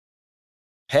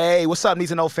Hey, what's up, Need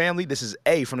to Know family? This is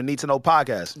A from the Need to Know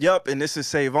podcast. Yep, and this is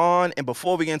Save On. And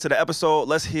before we get into the episode,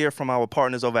 let's hear from our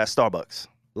partners over at Starbucks.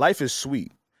 Life is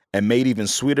sweet and made even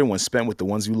sweeter when spent with the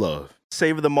ones you love.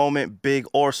 Savor the moment, big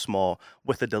or small,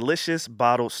 with a delicious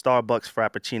bottled Starbucks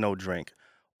Frappuccino drink.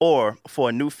 Or, for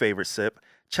a new favorite sip,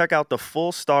 check out the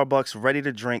full Starbucks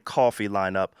ready-to-drink coffee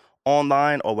lineup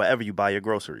online or wherever you buy your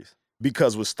groceries.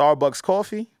 Because with Starbucks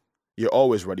coffee, you're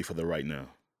always ready for the right now.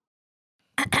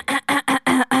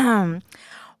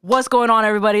 What's going on,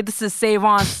 everybody? This is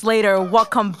Savon Slater.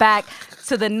 Welcome back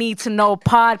to the Need to Know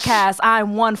podcast.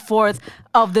 I'm 1/4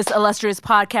 of this illustrious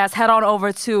podcast. Head on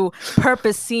over to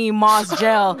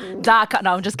purposecmossgel.com.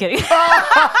 No, I'm just kidding.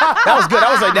 That was good.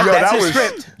 I was like, that's his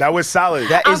script. That was solid.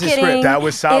 That is his script. That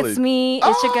was solid. It's me.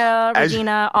 It's your girl,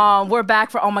 Regina. We're back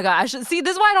for, oh my God. I should see,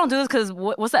 this is why I don't do this, because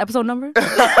what's the episode number?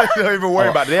 Don't even worry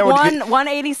about it.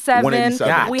 187.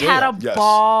 187. We had a Yes.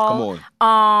 ball. Come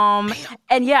on.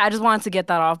 And yeah, I just wanted to get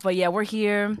that off. But yeah, we're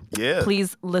here. Yeah.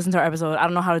 Please listen to our episode. I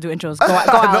don't know how to do intros. Go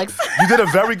Alex. You did a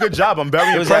very good job. I'm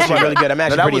very It was impressed. actually by really that. good. I'm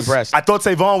actually That pretty was- impressed. I thought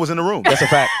Savon was in the room. That's a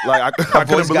fact. Like, I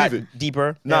Voice couldn't got believe it.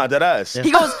 deeper. Nah, that ass. He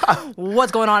goes,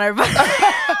 what's going on, everybody?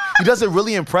 He does it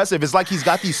really impressive. It's like he's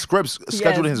got these scripts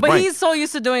scheduled in his but brain. he's so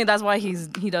used to doing it, that's why he does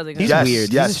it. He's Yes,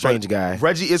 weird. yes, He's a strange but guy.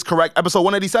 Reggie is correct. Episode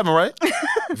 187, right?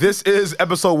 This is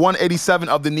episode 187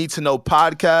 of the Need to Know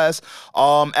podcast.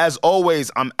 As always,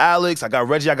 I'm Alex. I got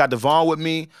Reggie. I got Devon with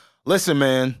me. Listen,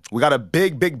 man, we got a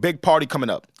big party coming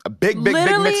up. A big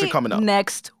Literally mixer coming up.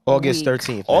 next August week.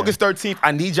 13th. man. August 13th.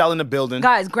 I need y'all in the building.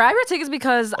 Guys, grab your tickets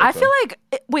because I feel like,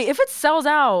 if it sells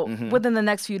out within the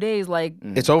next few days, like,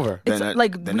 It's over. it's Then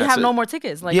like then we that's have no it. more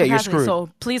tickets. Like, Yeah, you're capacity. screwed. So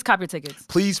please cop your tickets.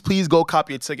 Please go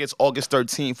copy your tickets. August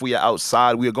 13th, we are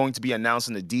outside. We are going to be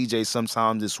announcing the DJ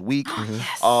sometime this week.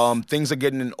 Yes. Things are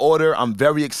getting in order. I'm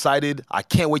very excited. I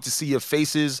can't wait to see your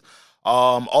faces.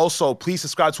 Also, please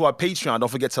subscribe to our Patreon. Don't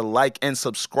forget to like and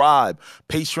subscribe.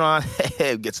 Patreon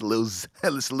gets a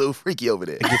little freaky over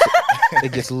there.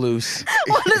 It gets loose.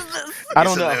 What is this? I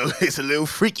don't know. It's a little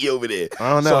freaky over there.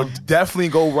 I don't know. So definitely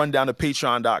go run down to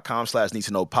patreon.com/need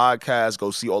to know podcast.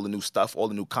 Go see all the new stuff, all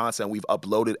the new content we've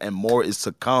uploaded, and more is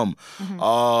to come.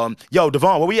 Yo,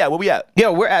 Devon, where we at? Yeah,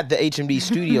 we're at the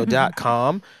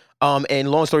hmdstudio.com. And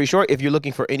long story short, if you're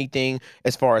looking for anything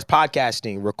as far as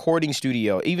podcasting, recording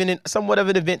studio, even in somewhat of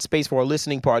an event space for a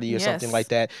listening party or something Yes. like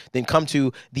that, then come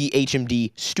to the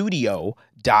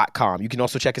hmdstudio.com. You can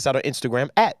also check us out on Instagram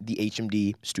at the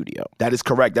hmdstudio. That is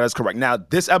correct. Now,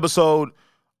 this episode,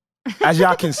 as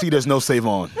y'all can see, there's no save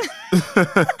on.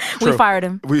 We fired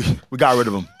him. We got rid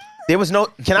of him. There was no,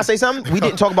 can I say something? We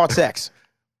didn't talk about sex.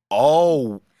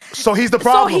 Oh, so he's the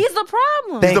problem. So he's the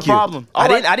problem. He's Thank the you. problem. I All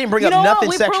didn't. right. I didn't bring You up know what? nothing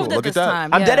We sexual. proved it Look at this that.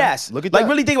 time. I'm yeah. dead ass. Look at like that.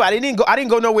 really think about it. I didn't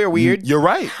go nowhere weird. You're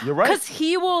right. Because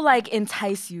he will like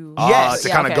entice you. Yes. To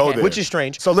Yeah, kind of okay, go okay. there. Which is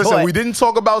strange. So listen, But we didn't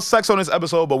talk about sex on this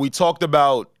episode, but we talked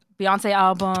about. Beyonce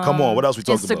album. Come on, what else we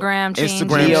talked about? Instagram changing.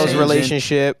 Instagram Neo's changing.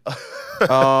 relationship.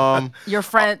 Your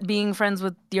friend being friends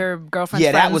with your girlfriend's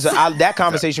Yeah, friends. that was that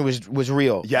conversation was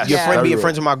real. Yes. Your Yeah. friend Very being real.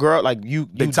 friends with my girl, like you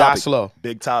Big die topic. slow.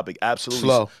 Big topic. Absolutely.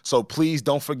 Slow. So please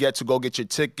don't forget to go get your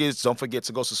tickets. Don't forget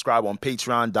to go subscribe on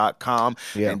patreon.com.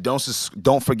 Yeah. And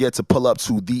don't forget to pull up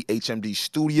to the HMD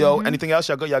studio. Anything else?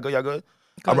 Y'all good?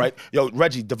 All right. Yo,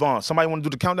 Reggie, Devon, somebody want to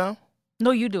do the countdown? No,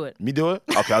 you do it. Me do it?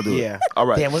 Okay, I'll do it. Yeah. All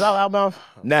right. Damn, was I loudmouth?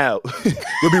 Now,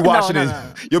 you'll be watching no, in no.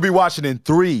 you'll be watching in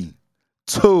 3,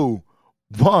 2,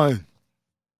 1.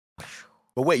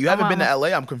 But wait, you haven't been to LA?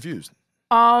 I'm confused.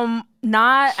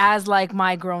 Not as like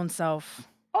my grown self.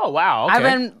 Oh wow. Okay. I've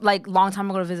been like long time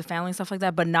ago to visit family and stuff like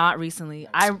that, but not recently.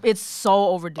 It's so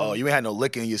overdue. Oh, you ain't had no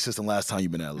liquor in your system last time you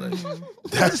been to LA.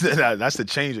 That's the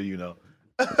changer, you know.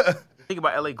 Think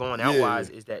about LA going out wise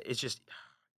is that it's just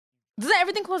Doesn't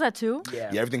everything close at 2?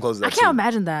 Yeah, everything closes at I can't 2.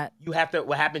 imagine that. you have to.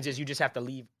 What happens is you just have to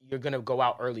leave. You're gonna go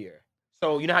out earlier.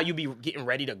 So you know how you be getting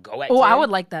ready to go at. Oh, 10? I would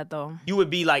like that though. You would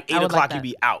be like 8 I would o'clock. like You'd that.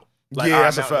 be out. Like, Yeah, all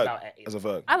right, that's a I'm out fact. about at 8 That's a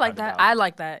fact. I like that. I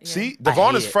like that. Yeah. See,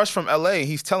 Devon hate is it. fresh from LA.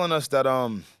 He's telling us that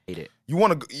Hate it. you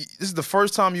want to. This is the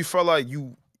first time you felt like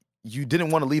you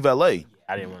didn't want to leave LA.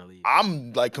 I didn't want to leave.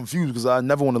 I'm like confused because I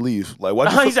never want to leave. Like,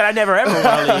 what? He said I never ever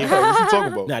want to leave. What you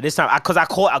talking about? Nah, this time because I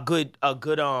caught a good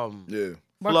Yeah.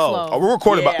 Work flow. Oh, we're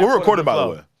recording. Yeah, We're recording, by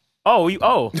the flow. way.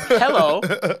 Hello.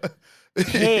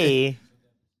 Hey,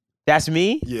 that's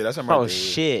me. Yeah, that's him right Oh there.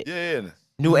 shit. Yeah.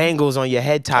 New angles on your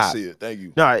head I top. see it. Thank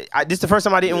you. No, this is the first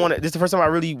time I didn't want to. This is the first time I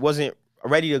really wasn't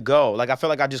ready to go. Like I felt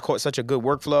like I just caught such a good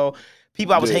workflow.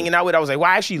 People I was Yeah. hanging out with, I was like, wow,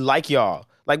 I actually like y'all.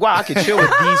 Like, wow, I could chill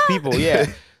with these people. Yeah.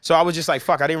 So I was just like,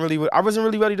 fuck, I wasn't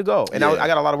really ready to go. And Yeah. I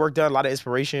got a lot of work done, a lot of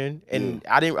inspiration, and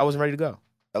I wasn't ready to go.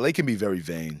 LA can be very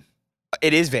vain.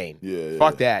 It is vain. Yeah.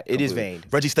 Fuck that. It is vain.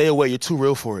 Reggie, stay away. You're too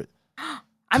real for it.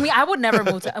 I mean, I would never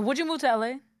move to. Would you move to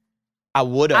LA? I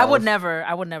would have. I would never.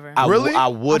 I would never. Really? I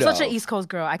I'm would have. such an East Coast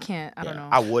girl. I can't. I don't know.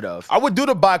 I would have. I would do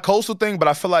the bi-coastal thing, but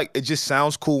I feel like it just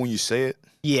sounds cool when you say it.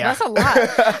 Yeah. That's a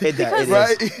lot. It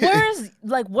Because is. where's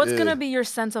like what's Yeah. gonna be your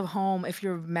sense of home if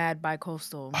you're mad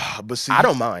bi-coastal? But see, I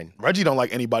don't mind. Reggie don't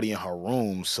like anybody in her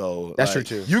room, so That's like,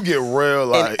 true, too. You get real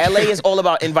like And LA is all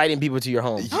about inviting people to your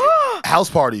home. house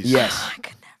parties. Yes. I could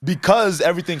never. because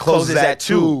everything closes Closes at at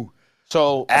 2. So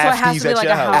So it has Afties to be at like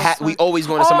your a house. house. we always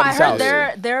go to Oh, I somebody's heard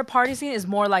house. their party scene is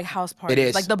more like house parties.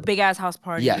 is. Like the big ass house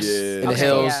parties. Yes. Yeah. In the Okay,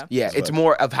 hills. yeah. Yeah. It's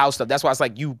more of house stuff. That's why it's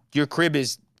like your crib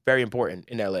is very important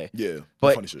in LA. Yeah,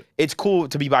 But funny shit. it's cool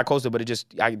to be bi-coastal, but I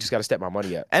just got to step my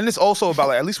money up. And it's also about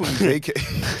like at least when you vacate,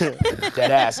 That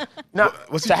ass. No,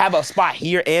 what's to have a spot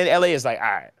here in LA is like, all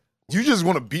right, you just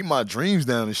want to beat my dreams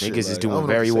down and shit. niggas is like, I doing don't know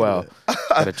very what well. to say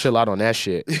Gotta chill out on that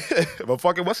shit. to that. But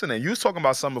fucking, what's the name? You was talking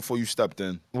about something before you stepped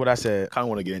in. What I said. Kind of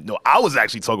want to get in. No, I was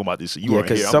actually talking about this. So you Yeah, weren't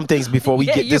here. because some things before we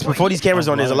Yeah, get this, you- before these cameras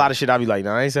on, there's a lying. lot of shit I'll be like,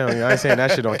 no, I ain't saying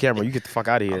that shit on camera. You get the fuck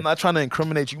out of here. I'm not trying to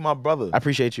incriminate you, my brother. I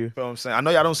appreciate you. You know what I'm saying? I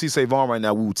know y'all don't see Savon right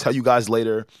now. We will tell you guys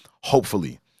later,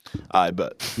 hopefully. I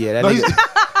bet. Yeah, that No, nigga,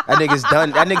 that nigga's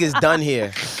done. That nigga's done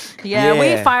here. Yeah, we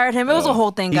Yeah. fired him. It was a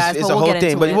whole thing, guys. It's but a we'll whole get thing,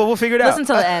 into but it. we'll figure it out. Listen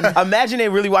to the end. Imagine they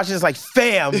really watching this like,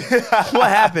 fam, what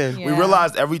happened? Yeah. We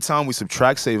realized every time we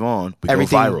subtract Savon, we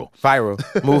Everything go viral.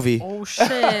 viral movie. Oh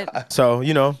shit. So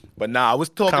But nah, I was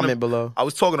talking. comment below. I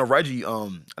was talking to Reggie,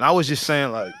 and I was just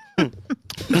saying like,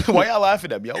 why y'all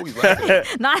laughing at me? I always laughing. At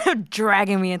me. Not him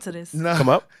dragging me into this. Nah. Come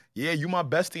up. Yeah, you my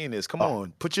bestie in this. Come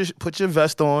on, put your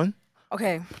vest on,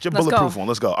 Okay. put your let's bulletproof go. on.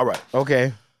 Let's go. All right.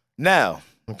 Okay, Now,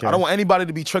 Okay. I don't want anybody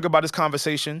to be triggered by this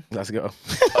conversation. let's go.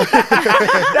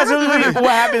 That's really what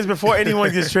happens before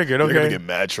anyone gets triggered. You're gonna Okay. get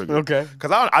mad triggered. Okay.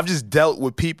 Because I've just dealt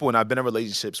with people and I've been in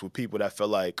relationships with people that feel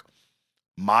like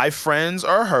my friends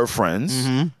are her friends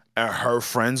and her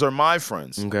friends are my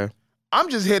friends. Okay. I'm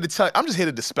just here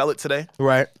to dispel it today.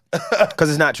 Right. Because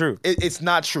it's not true. It's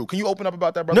not true. Can you open up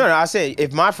about that, brother? No, I said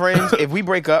if my friends, if we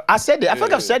break up, I said that. I feel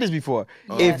like I've said this before.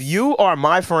 If you are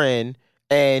my friend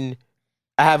and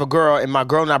I have a girl and my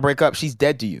girl and I break up, she's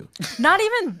dead to you. Not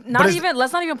even it's-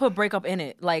 let's not even put breakup in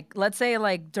it. Like let's say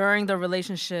like during the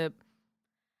relationship.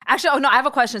 Actually, oh no, I have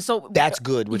a question. So That's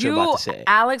good, what you're about to say.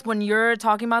 Alex, when you're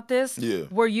talking about this, Yeah.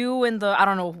 were you in the I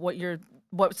don't know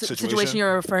what situation Situation?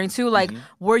 you're referring to? Like,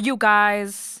 were you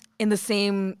guys in the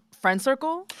same friend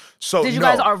circle? So Did you no.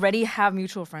 guys already have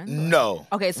mutual friends? No.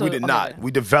 Okay, so- we did okay, not. okay.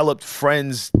 We developed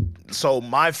friends. So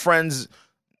my friends,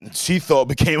 she thought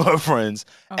became her friends,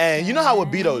 and you know how it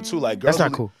would be though too. Like girls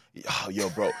That's not really- cool. Oh, yo,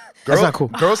 bro. That's not cool.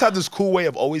 Girls have this cool way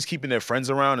of always keeping their friends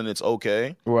around, and it's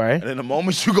okay. Right. And then the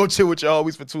moment you go chill with your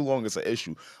homies for too long, it's an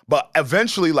issue. But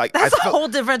eventually, like That's I a feel, whole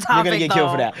different topic. You're gonna get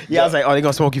killed for that. Yeah, I was like, oh, they're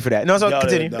gonna smoke you for that. No, so No,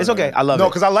 continue. no, It's no, okay. no. I love No, it.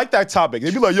 because I like that topic.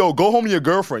 They'd be like, yo, go home to your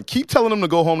girlfriend. Keep telling them to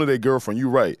go home to their girlfriend. You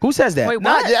right. Who says that? Wait,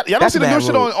 Nah, what? y'all don't That's see the new mad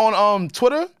shit rude. on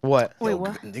Twitter? What? Wait, Yo,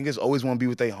 what? Niggas always want to be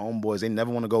with their homeboys. They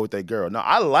never want to go with their girl. Now,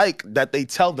 I like that they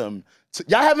tell them.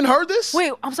 Y'all haven't heard this?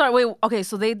 Wait, I'm sorry. Wait, okay.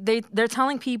 So they're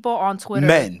telling people on Twitter,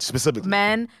 Men, specifically.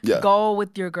 men, Yeah. go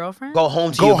with your girlfriend. Go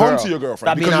home to Go your home girl. to your girlfriend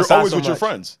Stop being because outside you're always so with your much.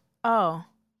 friends. Oh,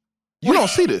 You don't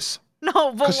see this. no,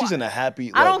 but Because she's in a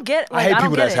happy. I like, don't get. Like, I hate don't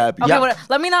people get that's it. happy. Okay, Yeah.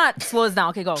 let me not slow this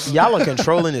down. Okay, go. Y'all are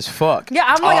controlling as fuck. Yeah,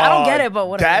 I'm like I don't get it, but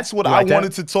whatever. That's what You I like that?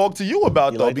 wanted to talk to you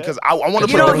about, though, like that? because I want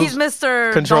to you know put he's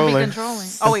Mr. Controlling. Don't be controlling.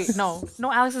 Oh wait,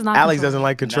 no, Alex is not. Alex controlling. doesn't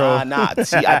like control. Nah.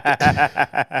 See,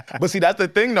 but see, that's the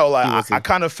thing, though. Like, I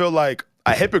kind of feel like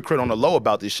a hypocrite on the low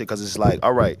about this shit because it's like,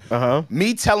 all right,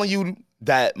 me telling you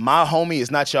that my homie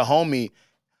is not your homie,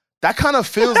 that kind of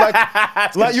feels like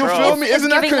you feel me? It's Isn't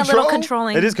that giving a control? little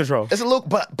controlling. It is control. It's a little,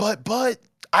 but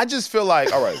I just feel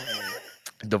like, all right,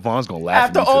 Devon's gonna laugh.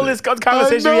 After at me all today. this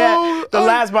conversation we I know. had, the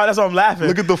last part, that's why I'm laughing.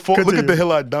 Look at the look at Continue. the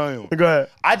hill I die on. Go ahead.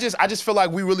 I just feel like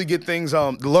we really get things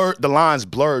the lines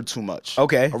blurred too much.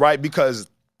 Okay. All right, because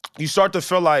you start to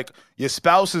feel like your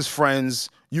spouse's friends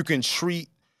you can treat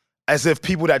as if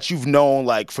people that you've known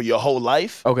like for your whole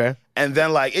life. Okay. And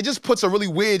then like it just puts a really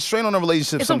weird strain on a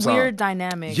relationship It's sometimes. a weird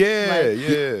dynamic. Yeah, Like,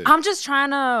 yeah. I'm just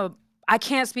trying to. I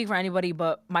can't speak for anybody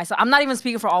but myself. I'm not even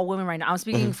speaking for all women right now. I'm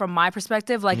speaking from my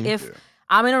perspective. Like if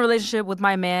I'm in a relationship with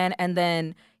my man and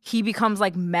then he becomes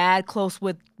like mad close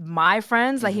with my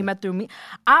friends, like he met through me.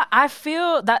 I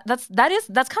feel that's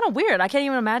kind of weird. I can't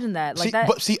even imagine that. Like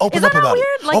Open is up that not about weird?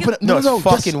 it. Like Open up. No, it's yes,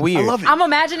 fucking weird. I love it. I'm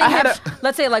imagining him. had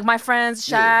Let's say like my friends,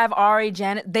 Shav, Ari,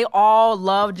 Janet, they all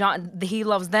love John. He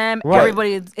loves them. Right.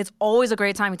 Everybody, it's always a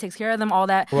great time. He takes care of them, all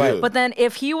that. Right. But then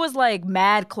if he was like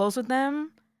mad close with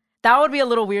them, That would be a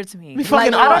little weird to me. Like,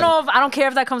 fucking I odd. don't care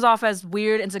if that comes off as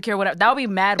weird, insecure, whatever. That would be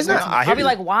mad weird not- to me. I hear I'll be you.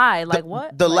 like, why? Like,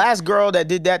 what? The Like, last girl that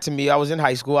did that to me, I was in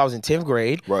high school. I was in 10th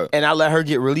grade. Right. And I let her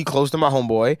get really close to my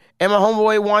homeboy. And my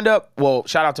homeboy wound up, well,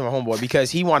 shout out to my homeboy because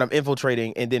he wound up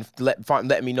infiltrating and then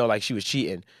letting me know like she was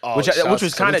cheating, Oh, which shouts-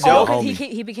 was kind of salute to dope. the Oh,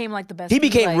 homie. he became like the best. He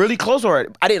became like, really close to her.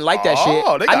 I didn't like that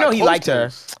Oh, they shit. I got know he close liked to her.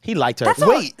 us. He liked her. That's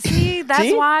Wait. See, that's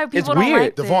See? why It's people don't weird.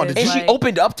 like Devon, this. did And you- she Like,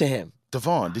 opened up to him.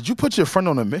 Devon, did you put your friend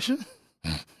on a mission?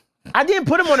 I didn't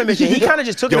put him on a mission. He kind of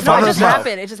just took Yo, it No, find it her just mouth.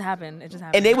 happened. It just happened. It just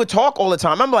happened. and they would talk all the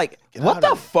time. I'm like, what out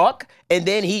the of fuck? And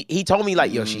then he told me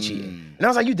like, yo, she cheating. And I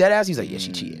was like, you dead ass? He's like, yeah,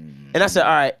 she cheating. And I said, all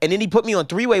right. And then he put me on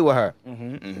 3-way with her.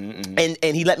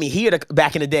 And he let me hear the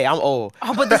back in the day. I'm old.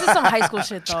 Oh, but this is some high school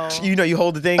shit though. You know, you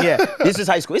hold the thing. Yeah, this is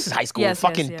high school. This is high school. Yes,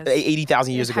 fucking yes.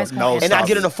 80,000 years It's ago. high school. No, And And I stop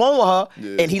get it. on the phone with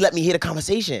her, and he let me hear the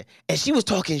conversation, and she was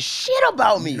talking shit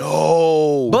about me.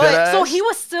 No. But- dead So ass? he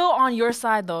was still on your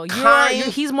side though.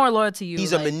 He's more loyal to you.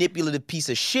 He's like, a manipulative piece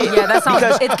of shit. Yeah, that sounds.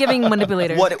 because It's giving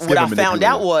manipulator. what giving I found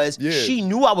out manipulative. was Yeah. she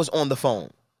knew I was on the phone.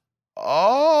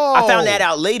 Oh. I found that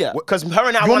out later because her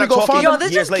and I You want wound me up to go talking find Yo, him?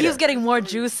 this years just later. keeps getting more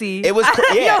juicy. It was Yo,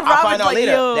 yeah. I Robin's found out like,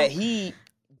 later yo. that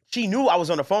she knew I was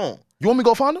on the phone. You want me to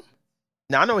go find him?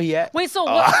 Now I know where he at. Wait, so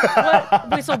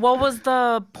what was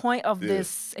the point of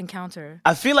this encounter?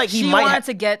 I feel like he She might wanted have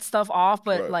to get stuff off,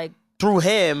 but Right. like, through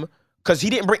him. Cause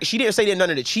she didn't say none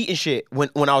of the cheating shit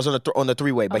when I was on the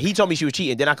 3-way, but he told me she was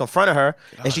cheating. Then I confronted her,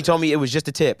 and she told me it was just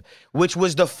a tip, which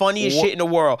was the funniest shit in the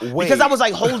world. Wait. Because I was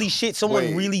like, holy shit, someone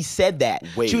Wait. really said that.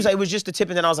 Wait. She was like, it was just a tip,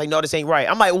 and then I was like, no, this ain't right.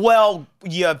 I'm like, well,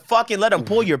 you fucking let him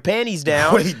pull your panties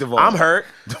down. Wait, Devon. I'm hurt.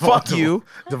 Fuck you.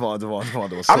 Devon.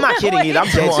 I'm not kidding either. I'm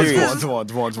dead Wait. serious.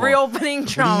 Devon. reopening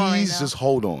trauma. Please right now. just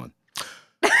hold on.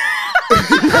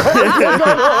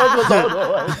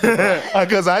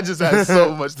 Because I just had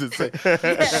so much to say.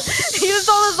 He just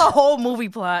told us the whole movie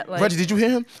plot. Like, Reggie, did you hear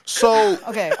him? So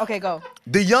okay, go.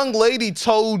 the young lady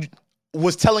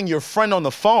was telling your friend on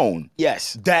the phone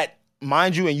Yes. that,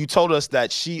 mind you, and you told us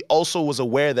that she also was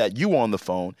aware that you were on the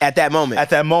phone At that moment. at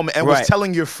that moment and was Right.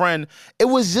 telling your friend it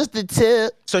was just a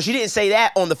tip. So she didn't say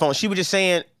that on the phone. She was just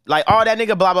saying, like, oh, that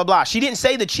nigga, blah, blah, blah. She didn't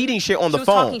say the cheating shit on the was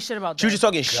phone. talking shit about She was that. just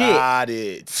talking shit. Got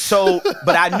it. So,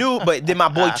 but I knew, but then my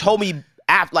boy told me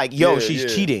after, like, yo, Yeah, she's yeah,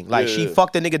 cheating. Like, she yeah.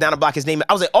 fucked the nigga down the block. His name,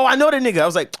 I was like, oh, I know that nigga. I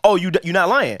was like, oh, you not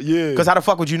lying. Yeah. Because how the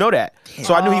fuck would you know that?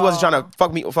 So I knew he wasn't trying to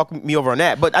fuck me over on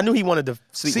that. But I knew he wanted to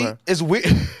sleep See, with her. it's weird.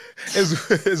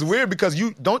 It's weird because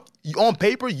on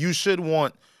paper, you should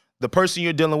want the person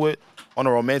you're dealing with on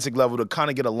a romantic level to kind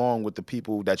of get along with the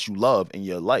people that you love in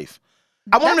your life.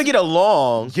 I want him to get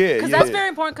along. Yeah, Because that's very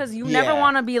important. Because you never Yeah.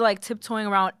 want to be like tiptoeing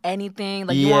around anything.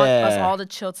 Like you want us Yeah. all to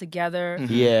chill together.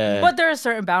 Yeah. But there are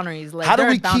certain boundaries. Like How do there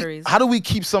are we boundaries. how do we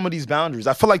keep some of these boundaries?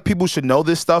 I feel like people should know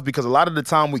this stuff because a lot of the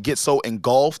time we get so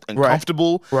engulfed and Right.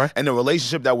 comfortable Right. in the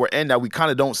relationship that we're in that we kind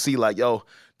of don't see like, yo,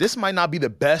 this might not be the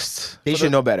best. They for should the-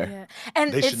 know better. Yeah.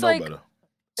 And They it's should know like better.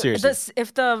 Seriously.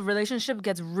 if the relationship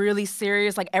gets really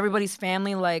serious, like everybody's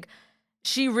family, like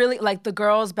she really like the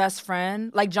girl's best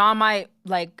friend. Like John might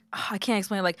like I can't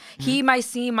explain. Like he might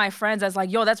see my friends as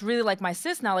like, yo, that's really like my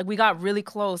sis now. Like we got really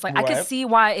close. Like I could Right. see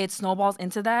why it snowballs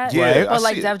into that. Yeah, I but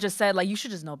like see it. Dev just said, like you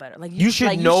should just know better. Like You should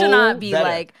like, know you should not be better.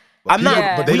 like. I'm not.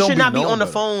 Yeah. But they we don't should be not be knowing on the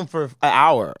better. phone for an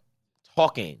hour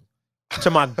talking to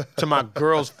my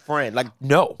girl's friend. Like,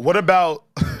 no. What about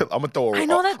I'm gonna throw a I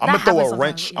know that- I'm gonna that throw happens a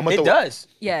wrench. sometimes, I'm yeah. gonna It throw, does.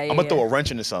 Yeah, yeah. I'm gonna throw a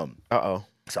wrench into something. Uh-oh.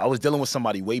 So I was dealing with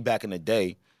somebody way back in the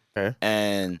day, Okay.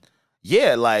 and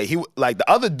yeah, like like the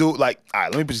other dude, like, all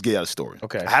right, let me just get out a story.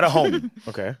 Okay. I had a homie.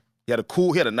 Okay. He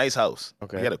had a nice house.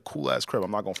 Okay. He had a cool ass crib.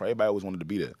 I'm not gonna front. Everybody always wanted to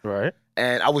be there. Right.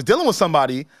 And I was dealing with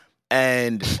somebody,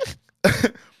 and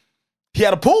he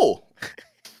had a pool.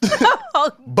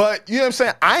 But you know what I'm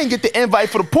saying? I didn't get the invite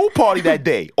for the pool party that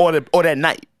day or that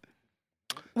night.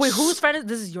 Wait, whose friend is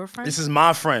this? Is your friend? This is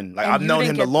my friend. Like And I've you known didn't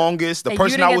him the get longest. The and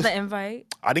person you I didn't was get the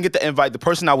invite, I didn't get the invite. The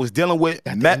person I was dealing with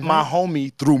met my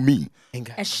homie through me.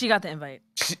 and she got the invite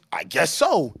I guess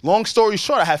so. Long story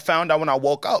short, I had found out when I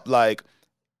woke up, like,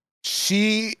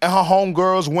 she and her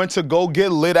homegirls went to go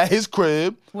get lit at his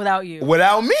crib without you.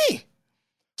 without me.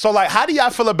 So, like, how do y'all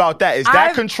feel about that? Is that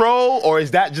I've- control or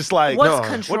is that just like, What's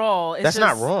no. control? It's That's not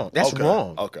just- wrong. That's okay,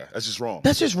 wrong. Okay, that's just wrong.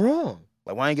 That's just wrong.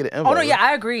 Like, why ain't get an invite? Oh no, yeah,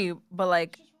 I agree, but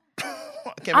like.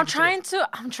 I can't I'm make it trying to.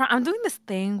 I'm doing this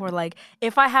thing where like,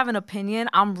 if I have an opinion,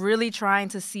 I'm really trying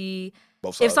to see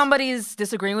Both if sides. somebody's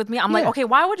disagreeing with me. I'm like, Yeah. okay,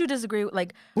 why would you disagree?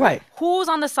 Like, Right. who's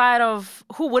on the side of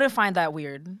who wouldn't find that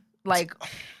weird? Like,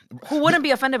 who wouldn't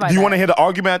be offended by that? Do you want to hear the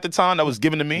argument at the time that was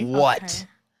given to me? What? Okay.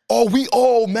 Oh, we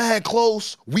all mad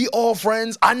close. We all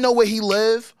friends. I know where he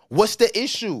live. What's the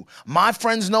issue? My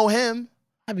friends know him.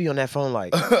 I'd be on that phone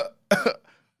like,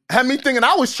 Had me thinking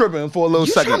I was tripping for a little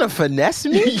you second. trying to finesse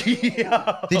me?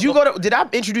 Did I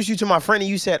introduce you to my friend and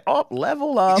you said, oh,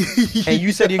 level up, and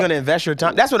you said you're gonna invest your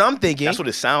time? That's what I'm thinking. That's what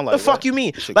it sounds like. The fuck you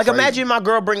mean? Like, crazy. imagine my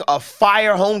girl bring a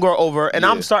fire homegirl over, and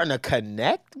I'm starting to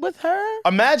connect with her.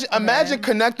 Imagine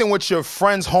connecting with your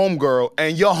friend's homegirl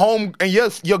and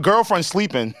your girlfriend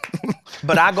sleeping.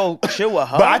 But I go chill with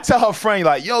her. But I tell her friend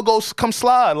like, yo, come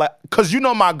slide, like, cause you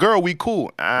know my girl, we cool.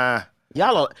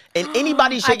 Y'all are, and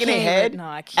anybody shaking their head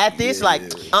I can't. at this, like,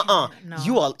 No.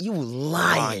 you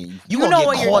lying. You know gonna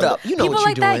what get you're caught doing. up. You know People what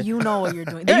like you're that, doing. you know what you're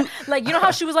doing. Like, you know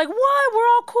how she was like, what? We're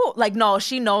all cool. Like, no,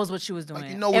 she knows what she was doing.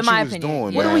 you know what in my she was opinion.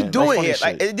 doing, What man. are we No doing funny here?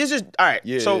 shit. Like, this is all right.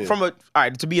 Yeah, so yeah.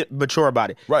 To be mature about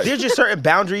it. Right. There's just certain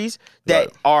boundaries that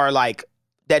Right. are like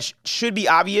that should be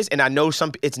obvious, and I know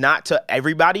it's not to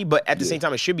everybody, but at the same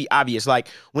time, it should be obvious. Like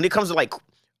when it comes to like,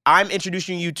 I'm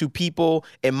introducing you to people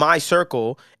in my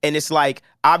circle, and it's like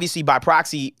obviously by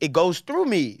proxy, it goes through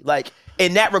me. Like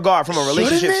in that regard, from a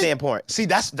relationship Shouldn't it? standpoint. See,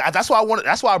 that's why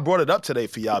that's why I brought it up today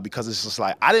for y'all, because it's just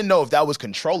like I didn't know if that was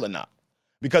control or not.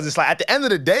 Because it's like at the end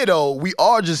of the day though, we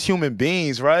are just human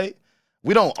beings, right?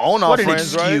 We don't own our What an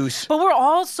friends, right? excuse. But we're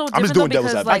all so different just doing though,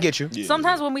 devil's because advocate. like I get you. Yeah,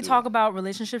 sometimes when we talk about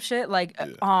relationship shit, like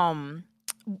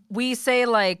we say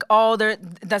like, oh,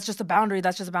 that's just a boundary,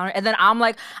 that's just a boundary. And then I'm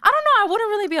like, I don't know, I wouldn't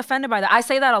really be offended by that. I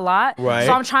say that a lot. Right.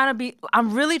 So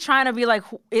I'm really trying to be like,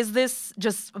 is this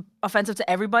just offensive to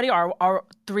everybody, or are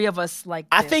three of us like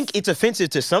I this? think it's offensive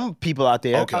to some people out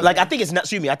there. Okay. Like I think it's not.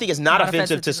 Excuse me. I think it's not Not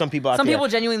offensive to some people out Some there. people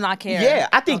genuinely not care. Yeah,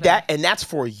 I think Okay. that, and that's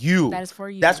for you. That is for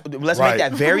you. Let's Right. make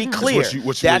that very clear. what you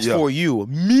That's did, yeah. for you.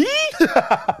 Me?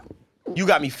 You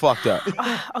got me fucked up.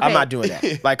 I'm Okay. not doing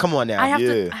that. Like, come on now. I have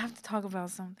Yeah. to talk about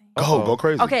something. Go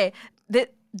crazy. Okay,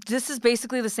 this is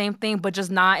basically the same thing, but just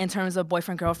not in terms of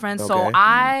boyfriend girlfriend. So Okay.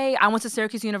 I went to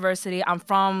Syracuse University. I'm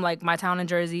from like my town in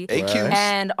Jersey, AQs.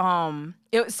 and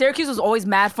Syracuse was always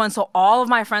mad fun. So all of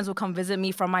my friends would come visit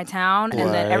me from my town,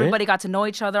 and then Right. everybody got to know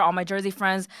each other. All my Jersey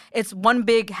friends. It's one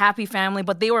big happy family,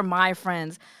 but they were my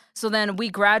friends. So then we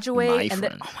graduate, My and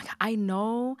then friend. oh my god, I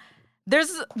know.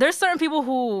 There's certain people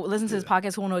who listen to this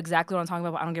podcast who will know exactly what I'm talking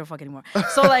about, but I don't give a fuck anymore.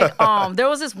 So like, there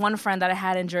was this one friend that I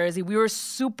had in Jersey. We were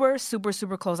super, super,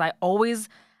 super close. I always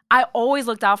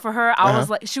looked out for her. I was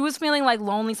like, she was feeling like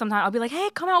lonely sometimes. I'll be like, hey,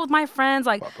 come out with my friends.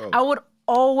 Like, I would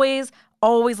always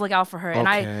look out for her.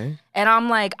 Okay. And I'm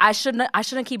like, I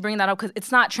shouldn't keep bringing that up because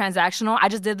it's not transactional. I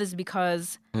just did this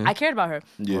because I cared about her.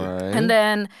 Yeah. And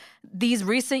then these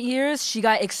recent years, she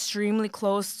got extremely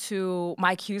close to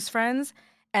my Q's friends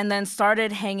and then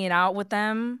started hanging out with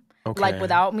them, like Okay.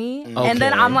 without me. And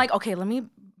then Okay. I'm like, okay,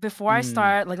 before I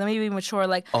start, like, let me be mature.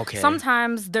 Like, Okay.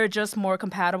 sometimes they're just more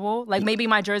compatible. Like, maybe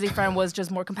my Jersey friend was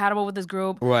just more compatible with this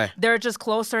group. Right. They're just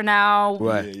closer now.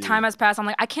 Right. Time has passed. I'm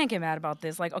like, I can't get mad about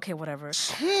this. Like, okay, whatever.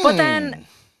 But then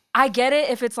I get it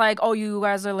if it's like, oh, you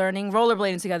guys are learning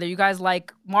rollerblading together. You guys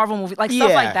like Marvel movies, like stuff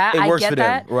Yeah, like that. it I works get for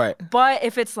them. that. Right. But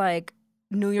if it's like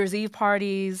New Year's Eve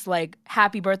parties, like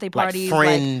happy birthday Like parties,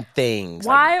 friend things.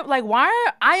 why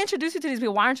I introduced you to these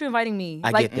people? Why aren't you inviting me?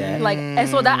 I like, get that. Like, and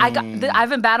so that I've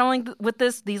been battling with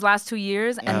this these last 2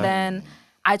 years, and then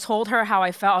I told her how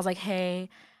I felt. I was like, hey,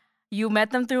 you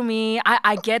met them through me.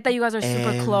 I get that you guys are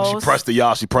super And close. Pressed it,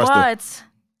 y'all. She pressed it. But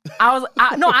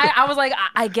I was like,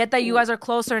 I get that you guys are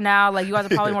closer now. Like, you guys are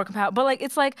probably more compatible. But like,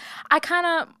 it's like,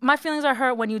 my feelings are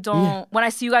hurt when you don't. When I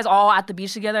see you guys all at the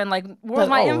beach together and like, where's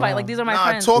my invite? Like, these are my Nah,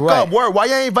 friends. talk Right. up. Word. Why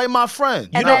you ain't invite my friend?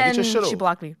 You And know, then get your shit she over.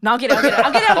 blocked me. No, I'm kidding. I'm kidding.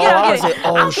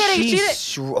 I'm kidding.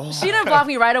 She didn't block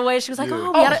me right away. She was like,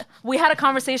 we had a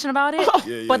conversation about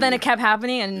it, but then it kept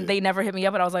happening, and they never hit me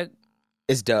up, and I was like,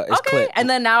 It's done. It's okay. clicked. And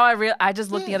then now I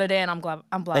just looked the other day, and I'm blocked.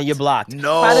 And you're blocked.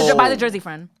 No. by the Jersey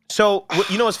friend. So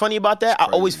you know what's funny about that? I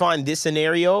always find this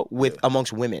scenario with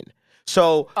amongst women.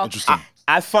 So Interesting.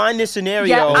 I find this scenario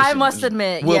Yeah, I must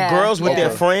admit. where yeah, girls with yeah. their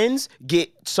friends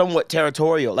get somewhat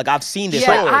territorial. Like I've seen this.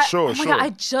 Yeah, Like, Sure, oh my sure. God, I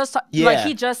just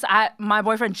Yeah. my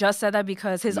boyfriend just said that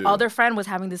because his other friend was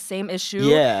having the same issue.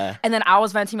 Yeah. And then I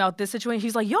was venting about this situation.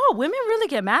 He's like, "Yo, women really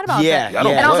get mad about Yeah, that." I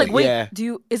don't And I was play. like, "Wait,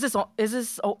 Yeah. is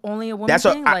this only a woman That's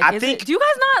what- thing? I Like, think- do you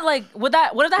guys not like what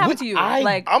if that happened to you?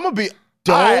 I I'm gonna be.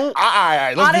 Don't- All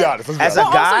right. Let's be honest. As a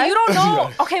Well, guy- also, you don't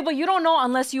know. Okay, but you don't know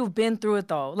unless you've been through it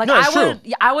though. Like No, it's true.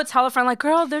 I would tell a friend like,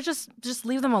 "Girl, they're just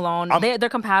leave them alone. They're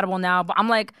compatible now." But I'm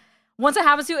like, once it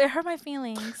happens to you, it hurt my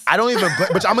feelings. I don't even,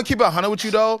 but I'm gonna keep it 100 with you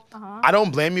though. Uh-huh. I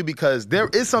don't blame you because there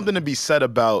is something to be said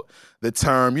about the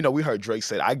term. You know, we heard Drake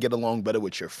say, "I get along better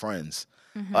with your friends."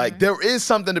 Mm-hmm. Like there is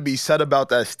something to be said about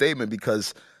that statement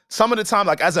because some of the time,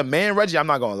 like as a man, Reggie, I'm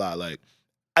not gonna lie. Like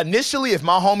initially, if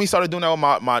my homie started doing that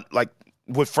with my like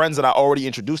with friends that I already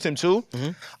introduced him to,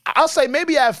 I'll say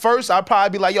maybe at first I'd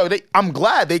probably be like, yo, I'm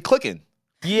glad they clicking.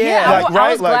 Yeah,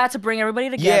 I was glad to bring everybody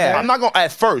together. Yeah, I'm not gonna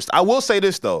at first. I will say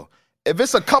this though. If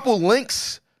it's a couple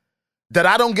links that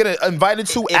I don't get invited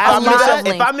to If after that,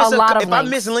 if I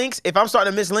miss links, if I'm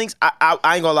starting to miss links, I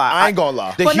ain't gonna lie. I ain't gonna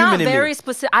lie. The but human not in me. very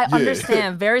specific. I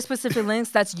understand very specific links.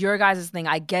 That's your guys' thing.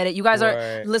 I get it. You guys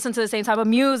are listen to the same type of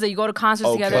music. You go to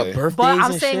concerts together. Birthdays but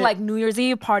I'm and saying shit. like New Year's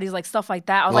Eve parties, like stuff like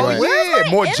that. I was Oh, like, yeah, where's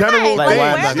my more invite? general Like, things. Why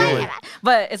am I where's doing my- it?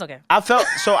 But it's okay. I felt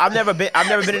so. I've never been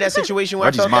in that situation where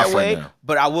Reggie's I felt my that friend way. now.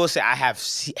 But I will say I have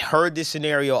heard this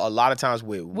scenario a lot of times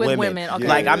with women. Okay.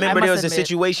 Like I remember I there must was a admit.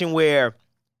 situation where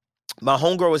my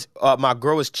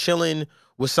girl was chilling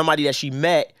with somebody that she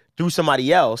met through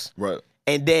somebody else, right.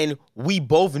 and then we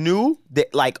both knew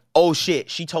that like, oh shit,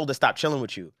 she told us to stop chilling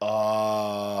with you.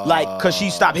 Like, cause she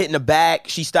stopped hitting the back,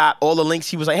 she stopped all the links.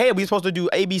 She was like, hey, we supposed to do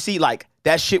ABC. Like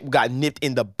that shit got nipped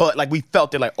in the butt. Like we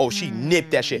felt it. Like, oh, she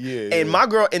nipped that shit. And my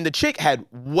girl and the chick had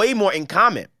way more in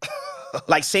common.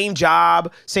 Like same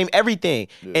job, same everything.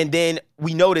 And then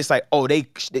we noticed like, oh, they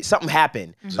something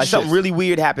happened. Like something really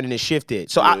weird happened and it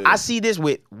shifted. So I see this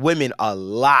with women a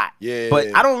lot. Yeah.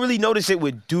 But I don't really notice it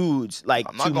with dudes like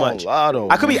I'm too not gonna much. lie, though,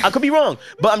 I could be wrong.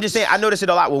 But I'm just saying I notice it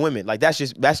a lot with women. Like that's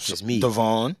just me.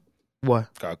 Devon, What?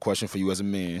 got a question for you as a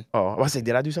man. Oh, I say,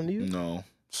 did I do something to you? No.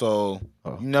 So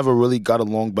you never really got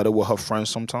along better with her friends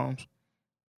sometimes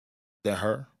than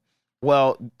her?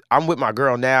 Well, I'm with my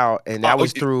girl now, and that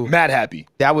was through Mad Happy.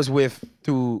 that was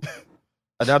through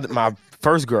my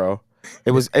first girl.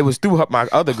 It was through my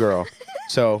other girl.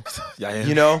 So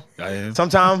you know,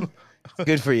 sometimes it's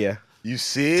good for you. You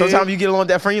see? Sometimes you get along with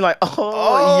that friend, you're like,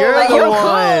 oh, you're like, the you're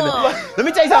one. cool. Let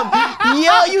me tell you something.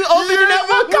 Yo, you opening up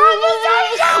a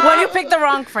conversation. When you pick the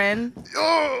wrong friend,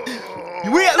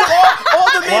 We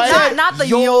all the men. not the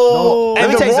Yo. Let And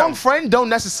me the tell you wrong something. friend don't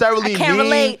necessarily I can't mean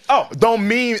relate. don't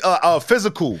mean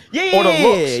physical Yeah, or the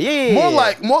looks.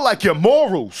 yeah. More like your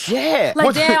morals. Yeah.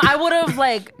 like damn, I would have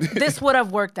like this would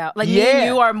have worked out. Like me and Yeah.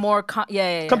 you are more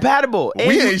yeah. Compatible. And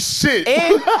We you- ain't shit.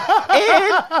 and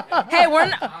Hey, we're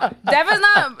not. Devin's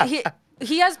not.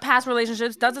 He has past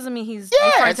relationships. That doesn't mean he's yeah,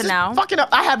 referring it's to just now. fucking up.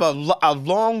 I have a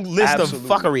long list Absolutely.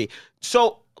 of fuckery.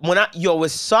 So when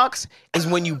what sucks is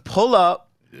when you pull up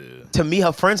to meet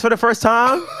her friends for the first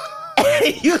time.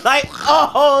 And you're like,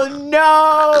 oh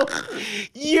no,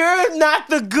 you're not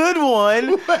the good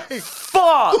one.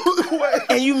 Fuck.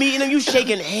 And you meeting them, you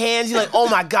shaking hands. You're like, oh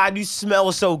my God, you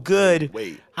smell so good.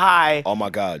 Wait. Hi. Oh my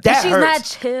God. That She's hurts. mad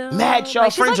chill. Mad chill.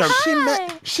 Like, she's Friends like, are-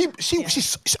 hi.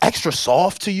 She's extra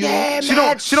soft to you. Yeah, she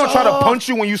mad don't try to soft. punch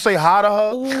you when you say hi to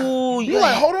her. Ooh, You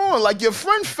like, hold on, like your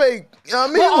friend fake. You know what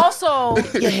I mean? But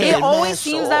also, Yeah, it always mad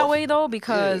seems that way though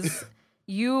because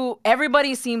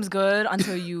everybody seems good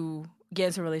until you get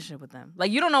into a relationship with them.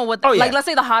 Like you don't know what. Oh, yeah. Like let's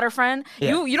say the hotter friend,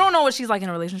 Yeah. you don't know what she's like in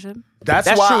a relationship. that's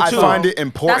That's why true, I too. find it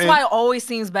important. That's why it always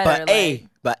seems better.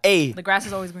 But A, the grass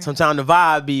is always green. sometimes the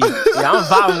vibe be, yeah, I'm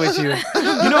vibing with you.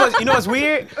 You know what's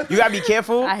weird? You gotta be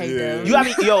careful. I hate them. You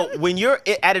gotta be, when you're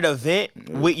at an event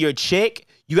with your chick,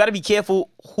 you gotta be careful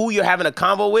who you're having a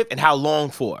convo with and how long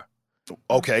for.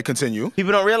 Okay, continue.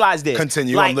 People don't realize this.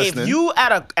 Continue, Like I'm listening. if you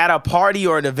at a party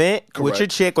or an event with Correct. your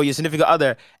chick or your significant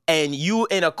other, and you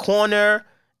in a corner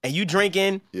and you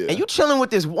drinking and you chilling with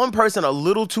this one person a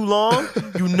little too long,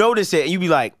 you notice it and you be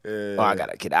like, oh, I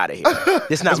gotta get out of here.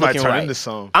 This not This might looking turn right. into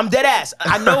some. I'm dead ass.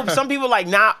 I know some people like,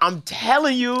 nah, I'm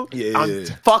telling you. Yeah. I'm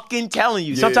fucking telling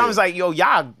you. Sometimes it's like, yo,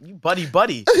 y'all, you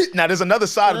buddy. Now there's another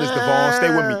side of this, Devon.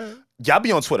 Stay with me. Y'all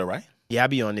be on Twitter, right? Yeah, I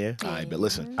be on there. All right, but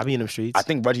listen. I be in them streets. I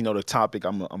think Reggie know the topic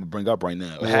I'm gonna bring up right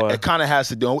now. What? It kind of has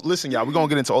to do. Listen, y'all, we're gonna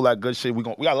get into all that good shit. We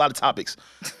got a lot of topics.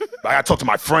 But I gotta talk to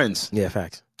my friends. yeah,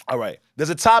 facts. All right. There's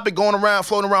a topic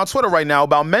floating around Twitter right now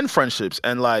about men friendships,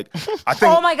 and like, I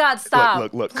think. Oh my God!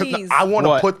 Stop. Look. Please. I want to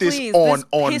What? put this Please, on.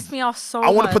 this pissed me off so I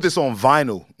want to much. put this on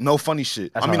vinyl. No funny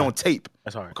shit. That's I mean hard. on tape.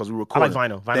 That's hard. Because we I record. like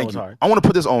vinyl. Vinyl Thank was you. hard. I want to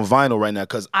put this on vinyl right now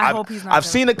because I hope he's not I've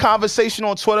there. seen a conversation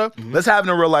on Twitter. Mm-hmm. Let's have it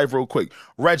in real life real quick.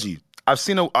 Reggie, I've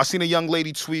seen a young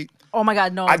lady tweet. Oh my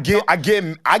God! No. I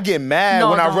get mad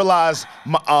No, when I don't. realize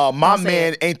my say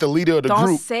man it. ain't the leader of the Don't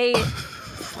group. say it.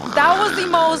 That was the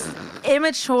most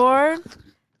immature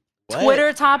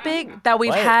Twitter topic that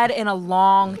we've had in a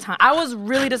long time. I was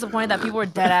really disappointed that people were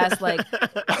dead ass like.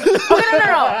 Okay,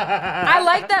 no. I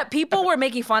like that people were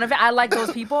making fun of it. I like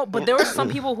those people, but there were some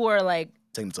people who are like,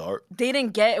 Taking it to heart. they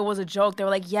didn't get it was a joke. They were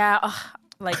like, yeah,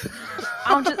 like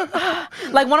I'm just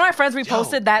like one of my friends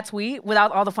reposted that tweet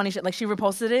without all the funny shit. Like she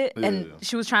reposted it and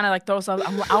she was trying to like throw stuff.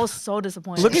 I was so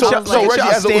disappointed. Look I at was your, like, so look at Reggie,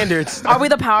 your as a- standards. are we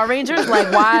the Power Rangers?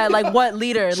 Like why? Like what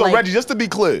leader? So like, Reggie, just to be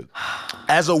clear,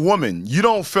 As a woman, you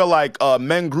don't feel like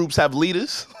men groups have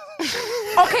leaders?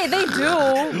 Okay, they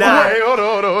do. Nah. Wait,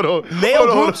 hold on.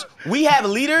 Male groups, we have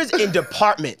leaders in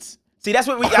departments. See, that's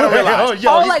what we gotta realize.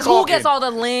 Oh, like who gets all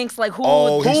the links? Like who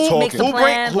makes the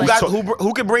plan?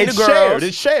 Who can bring It's the girls? shared.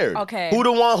 It's shared. Okay. Who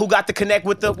the one who got to connect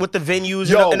with the venues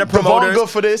Yo, and the Devon promoters? good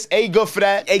for this. A good for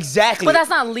that. Exactly. But that's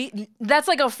not that's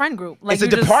like a friend group. Like it's a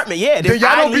you just- department, yeah. Then y'all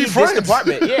I don't be lead friends. this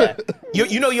department, yeah.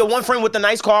 You know your one friend with the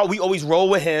nice car, we always roll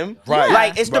with him. Right.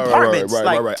 Like, it's Right, departments. right.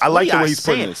 Like, I like we the way are he's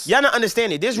putting saying- this. Y'all not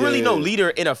understanding. There's really no Yeah. leader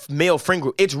in a male friend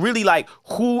group. It's really like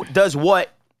who does what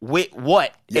with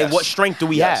what Yes. and what strength do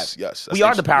we Yes, have. yes. We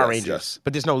are the Power Yes, Rangers, yes.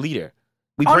 but there's no leader.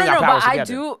 We Oh bring no, our no, powers but I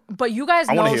together. do. But you guys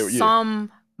I wanna know hear it, yeah.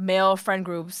 some male friend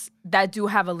groups that do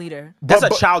have a leader. That's a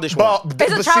childish one.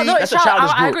 It's a child. No, that's it's a child.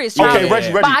 childish I group. agree. It's Okay, childish.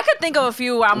 Reggie. But I could think of a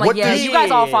few where I'm like, What yeah, does- you guys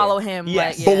all follow him.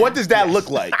 Yes. Like, But yeah. what does that look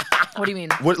like? What do you mean?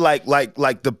 What like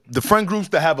the friend groups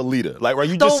that have a leader? Like, right?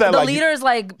 You just said The like leaders,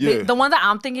 like Yeah. the one that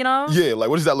I'm thinking of. Yeah, like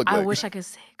what does that look I like? wish I could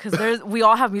say because we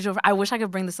all have mutual. I wish I could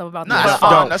bring this up about Nah, them. that's But,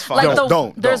 fine. That's fine. Like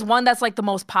Don't. There's one that's like the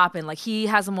most popping. Like he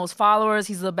has the most followers.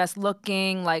 He's the best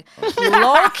looking. Like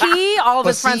low key, all of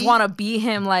his friends see- want to be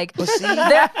him. Like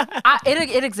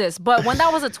it exists. But when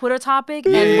that was a Twitter topic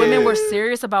and women were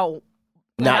serious about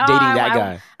Not dating that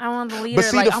guy. I want the leader.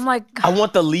 see, Like the- I'm like. I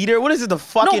want the leader. What is it? The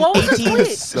fucking No, what was the 18 tweet?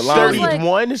 to She was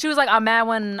 31? She was like, I'm mad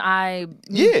when I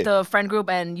Yeah. meet the friend group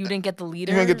and you didn't get the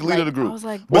leader. You're gonna get the leader of the group. I was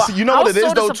like, but see, you know I what was it is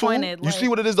so though too. disappointed, You like- see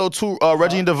what it is though too,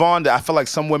 Reggie and Devon. That I feel like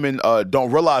some women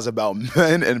don't realize about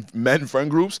men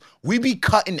friend groups. We be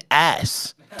cutting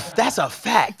ass. That's a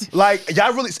fact. Like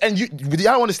y'all really and y'all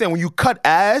don't understand when you cut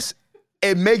ass,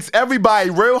 it makes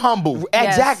everybody real humble.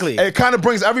 Yes. Exactly. It kind of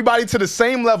brings everybody to the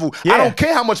same level. Yeah. I don't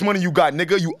care how much money you got,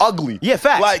 nigga. You ugly. Yeah,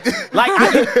 facts. Like,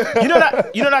 you know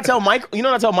what I tell Mike? You know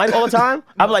what I tell Mike all the time?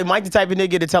 I'm like, Mike the type of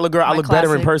nigga to tell a girl I My look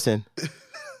better in classic. person.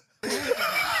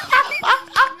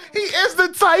 he is the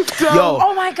type to. Yo,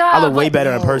 Oh my God. I look way but-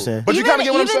 better in person. But you kind of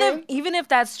get what I'm saying. Even if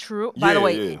that's true, by the Yeah,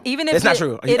 way, yeah. even if It's not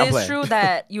true. it I'm is playing. true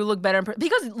that you look better in person.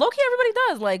 Because low-key everybody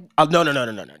does. Like, No.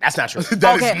 That's not true.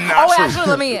 That is okay. not Oh, true. actually,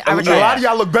 let me. I A retract. lot of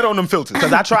y'all look better on them filters.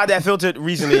 Because I tried that filter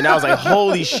recently and I was like,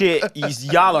 holy shit,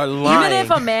 y'all are lying. Even if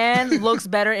a man looks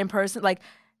better in person, like,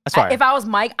 That's fine. if I was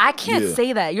Mike, I can't Yeah.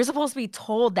 say that. You're supposed to be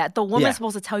told that. The woman's Yeah.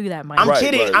 supposed to tell you that, Mike. I'm Right,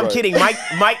 kidding. right, I'm right. kidding.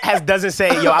 Mike doesn't say,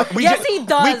 yo. Yes, he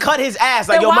does. We cut his ass.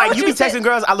 Like, Then yo, why Mike, would you you be say- texting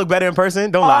girls, I look better in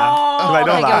person? Don't Oh, lie. Like, don't okay, I get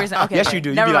what lie. you're saying. Okay, yes, okay. you do.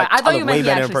 You Never be like, mind. I thought I you look way meant he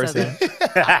better in actually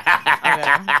person.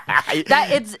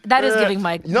 That is giving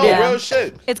Mike. No, yeah. real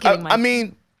shit. It's giving Mike. I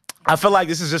mean, I feel like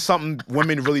this is just something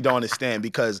women really don't understand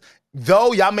because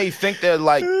though y'all may think they're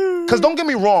like, because don't get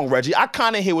me wrong, Reggie, I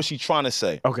kind of hear what she's trying to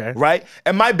say. Okay. Right?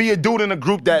 It might be a dude in a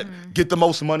group that get the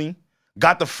most money,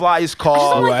 got the flyest car. I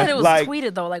just don't like that it was like,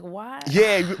 tweeted though. Like, why?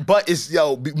 yeah, but it's,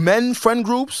 men friend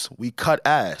groups, we cut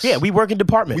ass. Yeah, we work in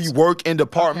departments. We work in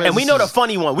departments. and we know the This is-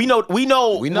 funny one. We know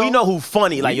who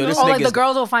funny. Like, yo, this Oh, like the nigga's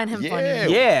girls will find him Yeah.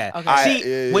 funny. Yeah. Okay.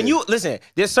 See, yeah. when you listen,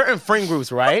 there's certain friend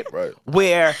groups, right? Right.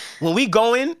 Where when we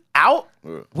going out,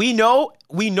 we know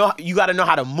you got to know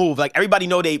how to move. Like everybody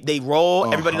know they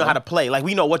roll. Everybody know how to play. Like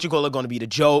we know what you call it going to be the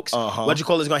jokes. What you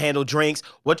call it is going to handle drinks.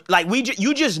 What like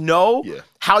you just know Yeah.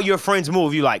 how your friends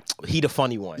move. You like he the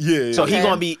funny one. Yeah, So yeah. he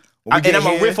gonna be. When we And get I'm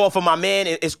gonna here- riff off of my man.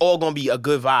 It's all gonna be a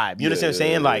good vibe. You understand what I'm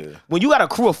saying? yeah, Like yeah. when you got a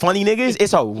crew of funny niggas,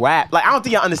 it's a rap. Like I don't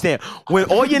think y'all understand. When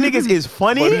all your niggas is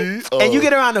funny, Funny, and you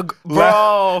get around the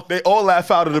bro. They all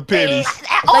laugh out of the pennies.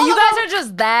 Like you guys are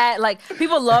just that. Like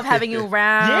people love having you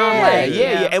around. Yeah, like,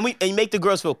 yeah. And you make the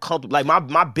girls feel comfortable. Like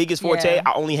my biggest forte, Yeah.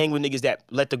 I only hang with niggas that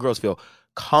let the girls feel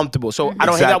comfortable. So I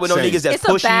don't hang out with no Same. niggas that's It's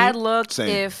pushy. a bad look Same.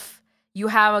 if you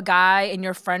have a guy in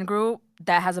your friend group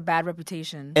that has a bad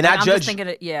reputation. And Like, I I'm judge just thinking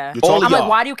it. Yeah. You're talking I'm y'all. like,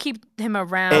 why do you keep him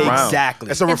around?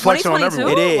 Exactly. It's a In reflection on 2022?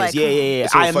 everyone. It is, Like, yeah.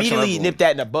 It's a I reflection on immediately everyone. nip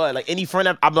that in the bud. Like any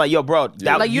friend, I'm like, yo, bro,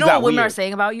 that, Like you know got what women weird. are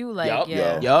saying about you? Like, Yup.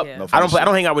 yeah. Yup. yeah. No, I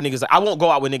don't hang out with niggas. I won't go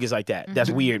out with niggas like that.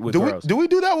 That's weird with Do girls. we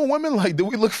do that with women? Like, do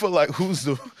we look for like who's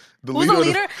the Who's leader? the of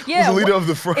leader? the, Yeah. Who's the leader what- of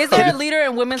the friend? Is there a leader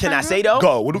in women's Can friend I say group? though?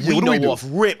 Go. What do we we know do? off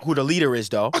rip who the leader is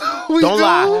though. We Don't do?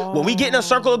 lie. When we get in a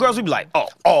circle of girls, we be like,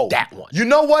 oh, that one. You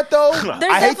know what though? There's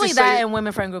I hate definitely to that say in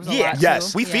women friend groups. A Yeah, lot,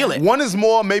 yes, too. we feel it. one is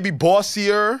more maybe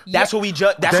bossier. That's what we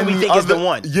judge. That's what Then we the think is the other-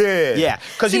 one. Yeah. Yeah.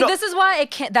 Because See, you know, this is why it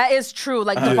can't. That is true.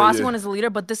 Like the Yeah, bossy yeah. one is the leader,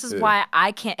 but this is why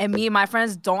I can't. And me and my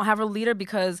friends don't have a leader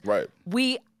because Right.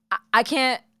 I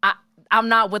can't. I'm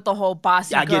not with the whole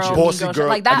bossy I get girl, you. mean Bossy girl, girl, shit.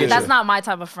 Like I that. get That's you. not my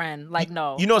type of friend. Like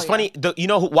no. You know what's So, yeah. funny? You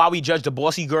know why we judge the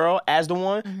bossy girl as the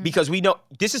one? Mm-hmm. Because we know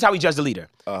this is how we judge the leader.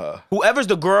 Whoever's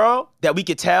the girl that we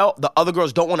could tell the other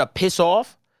girls don't want to piss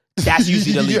off, That's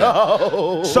usually the leader.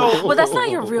 Yo. So But that's not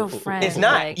your real friend. it's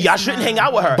not. Like, Y'all it's shouldn't not. hang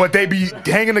out with her. But they be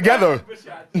hanging together.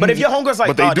 But if your homegirl's like,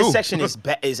 But they oh, do. this section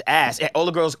is ass, and all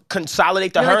the girls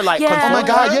consolidate to You're her, like, like, yeah. Oh my conform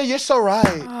God, to her, yeah, you're so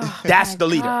right. that's the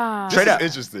leader. God. Straight This up. is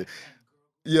interesting.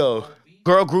 Yo.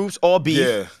 Girl groups, all beef,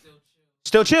 Yeah.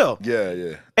 still chill.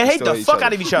 Yeah. And hate Still the each fuck other.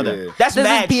 out of each other. Yeah. That's This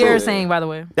mad is Pierre true. saying, by the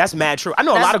way. That's mad true. I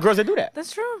know a lot of girls that do that.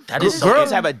 That's true. That is,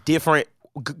 girls have a different,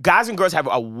 guys and girls have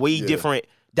a way Yeah. different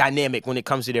dynamic when it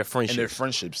comes to their And friendship. their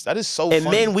friendships. That is so And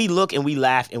funny. men, we look and we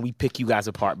laugh and we pick you guys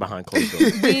apart behind closed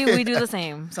doors. we do the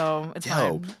same, so it's Yo,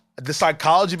 fine. the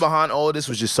psychology behind all of this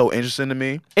was just so interesting to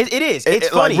me. It is. It's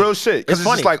funny. Like real shit. Because It's it's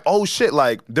just funny. like, oh shit,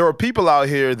 like there are people out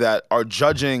here that are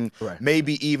judging Right.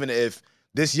 maybe even if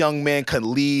this young man could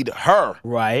lead her.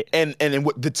 Right. And then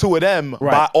the two of them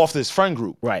Right. off this friend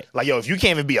group. Right. Like, yo, if you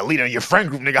can't even be a leader in your friend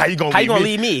group, nigga, how you gonna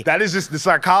lead me? That is just the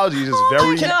psychology is just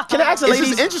very Can I ask the it's ladies?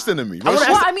 just interesting to me. wanna Real ask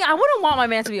shit. Well, I mean, I wouldn't want my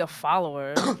man to be a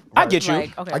follower. I get you.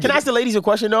 Like, okay. Can I ask the ladies a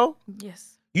question though? Yes.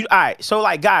 You all right? So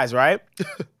like guys, right?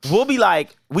 We'll be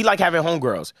like, we like having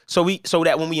homegirls. So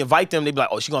that when we invite them, they be like,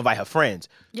 oh, she gonna invite her friends.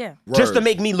 Yeah. Just to Word.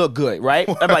 make me look good, right?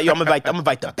 I'm like, yo, I'm gonna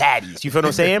invite the baddies. You feel what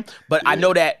I'm saying? But I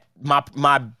know that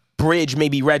my bridge may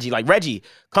be Reggie. Like, Reggie,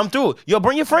 come through. Yo,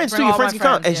 bring your friends Bring too. Your all friends my can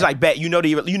come. friends, And she's yeah. like, bet you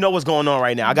know what's going on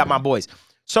right now. I got my boys.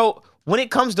 So when it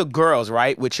comes to girls,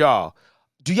 right, with y'all,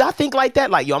 do y'all think like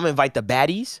that? Like, yo, I'm gonna invite the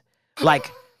baddies.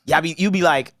 Like, you be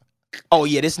like, oh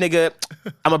yeah, this nigga,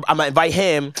 I'm gonna invite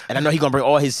him, and I know he gonna bring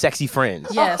all his sexy friends.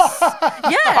 Yes.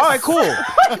 Yes. All right,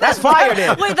 cool. That's fire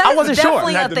then. Wait, I that's wasn't sure.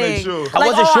 definitely Had a to make thing. sure. I Like,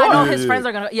 wasn't oh, sure. I know Yeah, his yeah. friends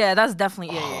are gonna. Yeah, that's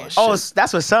definitely. Yeah. Oh,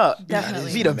 that's what's up.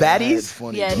 Definitely. Be the baddies.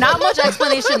 Funny, Yeah, bro. not much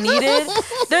explanation needed.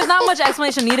 There's not much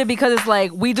explanation needed because it's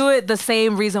like we do it the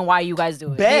same reason why you guys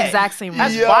do it. Bet. The exact same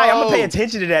That's reason. Yo. fire. I'm gonna pay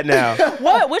attention to that now.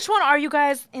 What? Which one are you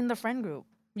guys in the friend group?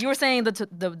 You were saying the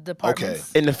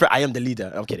departments. In the I am the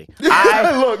leader. I'm kidding.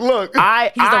 look.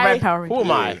 He's the Red Power Who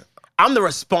am I? Yeah. I'm the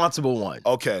responsible one.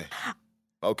 Okay.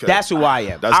 That's who I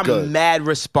am. That's I'm good. mad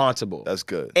responsible. That's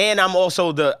good. And I'm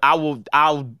also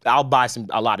I'll buy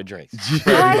a lot of drinks for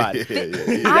everybody.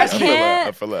 I I feel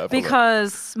can't that.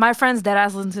 because my friend's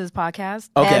deadass listens to his podcast.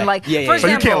 Okay. And like, Yeah, yeah, for yeah. So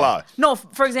you example, can't lie. No,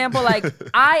 for example, like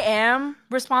I am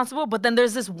responsible, but then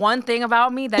there's this one thing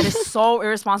about me that is so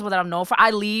irresponsible that I'm known for.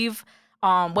 I leave.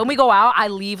 When we go out, I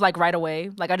leave like right away.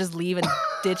 Like I just leave and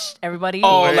ditch everybody.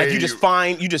 Oh, Wait. like you just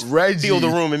Reggie. feel the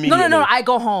room immediately. No, I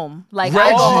go home. Like I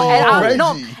Reggie. go home. And Reggie.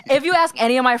 no, if you ask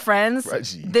any of my friends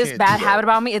Reggie, you this can't bad do that. habit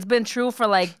about me, it's been true for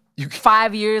like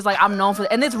 5 years. Like I'm known for it.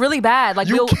 And it's really bad. Like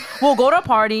we'll go to a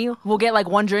party, we'll get like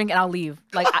one drink and I'll leave.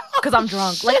 Like because I'm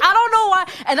drunk. Like I don't know why.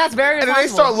 And that's very And then they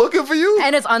responsible. start looking for you?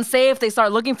 And it's unsafe. They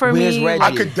start looking for Where's me. Reggie?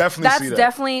 Like, I could definitely that's see that.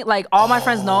 definitely like all my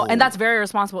friends know, and that's very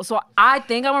irresponsible. So I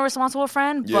think I'm a responsible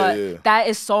friend, Yeah, but yeah. that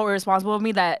is so irresponsible of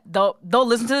me that they'll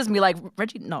listen to this and be like,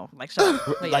 Reggie, no, like shut up.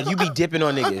 But, yeah. Like you be dipping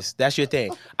on niggas. That's your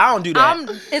thing. I don't do that.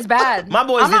 It's bad. My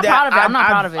boys I'm did not that. proud of it. I'm not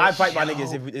proud of it. I fight my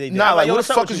niggas if they do. Nah, I'm like, yo, where what's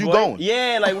the up fuck with is you, you boy? going?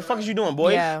 Yeah, like what the fuck is you doing,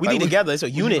 boy? Yeah. We Like, leave together. It's a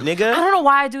unit, I nigga. don't know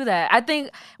why I do that. I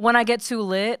think when I get too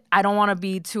lit, I don't want to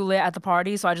be too lit at the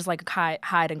party, so I just like hide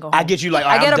and go home. I get you like,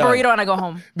 I get I'm a done. burrito and I go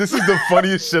home. This is the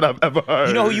funniest shit I've ever heard.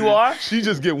 You know who you are? She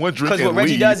just get one drink Because and what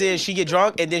Reggie leave. does is she get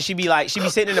drunk and then she be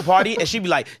sitting in the party and she be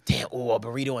like, damn, ooh, a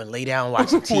burrito and lay down, watch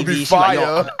some Would TV. be She like,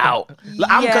 yo, fire. I'm out.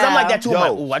 Because I'm like that too. I'm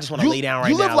Yo, like, ooh, I just want to lay down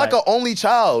right you now. live like an only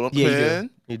child, yeah, man.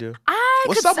 you do.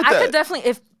 What's up with I that? could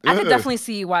definitely I could Yeah. definitely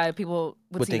see why people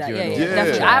would see think that. you're Yeah, an yeah, old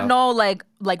definitely. child. I have no like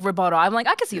rebuttal. I'm like,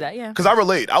 I could see that. Yeah. Because I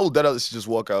relate. I will dead us just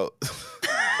walk out.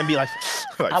 And be like,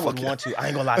 Like, I fuck wouldn't it. want to. I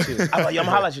ain't gonna lie to you. I'm like, yo, I'm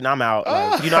gonna holla at you. Now I'm out.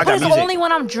 Like, you know, I But got it's music. only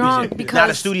when I'm drunk because Not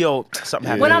a studio. Something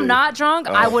happened. when I'm not drunk,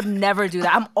 I would never do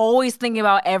that. I'm always thinking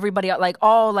about everybody else.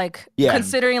 Like, Yeah.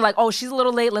 considering like, oh, she's a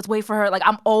little late. Let's wait for her. Like,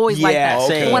 I'm always like Yeah, that.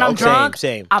 same, But when I'm okay. drunk,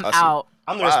 Same. I'm I see. out.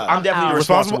 I'm I'm definitely out. the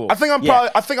responsible. I think I'm Yeah. probably.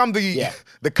 I think I'm the Yeah.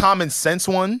 the common sense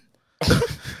one.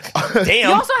 Damn.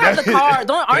 You also have the car.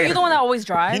 Aren't you the one that always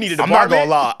drives? You need a I'm not department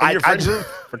gonna lie. in your friend I group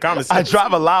for common I sense.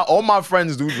 drive a lot. All my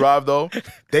friends do drive though.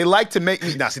 They like to make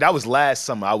me. Now, see, that was last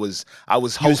summer. I was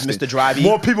hosting. Mr. Drivey?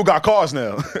 More people got cars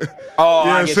now. Oh, You know I what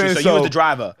get I'm you. saying? So you was the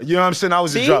driver. You know what I'm saying? I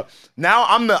was the See? driver. Now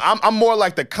I'm more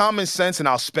like the common sense, and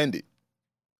I'll spend it.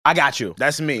 I got you.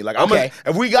 That's me. Like, Okay.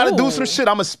 if we gotta do Ooh. some shit,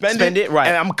 I'ma spend Spend it, right.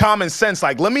 And I'm common sense.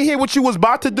 Like, let me hear what you was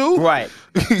about to do. Right.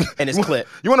 And it's clip.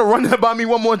 You wanna run that by me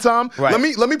one more time? Right.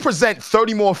 Let me present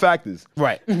 30 more factors.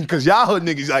 Right. Cause y'all hood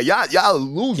niggas, like, y'all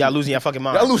losing. Y'all losing your fucking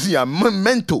mind. Y'all losing your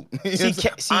mental. See,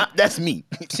 That's me.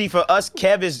 See, for us,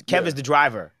 Kev is the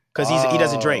driver because he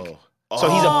doesn't drink. So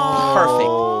he's a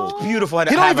perfect, it's beautiful. He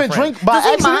don't even drink by Does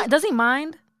he accident. mind? Does he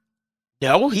mind?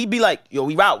 No, he'd be like, yo,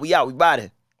 we out, we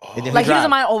riding. And then Like he drive.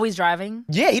 doesn't mind always driving.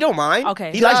 Yeah, he don't mind.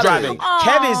 Okay. He likes Got it. driving.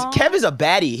 Aw. Kev is a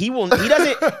baddie. He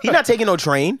doesn't he's not taking no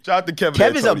train. Shout out to Kevin.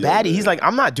 Kev is a Antonio, baddie. man. He's like,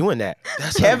 I'm not doing that.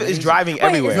 Kev is driving Wait,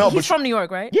 everywhere. he's from New York,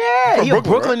 right? Yeah, From he a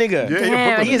Brooklyn, Brooklyn right? nigga. Yeah, he a Damn,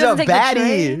 Brooklyn he He's nigga. a doesn't take the baddie.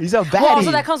 train? He's a baddie. Well,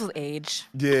 also that comes with age.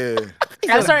 Yeah.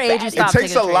 At a certain age, you It stop takes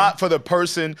taking a train. lot for the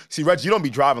person. See, Reggie, you don't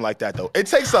be driving like that though. It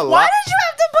takes a Why lot. did you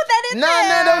have to put that in Nah,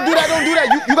 there? don't do that. Don't do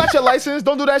that. You got your license.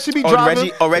 Don't do that. She be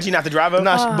driving. Reggie not the driver?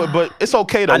 Nah, but it's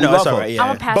okay though. I know, we it's love all her. right, yeah.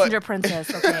 I'm a passenger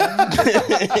princess,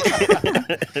 okay?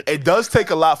 It does take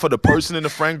a lot for the person in the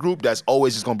friend group that's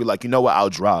always just gonna be like, you know what, I'll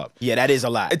drive. Yeah, that is a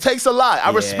lot. It takes a lot.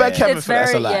 I respect Kevin It's for that.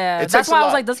 very, That's a lot. yeah. It That's takes a why I was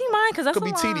lot. like, does he mind? Because that's Could a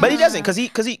be lot. tedious. But he doesn't,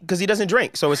 because he doesn't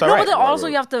drink, so it's all No, right. but then also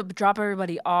you have to drop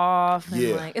everybody off. And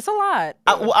Yeah. like, it's a lot.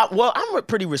 Well, I'm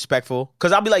pretty respectful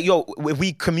because I'll be like, yo, if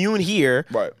we commune here,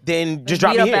 Right. then just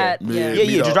drop Meet me up here. at- yeah. meet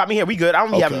Just up. drop me here. We good. I don't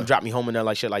be Okay. having to drop me home and there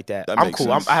like shit like that. That I'm makes cool.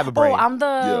 sense. I have a brain. Oh,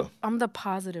 Yeah. I'm the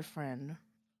positive friend.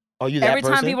 Oh, you that Every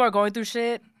person? time people are going through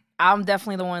shit, I'm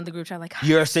definitely the one in the group chat like,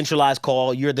 You're a centralized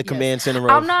call. You're the command center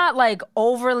of. I'm not like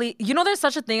overly, there's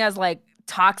such a thing as like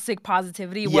toxic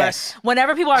positivity where Yes.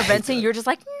 whenever people are venting, you're just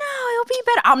like, no, it'll be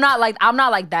better. I'm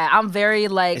not like that. I'm very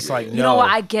like, It's like, you know what,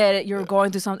 no. I get it. You're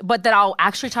going through something, but then I'll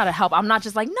actually try to help. I'm not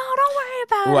just like, no, don't worry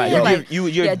about Right, it. you Like, give-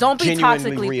 you're yeah, don't be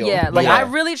genuinely toxically. real. Yeah, like Yeah. I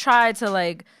really try to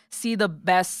like see the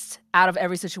best out of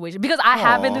every situation because I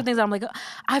have been through things that I'm like,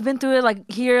 I've been through it like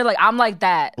here, like I'm like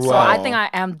that. So Right. I think I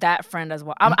am that friend as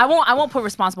well. I won't put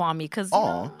responsible on me because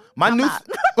Aw.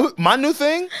 My new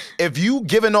thing, if you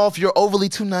giving off you're overly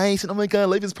too nice and oh my god,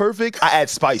 life is perfect, I add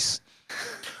spice.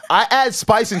 I add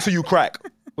spice until you crack.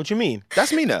 What you mean?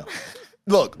 That's me now.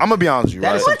 Look, I'm gonna be honest with you,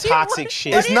 That right? is some toxic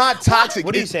shit. It's not toxic.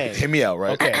 What are you It's- saying? Hear me out,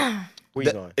 right? Okay. Where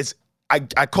you going? It's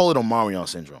I call it Omarion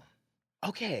syndrome.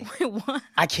 Okay. what?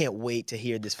 I can't wait to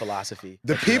hear this philosophy.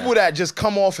 The people that just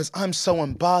come off as I'm so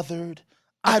unbothered.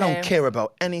 I don't Okay. care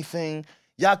about anything.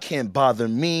 Y'all can't bother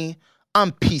me.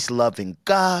 I'm peace loving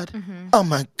God. Oh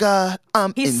my God.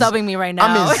 He's subbing me right now.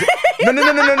 I'm in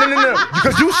no.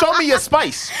 Because you show me your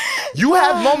spice. You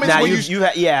have moments Now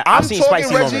where yeah, I'm I've seen talking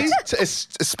spicy Reggie moments. to, There's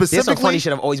some specifically. funny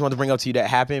shit I've always wanted to bring up to you that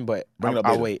happened, but Bring it up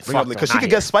I'll later. wait. Bring it up Fuck later. no, Because she not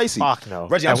could yet. get spicy. Fuck no.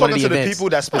 Reggie, I'm At one talking of to the events. people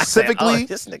that I said, specifically. oh,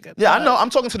 this nigga. Yeah, I know. I'm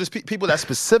talking to the people that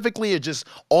specifically are just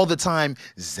all the time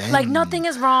zen. Like nothing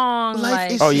is wrong. Life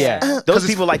like, is Oh yeah, Cause those it's-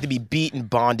 people like to be beat and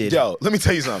bonded. Yo, let me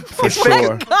tell you something. for It's sure.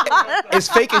 fake. It's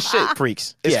fake as shit.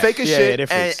 Freaks. It's Yeah. fake as Yeah, shit. they're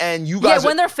freaks. And you yeah, guys.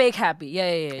 when they're fake happy.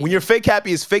 Yeah. When you're fake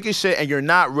happy, it's fake as shit, and you'll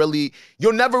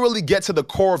never really get to the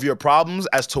core of your problems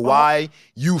as to why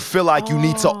you feel like you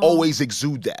need to always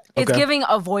exude that. It's Okay. giving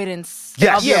avoidance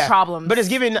Yes. of your problems. But it's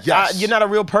giving. Yes. You're not a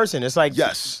real person. It's like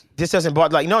Yes. This doesn't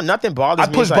bother. Like no, nothing bothers I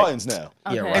me. push It's like- buttons now.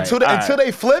 Yeah, Okay. right. Until All right.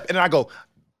 they flip, and then I go,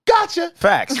 gotcha.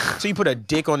 Facts. So you put a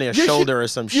dick on their Yeah, shoulder or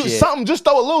some you, shit. Something, just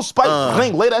throw a little spike,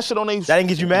 bling, lay that shit on their. That didn't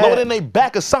get you mad? Blow it in their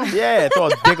back or something. Yeah, throw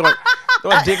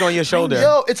a dick on your shoulder.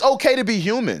 Yo, it's okay to be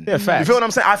human. Yeah, facts. You feel what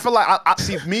I'm saying? I feel like, I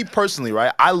see, me personally,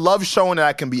 right? I love showing that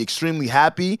I can be extremely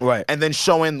happy, Right. and then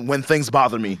showing when things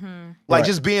bother me. Like Right.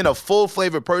 just being a full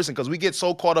flavored person, because we get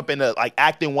so caught up in the like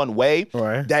acting one way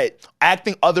Right. that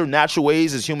acting other natural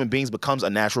ways as human beings becomes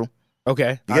unnatural. Okay.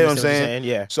 You I get what I'm understand saying?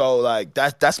 Yeah. So like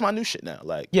that's my new shit now.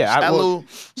 Like Yeah, just I add a will- little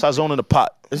sazon in the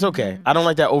pot. It's okay. I don't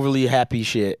like that overly happy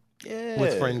shit Yeah.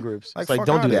 with friend groups. Like, It's like, fuck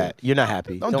don't do outta that. You're not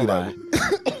happy. Don't do lie.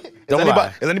 that. Don't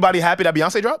lie. Is anybody happy that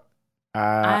Beyonce dropped?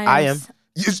 I am.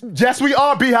 Yes, we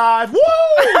are, Beehive. Woo!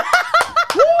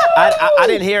 Woo! I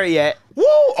didn't hear it yet. Woo!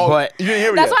 Oh, But- you didn't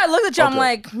hear it That's yet. why I looked at you. I'm Okay.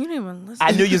 like, you didn't even listen.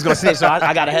 I knew you was gonna snitch, so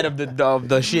I got ahead of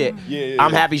the shit. Yeah.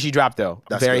 I'm happy she dropped though. I'm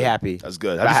That's very good. happy. That's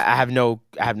good. I have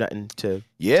nothing to.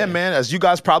 Yeah, man. As you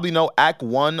guys probably know, Act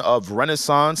 1 of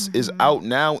Renaissance is out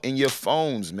now in your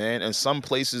phones, man, and some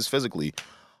places physically.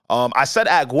 I said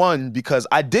Act 1 because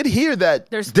I did hear that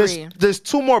There's three. There's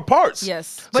 2 more parts. Yes,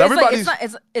 So but everybody's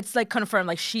it's like confirmed.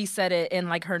 Like she said it in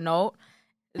like her note.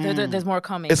 There's more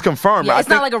coming. it's confirmed. Yeah, right? it's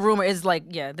not like a rumor. It's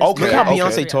like there's Okay, Look how okay.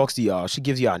 Beyonce talks to y'all. She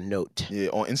gives y'all a note. Yeah,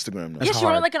 on Instagram now. Yeah, she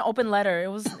hard. wrote like an open letter. It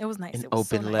was nice. An It was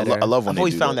so open nice. letter. I love when I've they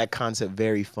always do found that. that concept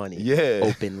very funny. Yeah.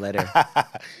 Open letter.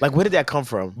 Like, where did that come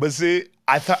from? But see,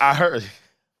 I heard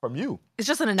from you, It's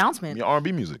just an announcement. your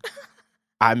R&B music.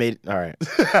 I made all right.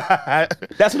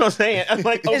 That's what I'm saying. I'm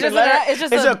like, open just letter. it's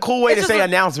just it's a- a cool way it's to just say a-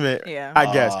 announcement. Yeah.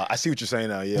 I guess. I see what you're saying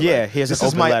now. Yeah. Yeah, like, here's this an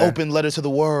is open my letter. open letter to the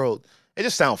world. It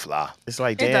just sounds fly. It's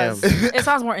like, It damn, does. It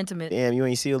sounds more intimate, damn, you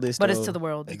ain't sealed this. but it's though. to the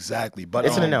world. Exactly. But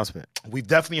It's an announcement. We've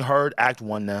definitely heard Act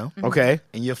 1 now Okay.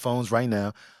 in your phones right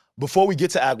now. Before we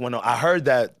get to Act 1, though, I heard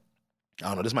that, I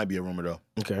don't know, this might be a rumor though.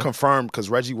 Okay. Confirmed, because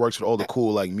Reggie works with all the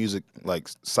cool like music like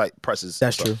site presses. and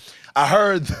That's stuff. true. I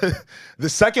heard the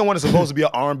second one is supposed to be an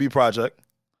R&B project.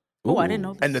 Oh, I didn't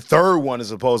know this. And the third one is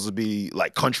supposed to be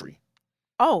like country.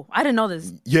 Oh, I didn't know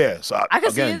this. Yeah, so I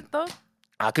can see again, it though.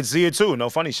 I could see it too. No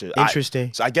funny shit.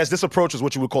 Interesting. So I guess this approach is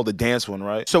what you would call the dance one,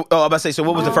 right? So, I'm about to say. So,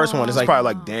 what was the first one? It's It's like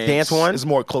probably like dance. Dance one? It's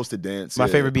more close to dance. my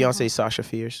yeah. favorite Beyonce, Sasha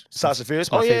Fierce. Sasha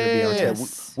Fierce. my Oh favorite yeah, Beyonce. yeah.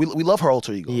 Yes. We love her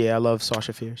alter ego. Yeah, I love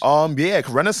Sasha Fierce. Yeah,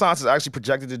 Renaissance is actually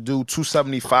projected to do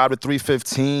 275 to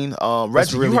 315.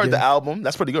 Reggie, really you heard good. the album.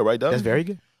 That's pretty good, right, Doug? That's very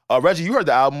good. Reggie, you heard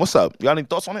the album. What's up? You got any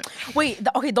thoughts on it? Wait,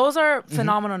 okay, those are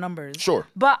phenomenal numbers. Sure.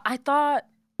 But I thought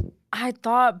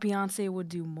Beyonce would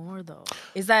do more though.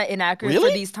 Is that inaccurate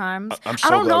Really? for these times? I'm so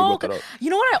I don't glad you know. brought that up. You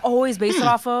know what I always base it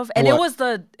off of, and it What?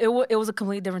 was a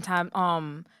completely different time.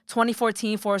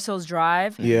 2014 Forest Hills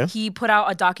Drive. Yeah. He put out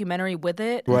a documentary with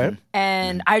it. Right.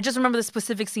 And I just remember the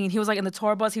specific scene. He was like in the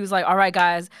tour bus. He was like, "All right,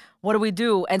 guys, what do we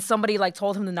do?" And somebody like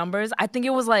told him the numbers. I think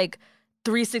it was like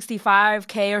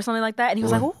 365K or something like that. And he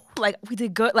was like, "Ooh, like we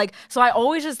did good." Like so, I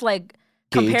always just like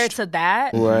compare it Gauged. to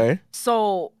that. Right.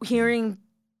 So hearing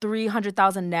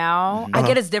 300,000 now, I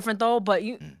get it's different though. But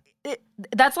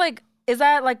that's like, is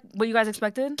that like what you guys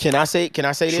expected? Can I say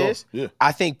Sure, this? yeah.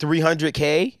 I think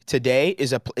 300K today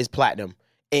is platinum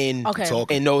in Okay.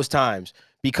 Talk. in those times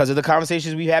because of the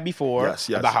conversations we've had before Yes,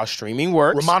 yes. about how streaming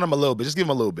works. Remind him a little bit. Just give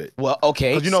him a little bit. Well,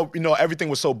 okay. Because you know everything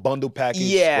was so bundle packaged.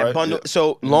 Yeah, right? bundle. Yeah.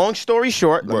 So long story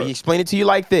short, let Word. me explain it to you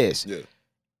like this. Yeah.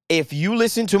 If you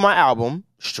listen to my album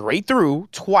straight through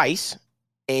twice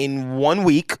in 1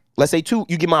 week, let's say two,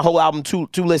 you get my whole album two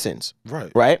listens,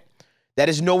 Right. right? That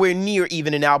is nowhere near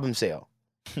even an album sale.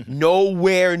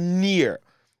 Nowhere near.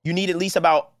 You need at least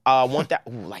about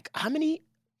 1,000. Like how many?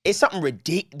 It's something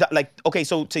ridiculous. Like okay,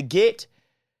 so to get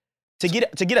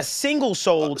a single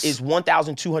sold is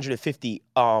 1,250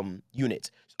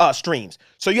 units. Streams.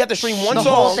 So you have to stream one The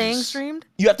song. whole thing streamed?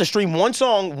 You have to stream one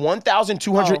song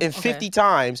 1,250 Oh, okay.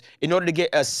 times in order to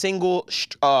get a single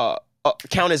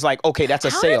count as like, okay, that's a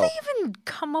How sale. did they even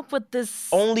come up with this?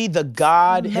 Only the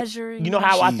God. Measuring- You know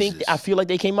how Jesus. I feel like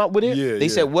they came up with it? Yeah, They yeah.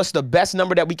 said, what's the best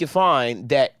number that we can find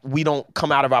that we don't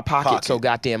come out of our pocket so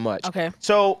goddamn much? Okay.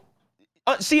 So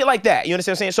see it like that. You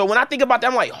understand what I'm saying? So when I think about that,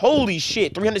 I'm like, holy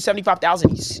shit,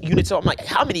 375,000 units. So I'm like,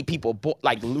 how many people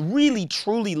like really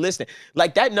truly listening?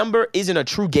 Like that number isn't a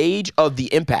true gauge of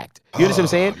the impact. You understand what I'm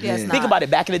saying? Yeah, it's Think not. about it.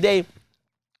 Back in the day,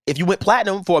 if you went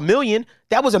platinum for 1 million,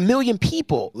 that was 1 million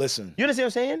people. Listen, You understand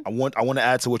what I'm saying? I want to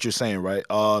add to what you're saying, right?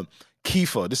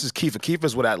 Kiefer, this is Kiefer.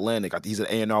 Kiefer's with Atlantic. He's an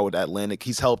A&R with Atlantic.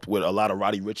 He's helped with a lot of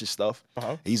Roddy Ricch's stuff.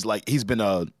 He's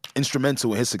been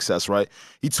instrumental in his success, right?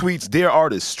 He tweets, "Dear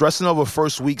artists, stressing over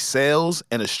first week sales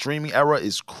in a streaming era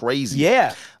is crazy.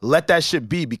 Yeah. Let that shit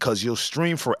be because you'll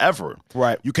stream forever.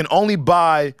 Right. You can only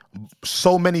buy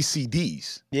so many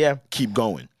CDs. Yeah. Keep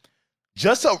going."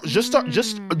 Just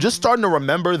starting to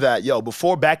remember that,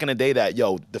 before back in the day that,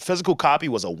 the physical copy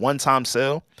was a one-time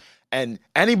sale. And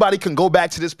anybody can go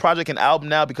back to this project and album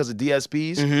now because of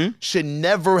DSPs. Should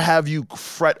never have you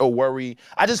fret or worry.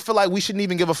 I just feel like we shouldn't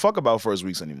even give a fuck about first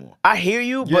weeks anymore. I hear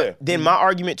you, Yeah. but then my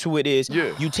argument to it is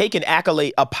you take an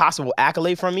accolade, a possible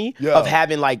accolade from me Yeah. of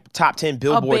having like top 10 A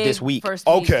Billboard big this week. first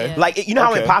Okay. yeah. Like you know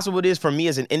how Okay. impossible it is for me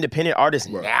as an independent artist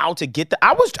now to get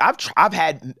I've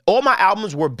had all my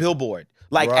albums were Billboard.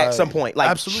 Like at Right. some point, like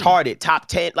Absolutely. charted top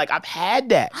 10. Like I've had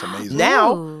that. amazing.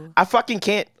 Now Ooh. I fucking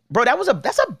can't. Bro,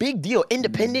 that's a big deal.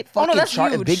 Independent fucking that's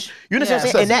chart. huge. Big, you understand what I'm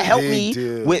Yeah. saying? And that That's a helped big me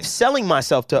deal. with selling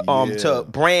myself to Yeah.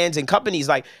 brands and companies.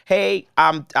 Like, hey,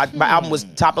 my album was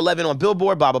top 11 on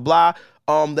Billboard. Blah blah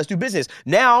blah. Let's do business.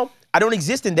 Now I don't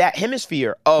exist in that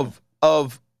hemisphere of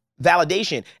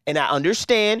validation, and I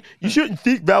understand you shouldn't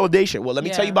seek validation. Well, let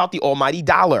me tell Yeah. you about the almighty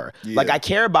dollar. Yeah. Like I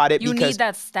care about it You because need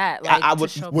that stat. Like, I to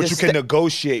would- show What This you can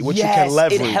negotiate, what you can Yes,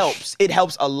 leverage. It helps. It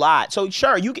helps a lot. So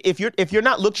sure, if you're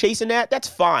not chasing that, that's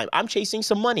fine. I'm chasing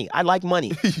some money. I like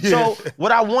money. So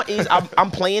what I want is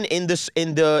I'm playing in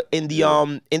the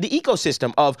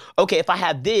ecosystem of okay, if I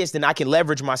have this, then I can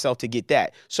leverage myself to get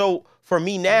that. So for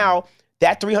me now,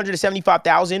 that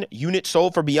 375,000 units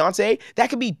sold for Beyonce, that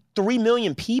could be 3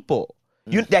 million people.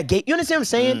 You understand what I'm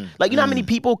saying? Like you know how many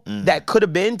people that could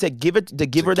have been to give her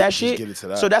that just shit. get it to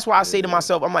that. So that's why I say to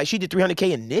myself, I'm like, she did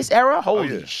 300K in this era.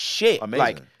 Holy yeah. shit! Amazing.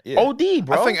 Like Yeah. OD,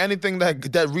 bro. I think anything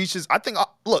that reaches,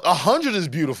 look, 100 is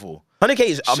beautiful. 100K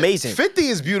is amazing. 50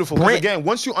 is beautiful. 'Cause Brent- again,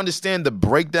 once you understand the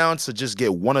breakdown to just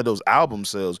get one of those album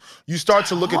sales, you start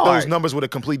to look at those hard. numbers with a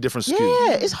complete different skew.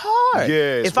 Yeah, it's hard. Yeah,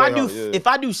 it's if I way do hard, yeah. if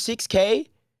I do 6K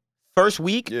first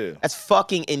week, Yeah. that's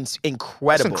fucking incredible.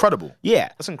 That's incredible. Yeah.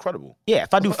 That's incredible. Yeah,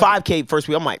 if I do 5K first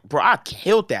week, I'm like, bro, I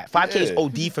killed that. 5K is Yeah.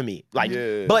 OD for me. Like,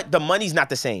 Yeah. but the money's not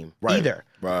the same either.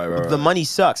 Right. The money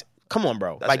sucks. Come on,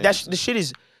 bro. Like insane. the shit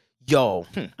is, yo.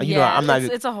 You know, yeah, I'm not.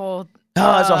 it's a whole.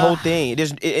 No, it's a whole thing.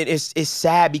 It's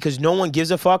sad because no one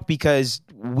gives a fuck because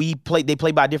they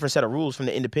play by a different set of rules from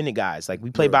the independent guys. Like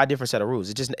we play by a different set of rules.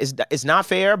 It's not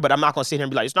fair, but I'm not gonna sit here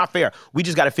and be like, it's not fair. We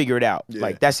just gotta figure it out. Yeah.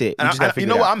 Like that's it. We just gotta figure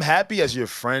you know it what? out. I'm happy as your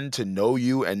friend to know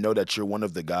you and know that you're one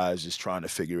of the guys just trying to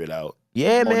figure it out.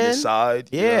 Yeah, on man. your side.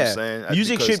 You know what I'm saying?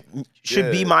 Music Because-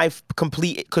 should be my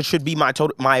should be my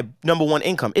number one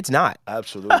income. It's not.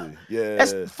 Absolutely. Yeah.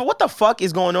 What the fuck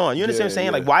is going on? You understand what I'm Yeah, saying?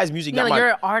 yeah. Like, why is music Yeah, not like my? you're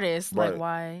an artist. Right. Like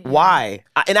why? Why?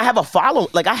 And I have a follow.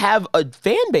 Like I have a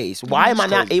fan base. Why am I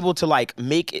not crazy. able to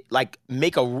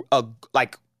make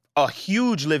a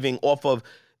huge living off of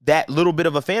that little bit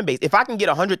of a fan base? If I can get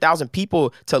 100,000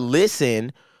 people to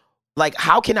listen, like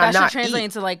how can I That should not translate eat?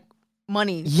 into like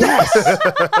money. Yes.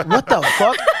 What the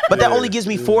fuck? But that only gives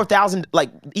me 4,000, like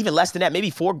even less than that,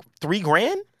 maybe $3,000.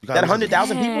 gotta That listen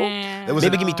 100,000 people. Damn. was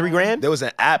Maybe a- give me $3,000. There was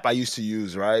an app I used to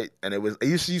use, right? And it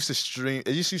used to stream.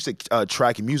 It used to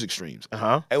track music streams.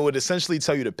 Uh-huh. It would essentially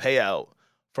tell you the payout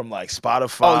from like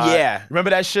Spotify. Oh, yeah.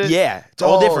 Remember that shit? Yeah, it's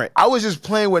all different. I was just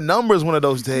playing with numbers one of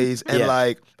those days, and Yeah.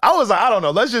 like I was like, I don't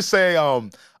know. Let's just say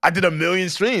I did 1 million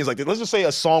streams. Like let's just say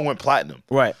a song went platinum.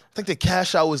 Right. I think the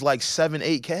cash out was like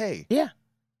 7-8K. Yeah.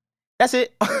 That's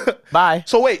it. Bye.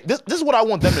 So wait, this is what I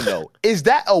want them to know. Is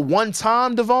that a one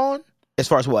time, Devon? As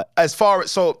far as what? As far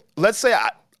as let's say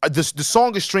the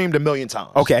song is streamed 1 million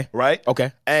times. Okay. Right?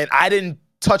 Okay. And I didn't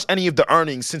touch any of the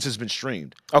earnings since it's been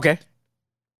streamed. Okay.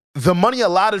 The money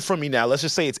allotted from me now, let's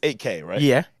just say it's 8K, right?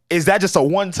 Yeah. Is that just a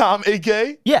one-time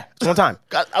 8K? Yeah. It's one time.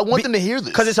 I want them to hear this.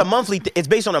 Because it's a monthly. It's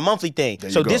based on a monthly thing. There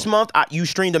you So go. this month you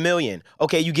streamed 1 million.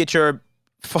 Okay, you get your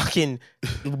fucking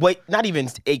not even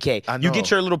 8K. I You know. get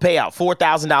your little payout,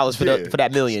 $4,000 for Yeah. for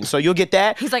that million. So you'll get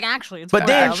that. He's like, actually, it's But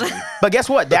then, 4,000. but guess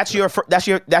what? That's your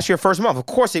first month. Of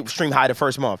course, it streamed high the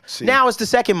first month. See. Now it's the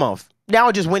second month. Now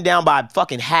it just went down by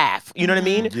fucking half. You know what I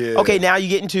mean? Yeah. Okay, now you're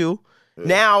getting 2.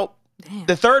 Now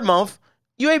the third month.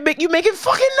 You making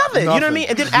fucking nothing. You know what I Nothing. mean?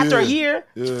 And then after a Yeah. year,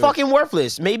 Yeah. it's fucking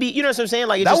worthless. Maybe you know what I'm saying?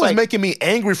 Like it's that just was like, making me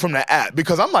angry from the app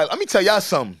because I'm like, let me tell y'all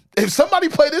something. If somebody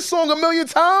play this song 1 million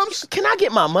times, can I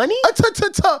get my money?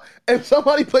 if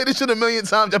somebody play this shit 1 million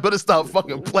times, I better stop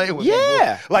fucking playing with me.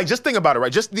 Yeah. boy. Like just think about it,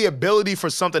 right? Just the ability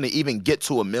for something to even get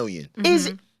to 1 million.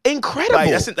 Is incredible.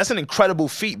 Like that's an incredible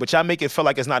feat, but y'all make it feel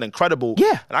like it's not incredible.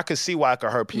 Yeah. And I could see why it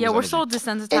could hurt people. Yeah, we're so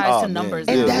desensitized Oh, to man. numbers.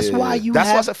 And Yeah, now. that's yeah, why yeah. you That's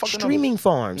why I have said fucking streaming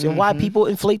farms and why people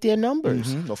inflate their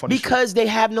numbers No funny shit. because they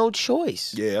have no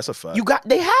choice. Yeah, that's a fact.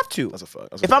 They have to. That's a fact.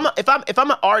 That's a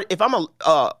If I'm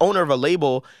a owner of a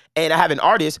label and I have an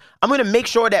artist, I'm gonna make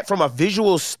sure that from a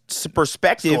visual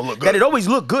perspective gonna look that good. it always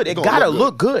look good. It gonna gotta look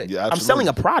look good. good. Yeah, I'm selling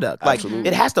a absolutely. product. Like Absolutely.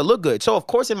 it has to look good. So of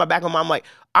course in my back of my mind, I'm like,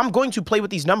 I'm going to play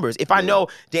with these numbers. If I know,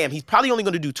 damn, he's probably only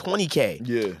gonna do 20K.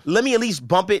 Yeah. Let me at least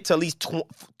bump it to at least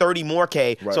 30 more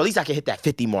K. Right. So at least I can hit that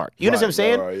 50 mark. You understand what I'm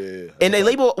saying? Right, yeah. And the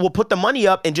label will put the money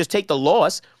up and just take the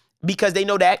loss because they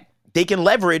know that they can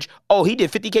leverage. Oh, he did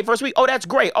 50K first week. Oh, that's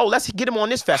great. Oh, let's get him on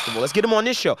this festival. Let's get him on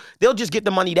this show. They'll just get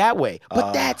the money that way.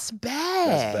 But that's bad.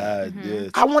 That's bad. Yeah.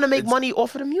 I want to make It's- money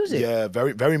off of the music. Yeah,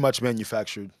 very, very much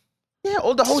manufactured. Yeah,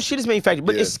 the whole shit is manufactured,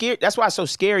 but Yeah. it's scary. That's why it's so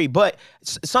scary. But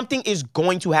something is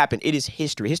going to happen. It is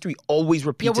history. History always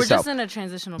repeats Yeah, we're itself. just in a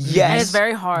transitional period. Yes. And it's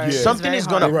very hard. Yeah. It's Something very is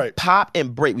hard. gonna You're right. pop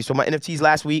and break. We saw my NFTs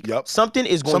last week. Yep. Something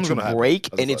is going Something's to gonna happen. break,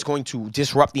 That's a and it's fact. going to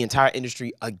disrupt the entire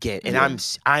industry again. And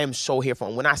I am so here for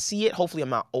it. When I see it, hopefully I'm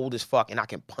not old as fuck and I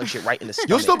can punch it right in the stomach.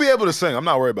 You'll still be able to sing. I'm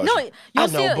not worried about No, you. you'll,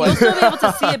 know, see it, but- you'll still be able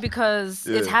to see it because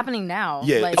it's Yeah. happening now.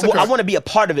 Yeah, Like, it's I want to be a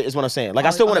part of it. Is what I'm saying. Like I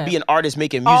still want to okay. be an artist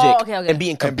making Oh, music okay, okay. and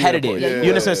being competitive. Yeah, you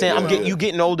understand what I'm saying? I'm yeah, getting yeah. you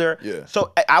getting older. Yeah.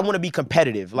 So I want to be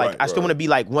competitive. Like Right, I still right, want to be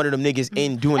like one of them niggas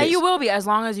in doing and it. you will be as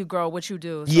long as you grow, which you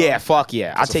do. So. Yeah, fuck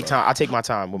yeah. I a take fact. time. I take my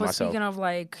time with But myself. speaking of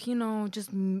like, just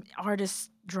artist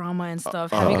drama and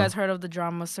stuff, have you guys heard of the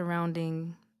drama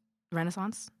surrounding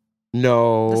Renaissance?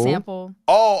 No. The sample?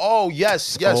 Oh,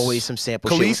 yes, yes. Always some sample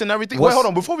Khalees shit. and everything. What's- Wait, hold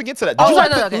on. Before we get to that, Oh, did you sorry,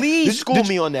 like no, the- okay. Please Did- school did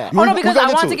me you- on that. Oh, no, we because got I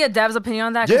into want to it. get Dev's opinion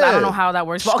on that because I Yeah. don't know how that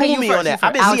works. But okay, School you me first, on that. you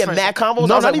I've been first. seeing Alex mad first. combos.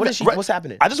 No, I was not like, even. what is she, Re- what's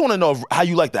happening? I just want to know how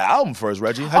you like the album first,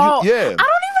 Reggie. Oh, How you, I don't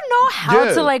even know how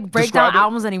Yeah. to like break Describe down it.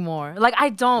 albums anymore. Like I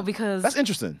don't because That's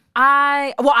interesting.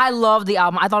 I love the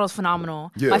album. I thought it was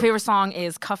phenomenal. Yeah. My favorite song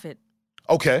is Cuff It.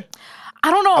 Okay, I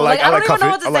don't know. I like- I I don't like even Cuff know It.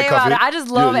 what to I like say Cuff about It. it. I just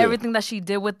love Yeah, yeah. everything that she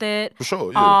did with it. for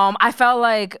sure. Yeah. I felt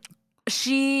like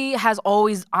she has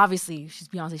always, obviously, she's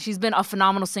Beyonce. She's been a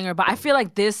phenomenal singer, but I feel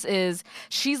like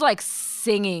she's like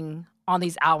singing on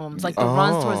these albums. Like the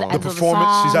runs towards the The end of the performance.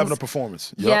 songs. She's having a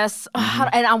performance. Yep. Yes,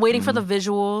 and I'm waiting for the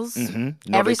visuals. No,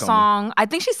 Every they coming. song, I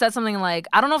think she said something like,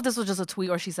 I don't know if this was just a tweet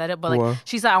or she said it, but like What?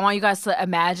 she said, I want you guys to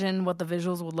imagine what the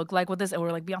visuals would look like with this, and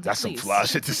we're like, Beyonce, That's some please, fly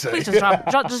shit to say. please just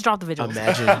drop the visuals.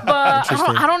 Imagine. But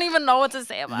I don't even know what to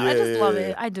say about it. I just love Yeah.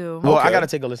 it. I do. Well, Okay. I gotta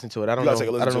take a listen to it. I don't You know. gotta take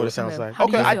a I listen don't know to what it. it sounds Okay. like. How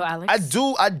do you Okay, feel, Alex?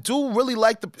 I do really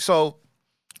like the. So,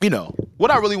 you know,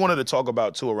 what I really wanted to talk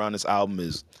about too around this album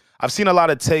is I've seen a lot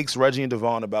of takes, Reggie and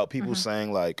Devon, about people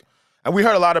saying like, and we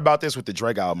heard a lot about this with the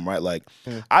Drake album, right? Like,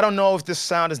 I don't know if this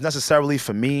sound is necessarily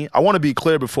for me. I want to be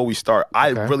clear before we start. I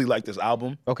really like this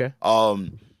album. Okay.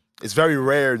 It's very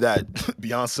rare that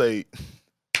Beyonce.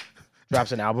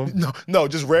 Drops an album. No,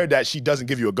 just rare that she doesn't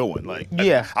give you a good one. Like,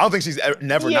 Yeah. I don't think she's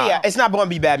never Yeah, not. yeah, it's not going to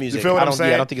be bad music. You feel what I I'm don't,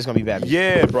 saying? Yeah, I don't think it's going to be bad music.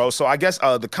 Yeah, bro. So I guess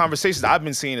the conversations I've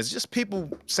been seeing is just people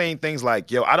saying things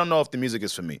like, yo, I don't know if the music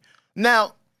is for me.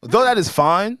 Now, though that is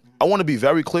fine, I want to be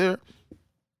very clear.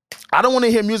 I don't want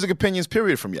to hear music opinions,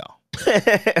 period, from y'all.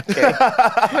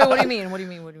 Wait, what do you mean? What do you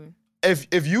mean? What do you mean?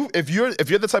 If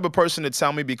you're the type of person to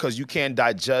tell me because you can't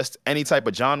digest any type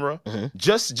of genre,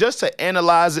 just to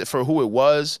analyze it for who it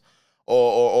was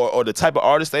or the type of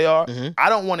artist they are, I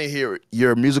don't want to hear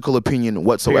your musical opinion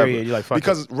whatsoever. Period. You're like, fuck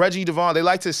because Reggie Devon, they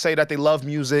like to say that they love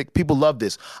music. People love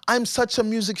this. I'm such a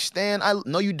music stan.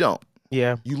 No, you don't.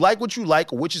 Yeah. You like what you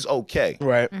like, which is okay.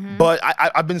 Right. But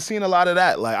I've been seeing a lot of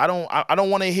that. Like I don't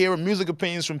want to hear music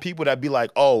opinions from people that be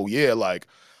like, oh yeah, like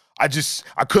I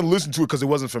couldn't listen to it because it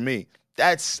wasn't for me.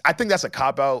 I think that's a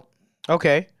cop out.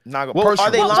 Okay. Not Well, are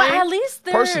personally. they Well, but lying? at least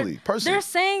Personally. they're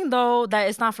saying though that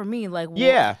it's not for me. Like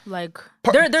Yeah. like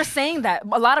they're saying that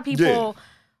a lot of people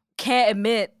can't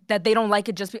admit that they don't like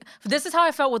it just this is how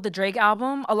I felt with the Drake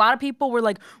album. A lot of people were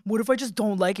like, what if I just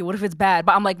don't like it? What if it's bad?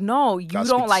 But I'm like, no, you Gotta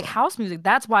don't speak like to house music.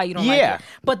 That's why you don't Yeah. like it.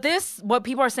 But what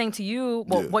people are saying to you,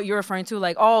 what you're referring to,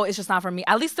 like, oh, it's just not for me.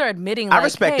 At least they're admitting like, I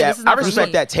respect hey, that. this is not I for respect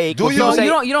me. that take. Do when you? people So say-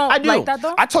 You don't I do. like that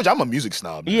though? I told you I'm a music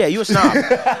snob. Yeah, you a snob.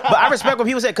 But I respect what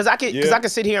people say because I can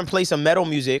sit here and play some metal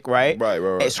music, right? Right.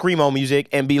 And screamo music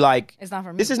and be like, It's not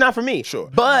for me. this is not for me. Sure.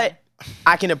 But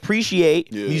I can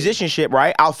appreciate musicianship,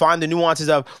 right? I'll find the nuances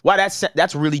of wow,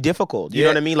 that's really difficult. You know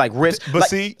what I mean? Like riffs. But like,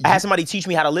 see, I had somebody teach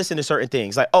me how to listen to certain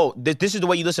things. Like, oh, this is the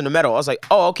way you listen to metal. I was like,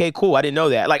 oh, okay, cool. I didn't know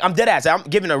that. Like, I'm dead ass. I'm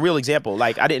giving a real example.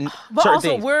 Like, I didn't. But certain also,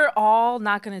 things. we're all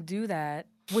not gonna do that.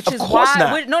 Which Of is course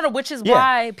why, not. which is Yeah.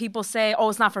 why people say, "Oh,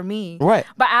 it's not for me." Right.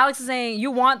 But Alex is saying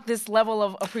you want this level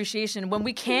of appreciation when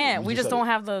we can't. We just don't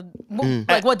have the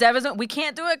like what Dev isn't. We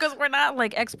can't do it because we're not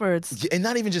like experts. And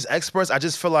not even just experts. I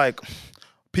just feel like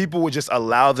people would just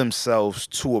allow themselves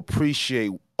to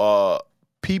appreciate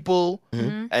people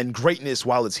and greatness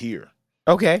while it's here,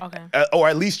 Okay. Okay. or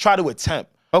at least try to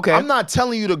attempt. Okay. I'm not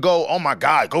telling you to go, oh my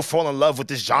God, go fall in love with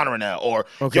this genre now, or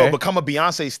Okay. yo, become a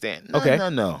Beyonce stan. No, Okay.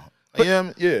 no.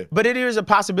 Yeah. But it is a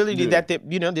possibility that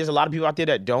there's a lot of people out there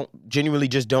that genuinely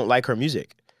just don't like her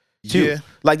music. Too. Yeah.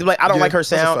 Like they're like, I don't Yeah, like her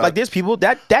that's a sound. fact. Like there's people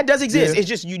that does exist. Yeah. It's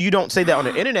just you don't say that on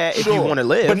the internet if you want to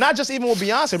live. But not just even with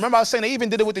Beyonce. Remember I was saying they even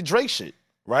did it with the Drake shit,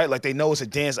 right? Like they know it's a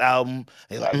dance album.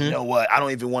 They're like, you know what? I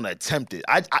don't even want to attempt it.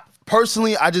 I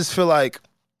personally, I just feel like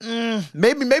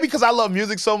maybe because I love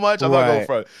music so much, I'm not going Right.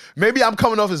 front. Maybe I'm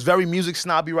coming off as very music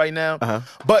snobby right now.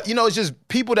 But you know, it's just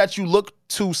people that you look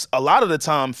to a lot of the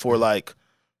time for like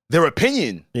their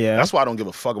opinion. Yeah. That's why I don't give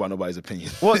a fuck about nobody's opinion.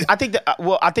 Well, I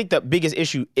think the biggest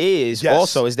issue is Yes.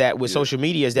 also is that with social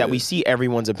media is that we see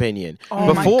everyone's opinion.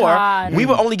 Oh my Before God. we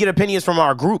would only get opinions from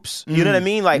our groups. You know what I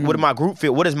mean? Like, what does my group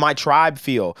feel? What does my tribe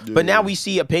feel? But now we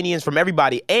see opinions from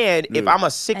everybody. And if I'm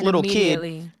a sick And little kid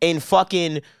immediately. in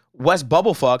fucking West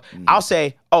Bubblefuck, I'll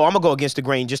say, oh, I'm gonna go against the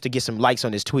grain just to get some likes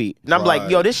on this tweet. And I'm like,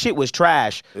 yo, this shit was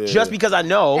trash. Just because I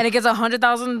know. And it gets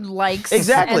 100,000 likes.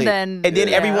 Exactly. And then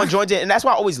everyone joins in. And that's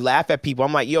why I always laugh at people.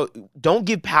 I'm like, yo, don't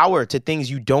give power to things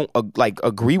you don't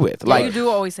agree with. Yeah, Like, you do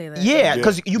always say that. yeah,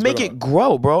 because you it's make better. it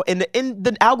grow, bro. And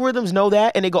the algorithms know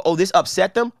that, and they go, "Oh, this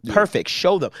upset them. Perfect,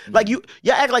 show them." Like you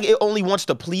act like it only wants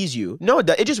to please you. No,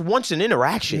 it just wants an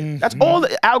interaction. That's all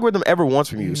the algorithm ever wants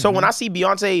from you. So when I see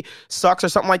Beyonce sucks or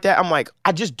something like that, I'm like,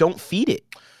 I just don't feed it.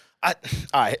 All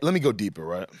right, let me go deeper,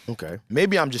 right? Okay.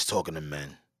 Maybe I'm just talking to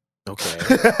men. Okay.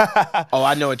 Oh,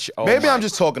 I know it. Oh Maybe my I'm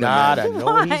just talking to God, I men. know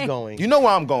where he's Why? going. You know where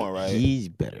I'm going, right? He's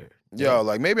better. Yo,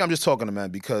 like maybe I'm just talking to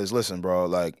men because listen, bro,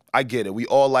 like I get it. We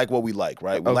all like what we like,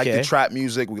 right? We like the Okay. trap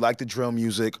music, we like the drill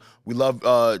music, we love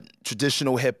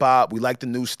traditional hip hop, we like the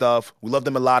new stuff, we love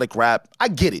the melodic rap. I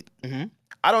get it.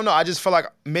 I don't know. I just feel like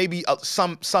maybe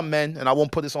some men, and I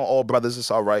won't put this on all brothers.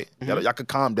 It's all right. Y'all could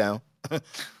calm down.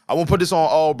 I won't put this on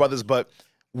all brothers, but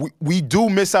we do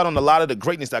miss out on a lot of the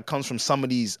greatness that comes from some of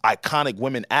these iconic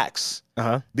women acts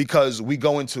because we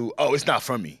go into, oh, it's not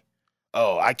for me.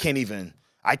 oh, I can't even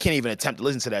attempt to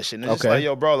listen to that shit. And it's just like,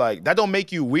 yo, bro, like that don't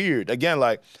make you weird. Again,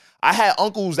 like I had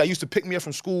uncles that used to pick me up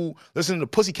from school listening to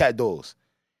Pussycat Dolls.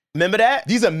 Remember that?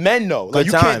 These are men though. Like Good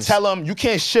you can't times. tell them, you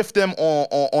can't shift them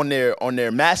on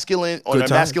their masculine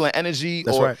energy.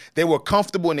 That's or right. they were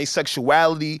comfortable in their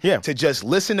sexuality to just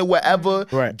listen to whatever,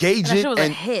 gauge That it. shit was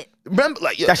and a hit. remember,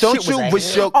 like That don't shit you was a wish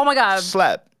hit. your Oh my God.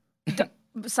 slap.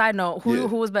 Side note, who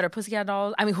was better, Pussycat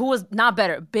Dolls? I mean, who was not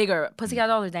better, bigger, Pussycat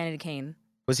Dolls or Danny Kane?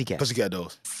 Pussycat. Pussycat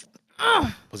Dolls.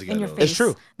 Pussycat In your Dolls. face. It's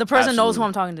true. The person knows who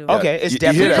Absolutely. I'm talking to. Okay, it's You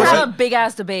definitely hear We that, had right? a big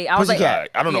ass debate. I was Pussycat.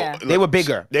 like, I don't know. yeah. They were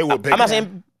bigger. They were bigger. I'm not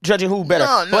saying judging who better,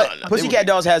 No, but they Pussycat were-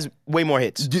 Dolls has way more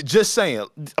hits. Just saying.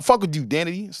 Fuck with you,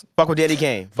 Danny. Fuck with Danny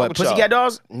Kane, but with Pussycat y'all.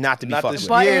 Dolls not to be Not fucked this- with.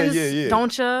 Buttons, Yeah.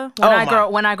 don't you? Oh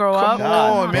When I grow up. Come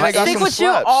on, man. They got Stick some with you.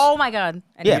 slaps. Oh my God.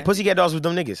 Yeah, Anyway. Pussycat Dolls with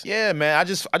them niggas. Yeah, man. I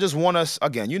just want us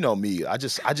again. You know me. I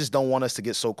just don't want us to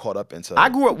get so caught up into. I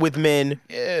grew up with men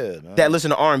man. that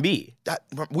listen to R&B.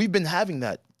 We've been having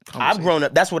that. I've grown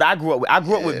up. That's what I grew up with. I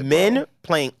grew up with men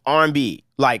playing R&B.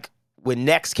 Like when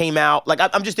Next came out. Like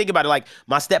I'm just thinking about it. Like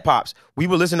my step pops, we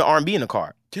would listen to R&B in the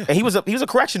car. Yeah. And he was a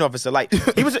correction officer. Like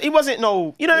he wasn't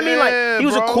no. You know what I mean? Like he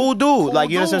was a cool dude. Like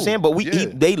you know what I'm saying?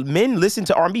 But men listened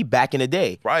to R&B back in the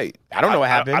day. Right. I don't know what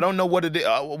happened. I don't know what it is.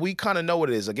 We kind of know what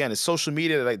it is. Again, it's social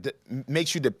media that like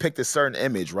makes you depict a certain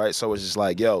image, right? So it's just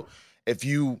like, yo, if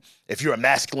you're a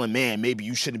masculine man, maybe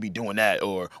you shouldn't be doing that,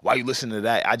 or why you listening to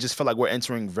that? I just feel like we're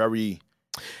entering very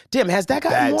Damn, has that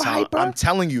gotten bad more time. hyper? I'm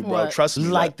telling you, bro. What? Trust me.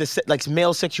 like like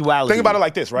male sexuality. Think about it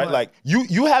like this, right? Like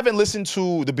you haven't listened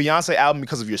to the Beyonce album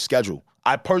because of your schedule.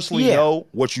 I personally know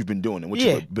what you've been doing and what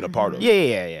you've been a part of.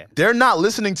 Yeah. They're not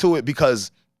listening to it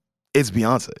because it's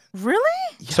Beyonce. Really?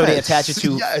 So they attach it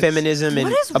to feminism and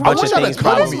What is a bunch of wrong? things.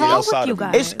 What is probably wrong outside with you of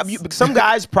guys? it. Some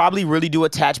guys probably really do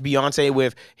attach Beyonce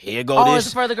with here go Oh, this.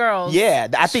 it's for the girls. Yeah,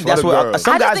 I think for that's the what girls.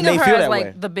 some I just guys think may of her feel as that like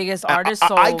way. the biggest artist,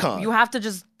 so icon. you have to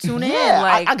just tune in. Yeah,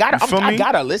 Like, I me?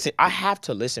 gotta listen. I have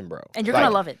to listen, bro. and you're gonna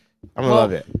love it. I'm gonna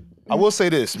love it. I will say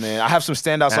this, man. I have some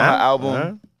standouts on her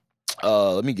album.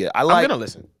 Let me get. I'm gonna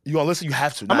listen. You gonna listen? You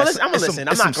have to. I'm Nah, gonna it's listen. some- I'm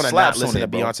it's not some gonna not slaps on listen to there,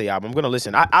 bro. Beyonce album. I'm gonna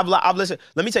listen. I've listened.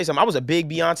 Let me tell you something. I was a big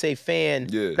Beyonce fan.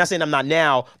 Yeah. Not saying I'm not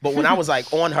now, but when I was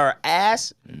like on her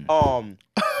ass,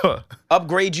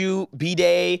 Upgrade You,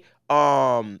 B-Day,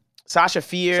 Sasha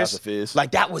Fierce.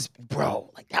 Like that was,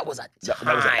 bro. Like that was a time.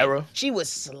 That was an era? She was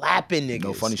slapping niggas.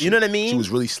 No funny shit. You know what I mean? She was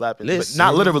really slapping. But Listen.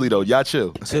 not literally though. Y'all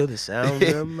chill. to the sound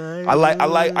of my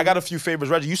I got a few favorites.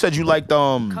 Reggie, you said you liked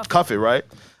Cuff It, right?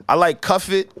 I like Cuff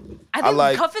It. I think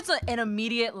like Cuff It's an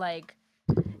immediate like.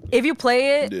 If you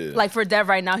play it Yeah. like for Dev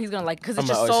right now, he's gonna like because it's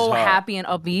just this is so hard. happy and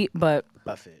upbeat. But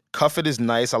Buff it. Cuff It is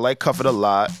nice. I like Cuff It a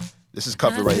lot. This is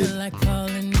Cuff It right here.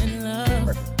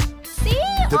 see,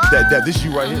 This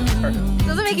you right here.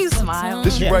 does it make you smile?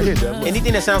 This you right here, Dev. Look.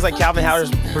 Anything that sounds like Calvin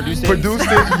Harris produced it. Produced it,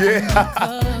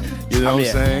 yeah. You know what I'm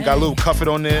Yeah. saying? Got a little Cuff It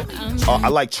on there. I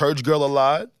like Church Girl a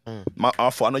lot.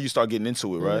 I know you start getting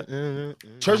into it, right?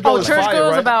 Church Girl Oh, is Church fire,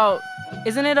 Girls right? about.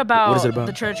 Isn't it about, What is it about?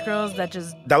 the church girls that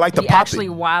just That like to be pop actually it.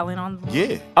 wilding on them?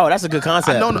 Yeah. Oh, that's a good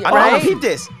concept. I know- Oh, Right? peep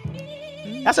this.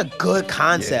 That's a good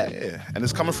concept. Yeah. And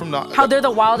it's coming from the How they're the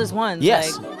wildest ones.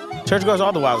 Yes. Like, Church girls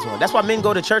are the wildest one. That's why men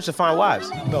go to church to find wives.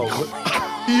 No.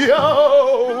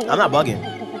 Yo. I'm not bugging.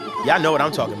 Y'all know what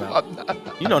I'm talking about.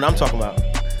 You know what I'm talking about.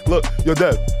 Look, yo,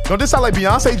 Dev. Don't this sound like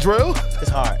Beyonce drill? It's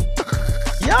hard.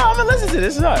 Yo, I'm gonna listen to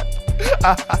this. It's hard.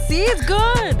 see, it's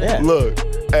good. Yeah. Look,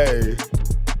 hey.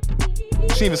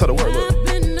 She even said the word.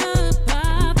 Look.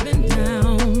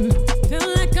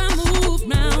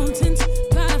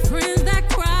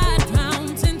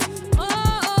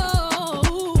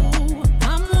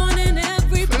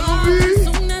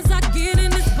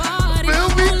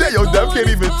 Yo, Dev can't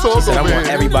even talk She said, I over want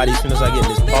here. everybody as soon as I get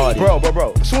in this party.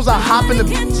 Bro. As soon as I hop in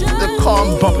the car,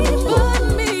 I'm bumping this. Look.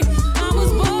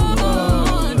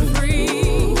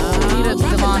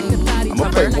 I'm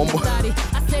gonna play one more.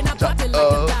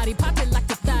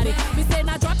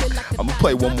 I'm gonna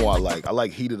play one more I like. I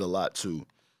like Heated a lot too.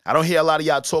 I don't hear a lot of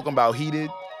y'all talking about Heated.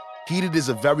 Heated is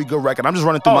a very good record. I'm just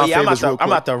running through my favorites real quick. I'm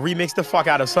about to remix the fuck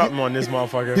out of something on this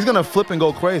motherfucker. He's gonna flip and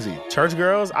go crazy. Church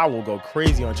girls, I will go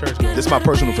crazy on church girls. This is my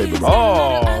personal favorite. Bro.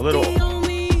 Oh, little.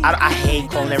 I hate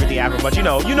calling everything Afro, but you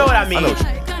know what I mean. I know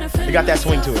what you It got that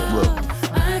swing to it. Look,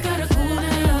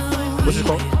 What's it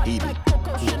called? Heated.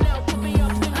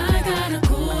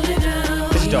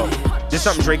 This is dope. This is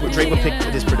something Drake would pick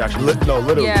with this production. No,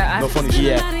 literally. Yeah, no I've funny seen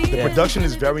shit. that. The Yeah. production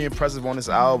is very impressive on this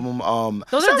album.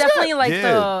 Those are definitely like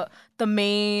Yeah. the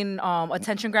main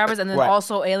attention grabbers, and then Right.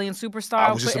 also Alien Superstar.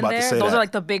 I was just put in about to there. say Those that. are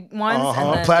like the big ones.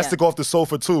 And then, Plastic Off the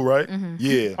Sofa too, right?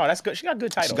 Yeah. Oh, that's good. She got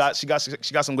good titles. She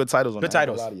got some good titles on Good that.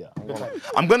 titles.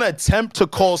 I'm gonna attempt to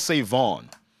call Savon.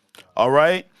 All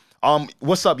right.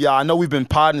 What's up, y'all? I know we've been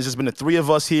podding. It's just been the three of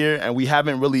us here, and we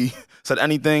haven't really said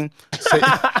anything.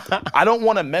 I don't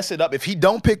want to mess it up. If he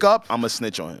don't pick up, I'm gonna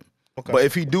snitch on him. Okay. But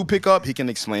if he do pick up, he can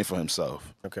explain for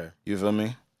himself. Okay. You feel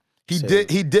me? He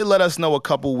did let us know a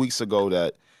couple weeks ago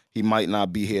that he might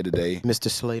not be here today. Mr.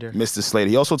 Slater. Mr. Slater.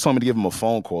 He also told me to give him a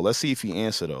phone call. Let's see if he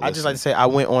answered though. I just like to say I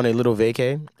went on a little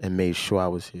vacay and made sure I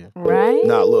was here. Right?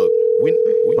 Nah, look, we ain't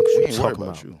worried talking about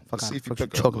about? you. Fuck Let's see if you what you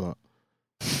pick up. talking about?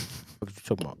 What you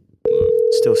talking about?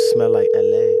 Still smell like LA.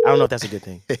 I don't know if that's a good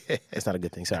thing. It's not a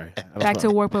good thing. Sorry. I don't Back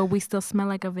smell. to work, but we still smell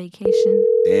like a vacation.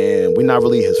 Damn, we not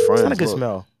really his friends. It's not a good Look,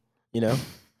 smell. You know,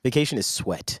 vacation is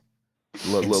sweat.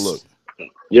 Look.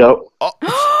 Yo,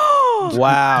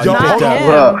 Wow. Yo, Not hold on. him.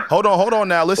 what up? Hold on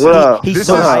now. Listen, What up? He's this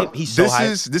so is hype. He's so hype.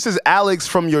 this is Alex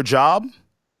from your job.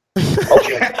 You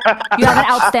have an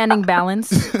outstanding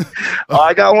balance. Oh,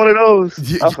 I got one of those.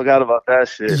 Yeah, I forgot about that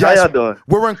shit. How Yes. y'all doing?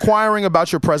 We're inquiring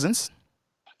about your presence.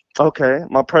 Okay,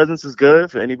 my presence is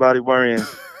good for anybody worrying.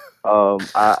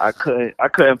 I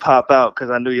couldn't pop out because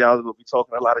I knew y'all was gonna be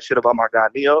talking a lot of shit about my guy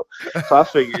Neo. So I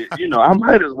figured, I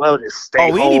might as well just stay Oh,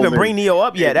 we didn't home even bring and- Neo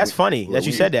up yet. That's funny that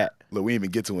you said that. Look, we didn't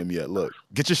even get to him yet. Look,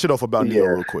 get your shit off about Neo Yeah.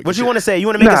 real quick. What you want to say? You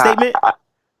want to make a Nah, statement?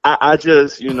 I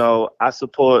just, I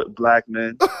support black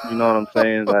men. You know what I'm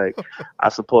saying? Like, I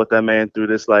support that man through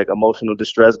this, like, emotional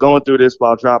distress. Going through this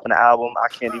while dropping an album, I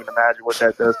can't even imagine what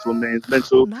that does to a man's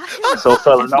mental. So,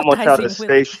 fellas, I want y'all to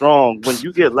stay strong. When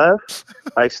you get left,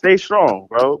 like, stay strong,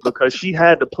 bro, because she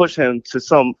had to push him to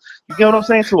some, you get what I'm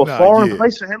saying, to a Nah, foreign yeah.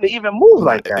 place for him to even move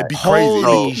like It'd that. be crazy.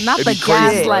 Holy Not It'd the be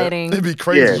crazy, bro. gaslighting. It'd be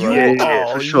crazy. Yeah, bro.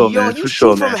 yeah, for sure, yo, man. you For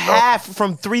sure, shoot from man. half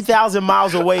from 3,000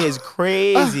 miles away is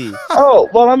crazy. Oh,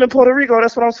 well, I'm in Puerto Rico.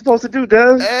 That's what I'm supposed to do,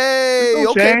 Des. Hey,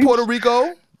 No okay, change. Puerto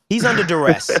Rico. He's under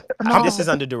duress. This is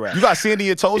under duress. You got sand in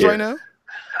your toes Yeah. right now?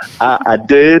 I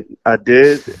did.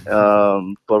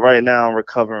 But right now I'm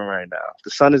recovering right now. The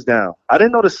sun is down. I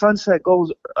didn't know the sunset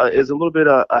is a little bit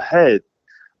ahead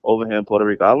over here in Puerto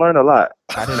Rico. I learned a lot.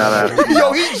 I didn't Now know that- that.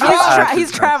 Yo,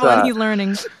 He's traveling. outside. He's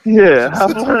learning. Yeah,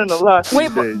 I'm learning a lot. Wait,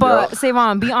 these days, but yo.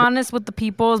 Savon, be honest with the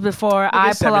peoples before I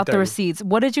it's pull out the 7:30. receipts.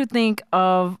 What did you think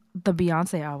of the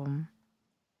Beyonce album?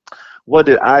 What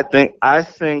did I think? I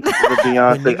think the When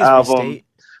Beyonce niggas album restate,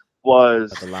 was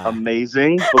That's a lie.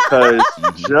 amazing because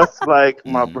just like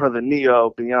my brother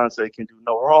Neo, Beyonce can do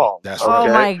no wrong. That's Oh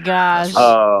okay? my gosh.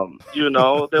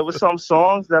 There were some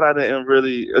songs that I didn't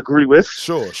really agree with.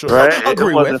 Sure. Right? It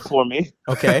Agree wasn't with. for me.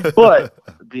 Okay. But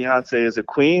Beyonce is a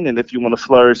queen, and if you want to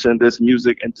flourish in this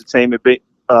music entertainment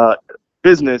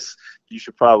business, you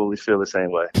should probably feel the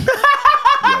same way.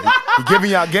 Yeah, he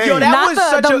giving y'all game. Yo, that Not was the,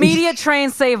 such the a- media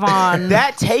trained Savon.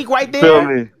 That take right Feel there,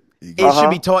 me? it should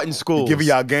be taught in school. Giving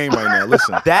y'all game right now.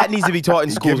 Listen. That needs to be taught in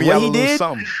He schools. giving What y'all a he little did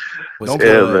something. was Don't,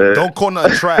 Yeah, call, man. don't call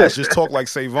nothing trash. Just talk like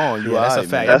Savon. You Yeah, that's a alright,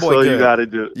 fact. man. That's boy all good. you got to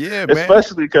do. Yeah, man.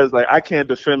 Especially because like I can't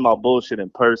defend my bullshit in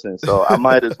person, so I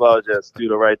might as well just do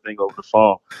the right thing over the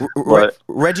phone. But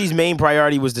Reggie's main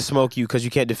priority was to smoke you because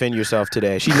you can't defend yourself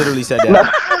today. She literally said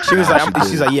that. She was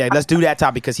like, yeah, let's do that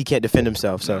topic because he can't defend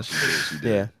himself. So,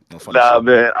 yeah. No funny nah, shit.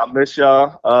 man, I miss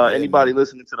y'all. Anybody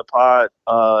listening to the pod,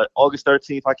 August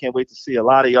 13th, I can't wait to see a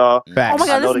lot of y'all. Facts. Oh my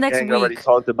God, I know this the next gang already week.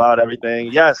 talked about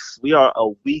everything. Yes, we are a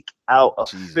week out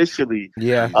officially.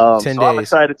 Yeah. 10 So I'm days.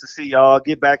 excited to see y'all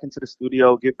get back into the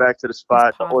studio, get back to the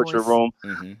spot, the pod Orchard boys. Room.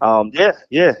 Mhm.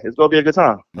 Yeah, it's gonna be a good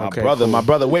time. My Okay, brother, cool. my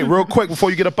brother. Wait, real quick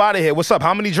before you get up out of here. What's up?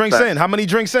 How many drinks Thanks. in? How many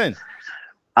drinks in?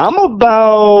 I'm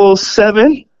about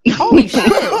 7. Holy shit.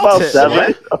 About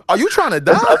 7. Are you trying to It's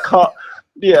die?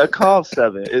 a calm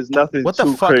 7. It's nothing What the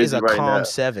too fuck crazy is a right calm now.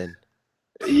 7?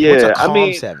 Yeah, What's a calm I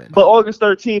mean, 7? but August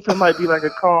 13th it might be like a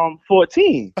calm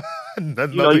 14.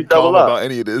 Nothing you double calm up. about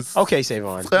any of this. Okay,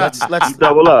 Savon. Let's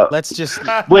Double up. let's just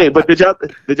Wait, but did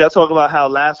y'all talk about how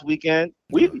last weekend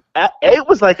it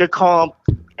was like a calm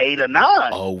 8 or 9?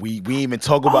 Oh, we didn't even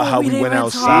talk about how we didn't went even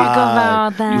outside.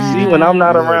 Talk about that. See, when I'm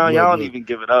not Look, around, y'all look. don't even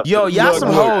give it up. Yo, y'all Look, some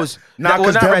look. hoes. Nah, Well,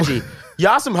 'cause not that- Reggie.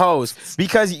 Y'all some hoes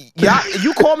because y'all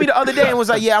you called me the other day and was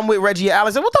like, yeah, I'm with Reggie and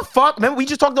Alex. What the fuck? Remember we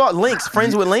just talked about links,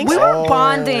 friends with links. We were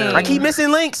bonding. I keep missing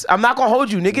links. I'm not gonna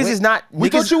hold you. Niggas is not. We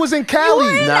niggas, thought you was in Cali.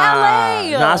 in Nah,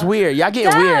 LA. nah, it's weird. Y'all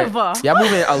getting Dev. weird. Y'all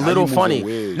moving a little moving funny.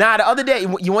 weird. Nah, the other day,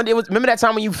 you one day remember that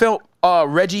time when you filmed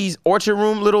Reggie's Orchard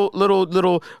Room little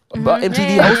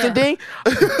MTV Yeah. hosting thing?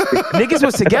 Niggas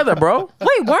was together, bro.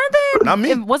 Wait, weren't they? Not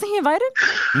me. Wasn't he invited?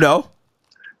 No.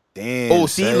 Damn. Oh,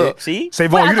 see, Say. look, see.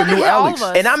 Savon, Wait, I you the thought they new had all Alex. of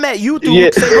us. And I met you through Yeah.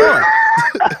 Savon.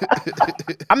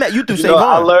 I met you through You know,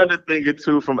 I Savon. learned a thing or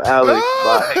two from Alex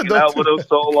by hanging out with him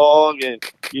so long and,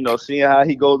 seeing how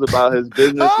he goes about his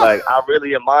business. Like, I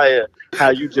really admire how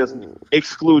you just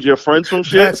exclude your friends from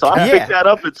shit. That's So I cat. picked that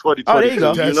up in 2022. Oh,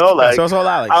 there you go. Like, So it's all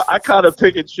Alex. I kind of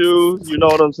pick and choose, you know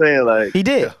what I'm saying? Like, He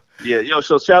did. yeah,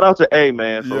 so shout out to A,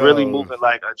 man, for really moving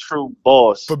like a true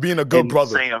boss. For being a good and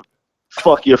brother. saying,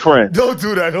 fuck your friend. Don't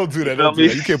do that. Don't do that. Don't do me?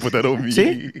 that. You can't put that on me.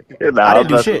 See? Nah, I I'm didn't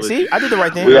do messing shit. with See, you. I did the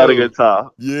right thing. We had a good time.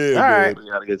 Yeah, All man. right. We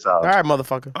had a good time. All right,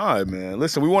 motherfucker. All right, man.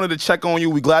 Listen, we wanted to check on you.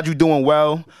 We glad you're doing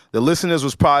well. The listeners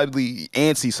was probably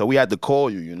antsy, so we had to call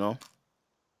you, you know?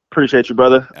 Appreciate you,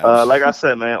 brother. Absolutely. Like I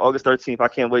said, man, August 13th, I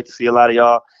can't wait to see a lot of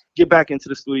y'all. Get back into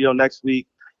the studio next week.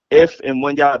 If and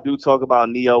when y'all do talk about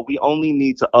Neo, we only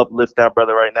need to uplift that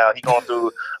brother right now. He going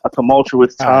through a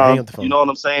tumultuous All right, hang time. up the phone. You know what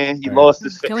I'm saying? He All right. lost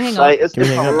his Can we hang like, up? it's Can we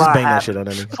hang a up? Just lot bang that happening. shit on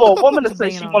that nigga. For a woman to Just say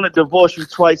bang it she on. want to divorce you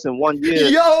twice in 1 year, Yo, you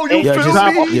and Yo, feel just,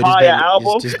 drop me? a just fire bang it.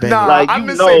 album? Just bang Nah, it. Like, I you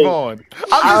miss know, Savon.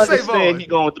 I I miss understand Savon. he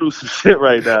going through some shit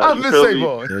right now. I You miss feel me?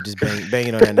 Savon. Yo, just bang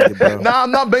it on that nigga, bro. Nah,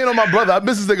 I'm not banging on my brother. I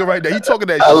miss this nigga right there. He talking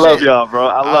that shit. I love y'all, bro.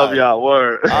 I love Alright. y'all.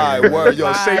 Word. All right, word. Yo,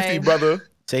 Bye. safety, brother.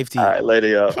 Safety. All right, later,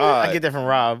 y'all. All I right. get that from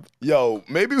Rob. Yo,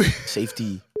 maybe we...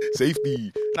 Safety.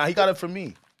 Safety. Nah, he got it from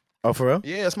me. Oh, for real?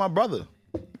 Yeah, it's my brother.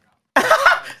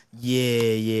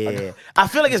 Yeah. I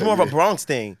feel like it's more of a Bronx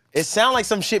thing. It sounds like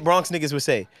some shit Bronx niggas would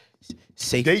say.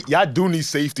 Safety. Y'all do need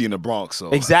safety in the Bronx, so...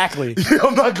 Exactly.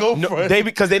 I'm not going for it.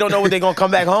 Because they don't know when they're gonna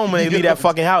come back home when they leave that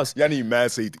fucking house. Y'all need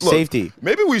mad safety. Look, Safety.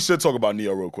 Maybe we should talk about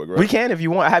Neo real quick, right? We can if you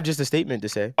want. I have just a statement to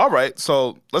say. All right,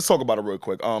 so let's talk about it real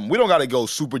quick. We don't gotta go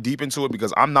super deep into it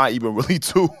because I'm not even really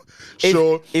too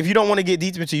sure. If you don't want to get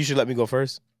deep into it, you should let me go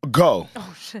first. Go.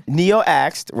 Oh shit. Neo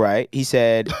asked, right? He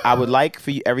said, I would like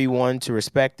for everyone to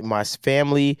respect my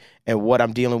family and what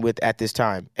I'm dealing with at this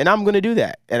time. And I'm going to do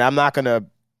that. And I'm not going to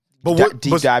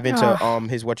deep dive into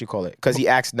his because he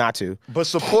asked not to. But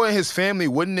supporting his family,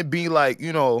 wouldn't it be like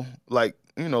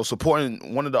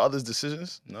supporting one of the other's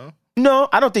decisions? No. No,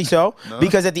 I don't think so.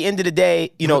 Because at the end of the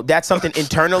day, that's something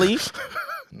internally.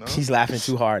 She's laughing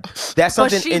too hard. That's But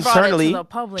something she brought it to internally. the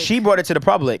public. She brought it to the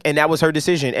public, and that was her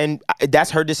decision. And that's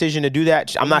her decision to do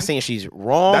that. I'm not saying she's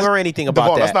wrong or anything about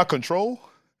Devon, that. That's not control.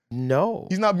 No.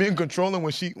 He's not being controlling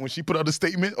when she put out a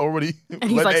statement already. And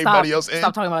he's letting like, stop, everybody else in.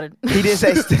 stop talking about it. He didn't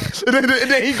say. and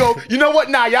then he go, you know what?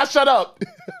 Nah, y'all shut up.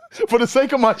 For the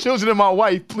sake of my children and my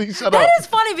wife, please shut up. That is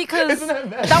funny because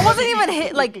that wasn't even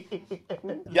hit. Like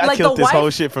Y'all Like killed the this whole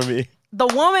wife- shit for me. the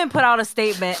woman put out a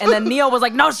statement, and then Neo was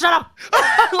like, "No, shut up."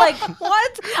 Like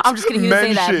what? I'm just kidding. He didn't Men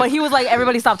say that, shit. but he was like,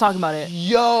 "Everybody stop talking about it."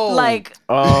 Yo. Like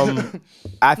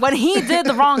when he did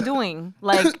the wrongdoing,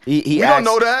 like He we asked,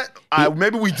 don't know that.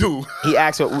 Maybe we do. He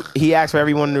asked for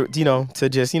everyone to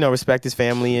just respect his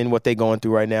family and what they're going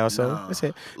through right now. So that's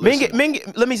it.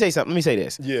 Let me say something. Let me say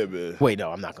this. Yeah, man. Wait,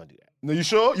 no, I'm not gonna do that. No, you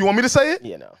sure? You want me to say it?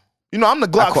 Yeah, no. You know, I'm the I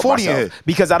Glock caught 40 in myself. here.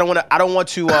 Because I don't want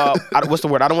to what's the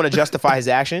word? I don't want to justify his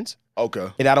actions, Okay.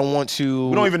 and I don't want to.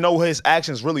 We don't even know what his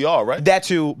actions really are, right? that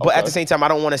too. But Okay. at the same time, I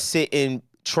don't want to sit and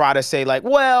try to say like,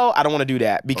 well, I don't want to do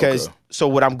that because. Okay. So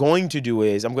what I'm going to do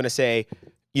is I'm going to say,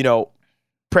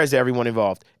 prayers to everyone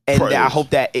involved, and Prayers. I hope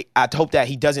that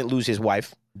he doesn't lose his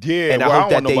wife, Yeah, and well, I hope don't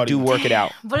that want they nobody- do work it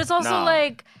out. But it's also Nah.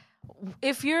 like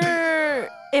if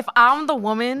I'm the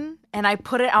woman and I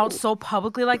put it out so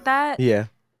publicly like that, Yeah.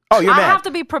 Oh, you're I mad. have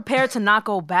to be prepared to not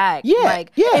go back. Yeah,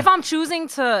 Like yeah. if I'm choosing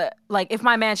to if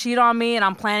my man cheated on me and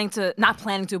I'm not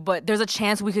planning to, but there's a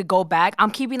chance we could go back,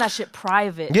 I'm keeping that shit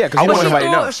private. Yeah, 'cause you But want nobody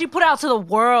to know. she put it out to the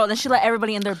world and she let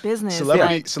everybody in their business.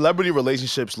 Celebrity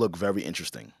relationships look very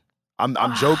interesting.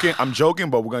 I'm joking,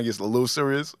 but we're gonna get a little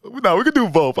serious. No, we can do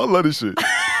both. I love this shit.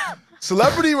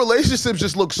 Celebrity relationships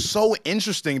just look so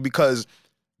interesting because,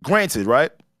 granted,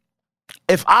 right?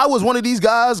 If I was one of these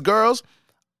guys, girls,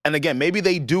 and again, maybe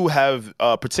they do have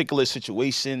particular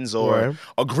situations or Right.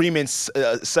 agreements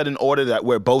set in order that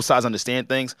where both sides understand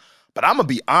things. But I'm gonna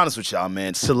be honest with y'all,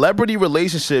 man. Celebrity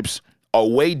relationships are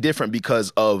way different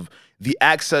because of the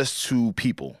access to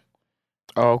people.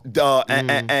 Oh,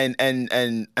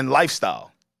 And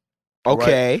lifestyle.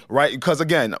 okay. Right? Because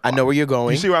again, I know where you're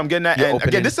going. you see where I'm getting at? You're And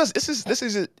again, opening-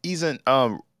 this isn't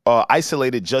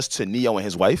isolated just to Neo and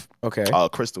his wife. Okay.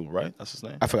 Crystal, right? That's his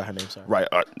name. I forgot her name. Sorry. Right.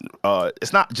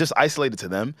 It's not just isolated to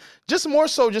them, just more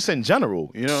so just in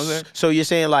general. You know what I'm saying? So you're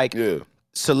saying like Yeah.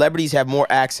 celebrities have more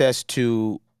access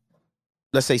to,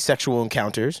 let's say, sexual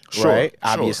encounters, Sure, right? sure.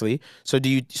 Obviously. So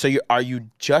are you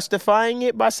justifying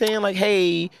it by saying like,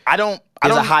 hey, I don't.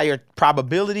 there's a higher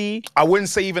probability? I wouldn't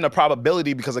say even a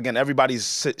probability because again, everybody's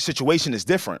situation is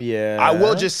different. Yeah. I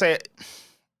will just say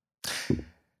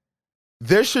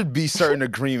there should be certain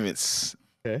agreements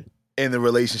Okay. in the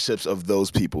relationships of those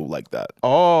people like that.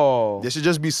 Oh. There should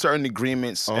just be certain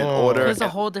agreements in order. It's a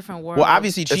whole different world. Well,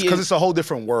 obviously It's cheating. because it's a whole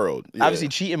different world. Yeah. Obviously,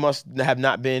 cheating must have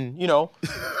not been, in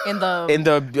the in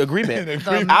the agreement.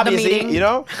 the Obviously, meeting.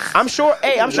 I'm sure.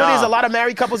 Hey, I'm sure there's a lot of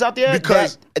married couples out there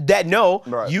Because- that know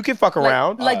Right. you can fuck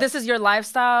around. Like this is your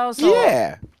lifestyle. So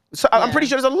Yeah. So I'm Yeah. pretty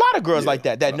sure there's a lot of girls like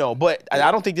that know, but I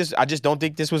don't think this. I just don't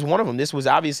think this was one of them. This was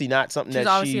obviously not something she's that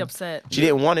obviously she upset. she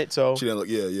didn't want it. So She didn't look.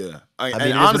 Yeah. mean, And it is what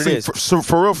it honestly, is.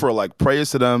 for real, like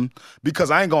prayers to them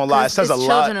because I ain't gonna lie, it says a It's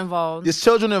lot. children involved. There's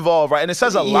children involved, right? And it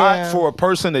says a lot Yeah. for a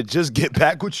person to just get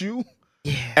back with you,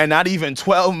 and not even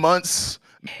 12 months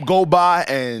go by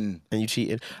and and you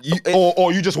cheated.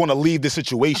 or you just want to leave the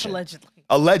situation.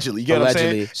 Allegedly, you get what I'm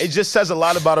saying? Allegedly. It just says a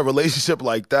lot about a relationship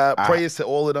like that. Prayers to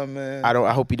all of them, man.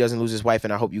 I hope he doesn't lose his wife,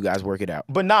 and I hope you guys work it out.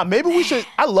 But nah, maybe we should.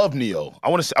 I love Neo. I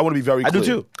want to be very I do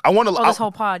clear. too. I want to. Oh, this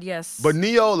whole pod, yes. But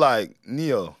Neo.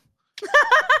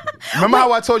 Remember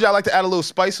how I told you I like to add a little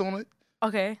spice on it?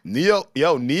 okay. Neo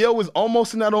was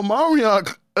almost in that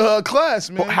Omarion class,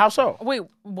 man. How so? Wait,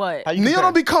 what? How you Neo compare?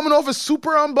 don't be coming off as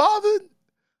super unbothered.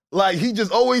 Like he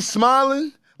just always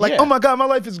smiling. Like, Yeah. oh my God, my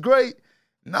life is great.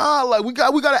 Nah, like we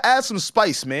gotta add some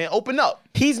spice, man. Open up.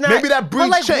 He's not. Maybe that But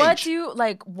brings like, change.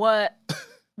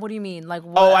 what do you mean? Like,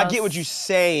 what Oh, I else? get what you're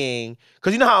saying.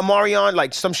 Because you know how Omarion,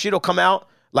 like some shit will come out,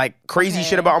 like crazy Okay.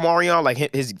 shit about Omarion, like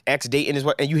his ex dating his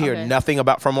wife, and you hear Okay. nothing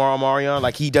about from Omarion.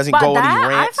 Like he doesn't But go that, and he I find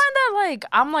rants. that like,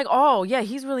 I'm like, oh yeah,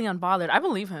 he's really unbothered. I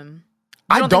believe him.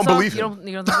 I You don't think so? believe You him. don't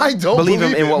think so? I don't Believe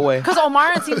him in what way? Because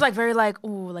Omarion seems like very like,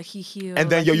 ooh, like he healed. And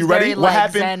then like, yo, he's you ready? very, What like,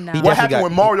 happened? zen now. What definitely happened got-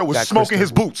 when Mario was got smoking his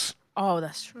crystal. boots? Oh,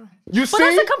 that's true. You But see?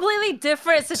 that's a completely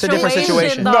different situation. a different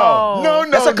situation. Though. No.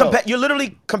 That's you're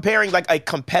literally comparing like a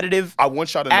competitive I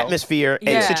want y'all to know. atmosphere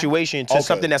Yeah. and situation to Okay.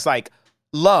 something that's like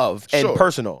love and Sure.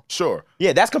 personal. Sure.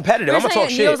 Yeah, that's competitive. You're I'm gonna talk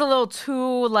saying shit. Neo's a little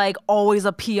too like always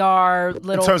a PR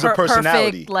little In terms of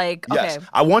personality. perfect, like Yes. okay.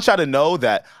 I want y'all to know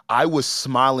that I was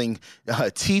smiling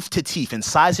teeth to teeth,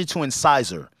 incisor to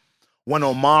incisor, when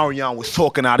Omarion was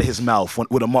talking out of his mouth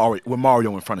with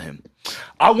Mario in front of him.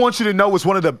 I want you to know it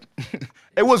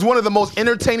was one of the most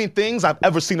entertaining things I've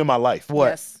ever seen in my life. What?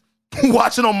 Yes.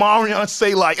 Watching Omarion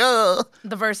say like, The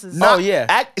verses. not- Oh,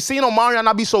 yeah. seeing Omarion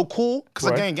not be so cool, because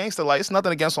Right. again, gangster, like, it's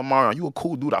nothing against Omarion. You a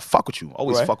cool dude. I fuck with you.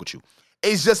 Always Right. fuck with you.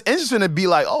 It's just interesting to be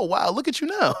like, oh, wow, look at you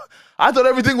now. I thought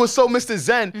everything was so Mr.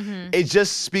 Zen. It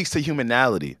just speaks to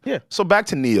humanality. Yeah. So back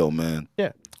to Neo, man.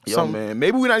 Yeah. Yo, man,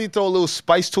 maybe we need to throw a little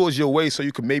spice towards your way so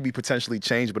you can maybe potentially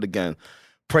change. But again,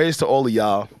 prayers to all of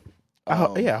y'all. I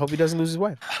hope he doesn't lose his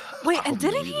wife. Wait, and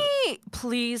didn't he?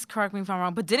 Please correct me if I'm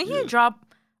wrong, but didn't he drop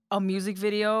a music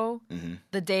video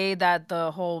the day that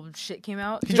the whole shit came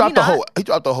out? He Did dropped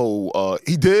not? the whole.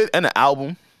 He did, and an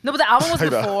album. No, but the album was Say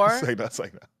that. before. Say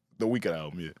that. The Weeknd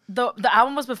album, yeah. The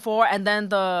album was before, and then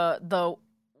the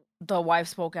wife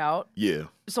spoke out. Yeah.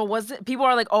 So was it? People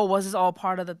are like, oh, was this all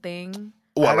part of the thing?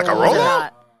 What, like a don't Or was it rollout?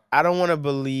 not? I don't want to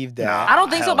believe that. I don't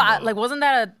think so, Hell but no. like, wasn't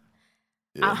that a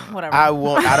Yeah. whatever? I don't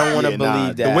want to Yeah, nah.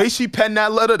 believe that. The way she penned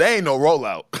that letter, there ain't no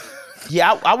rollout.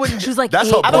 yeah, I wouldn't. She was like, That's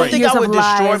eight her I don't point. think years I of would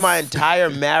destroy lies. my entire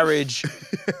marriage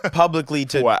publicly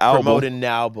to For an album. promote an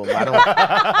album.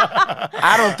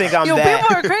 I don't think I'm Yo, that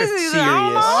people are crazy. These serious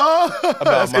I don't know. about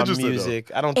That's my interesting, though.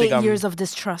 music. I don't think 8 I'm. years of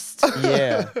distrust.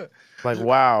 Yeah. Like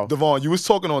wow. Devon, you was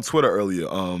talking on Twitter earlier.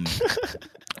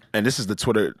 And this is the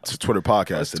Twitter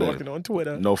podcast today. Talking on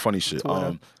Twitter. No funny shit.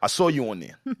 I saw you on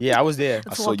there. Yeah, I was there.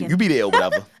 I saw you. walking. You be there or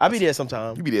whatever. I'll be there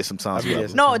sometime. You be there sometimes. I'll be there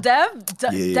whatever.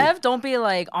 No, Yeah. Dev, don't be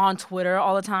like on Twitter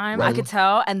all the time. I could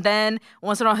tell, and then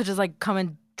once in a while he'll just like come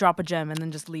and drop a gem and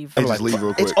then just leave. Hey, just leave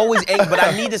real quick. It's always angry, but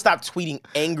I need to stop tweeting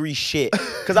angry shit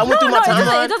because I went through my it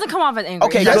timeline. doesn't come off as angry.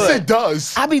 Okay, Yes, good. it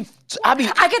does. I be I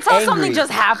can tell something angry.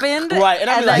 just happened. Right, and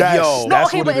I'm like, Yes. yo. no, That's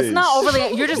okay, what but it it's not is.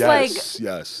 overly. You're just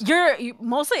Yes.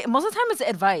 most of the time it's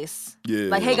advice. Yeah.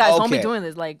 Like, hey guys, don't be Okay. doing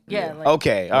this. Like, yeah. Like,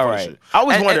 Okay, all Funny right. shit. I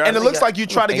was and, wondering, and it looks like you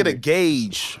try to get a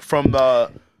gauge from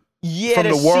the. yeah, from to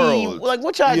the world. See, like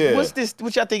what y'all, Yeah. what's this?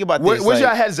 What y'all think about Where's this? Like, your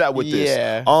heads at with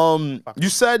yeah. this? You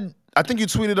said, I think you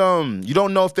tweeted, you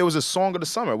don't know if there was a song of the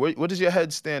summer. Where does your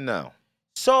head stand now?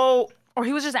 So or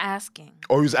he was just asking.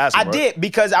 Or he was asking. I right? did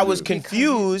because I was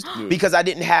confused because I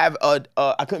didn't have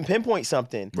I couldn't pinpoint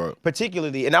something Right.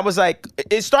 particularly, and I was like,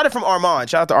 it started from Armand.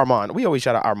 Shout out to Armand. We always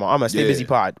shout out Armand. I'm a Stay Yeah. Busy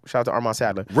Pod. Shout out to Armand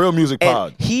Sadler. Real music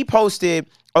pod. And he posted,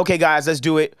 okay, guys, let's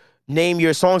do it. Name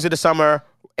your songs of the summer,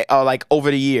 like over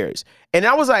the years. And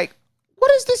I was like,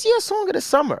 what is this year's song of the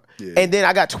summer? Yeah. And then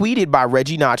I got tweeted by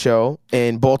Reggie Nacho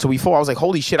and Baltimore 4. I was like,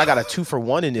 holy shit, I got a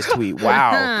 2-for-1 in this tweet.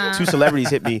 Wow. 2 celebrities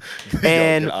hit me.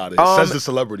 And Get out of here. Says the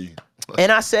celebrity.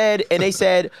 and I said, and they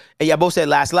said, and y'all both said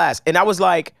last. And I was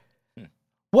like,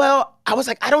 Well, I was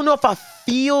like, I don't know if I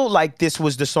feel like this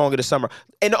was the song of the summer.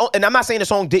 And I'm not saying the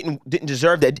song didn't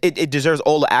deserve that. It deserves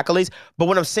all the accolades. But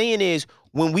what I'm saying is,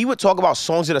 when we would talk about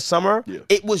songs of the summer,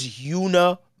 it was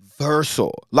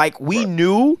universal. Like, we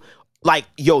knew, like,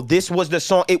 yo, this was the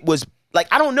song. It was, like,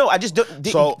 I don't know. I just didn't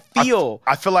feel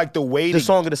I feel like the way the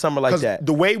song of the summer like 'cause that.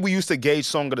 the way we used to gauge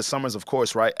song of the summers, of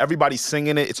course, right? Everybody's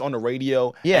singing it. It's on the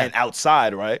radio Yeah. and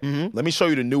outside, right? Let me show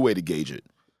you the new way to gauge it.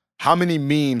 How many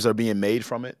memes are being made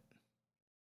from it?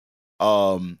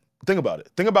 Think about it.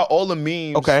 Think about all the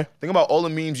memes. Okay. Think about all the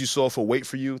memes you saw for "Wait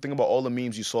for You." Think about all the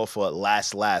memes you saw for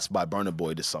 "Last Last" by Burna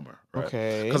Boy this summer. Right?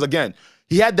 Okay. Because again,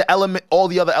 he had the element, all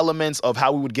the other elements of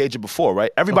how we would gauge it before,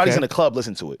 right? Everybody's Okay. in the club,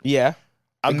 listen to it. Yeah.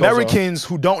 Americans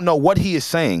who don't know what he is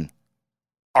saying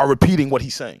are repeating what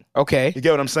he's saying. Okay. You get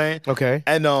what I'm saying? Okay.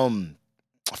 And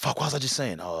fuck, what was I just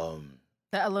saying?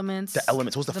 The elements. The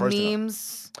elements. What's the first thing?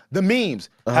 memes. The memes.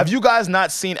 Have you guys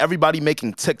not seen everybody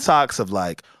making TikToks of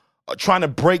like trying to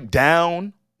break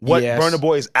down what Yes. Burna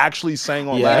Boy is actually saying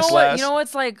on Yes. Last Last? You know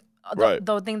what's like Right.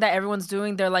 the thing that everyone's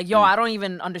doing? They're like, yo, I don't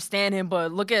even understand him,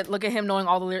 but look at him knowing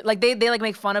all the lyrics. Like they like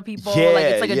make fun of people. Yeah, like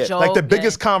it's like a joke. Like the Yeah.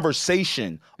 biggest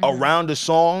conversation around the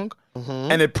song,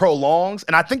 and it prolongs.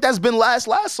 And I think that's been Last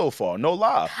Last so far. No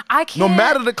lie. I No can't.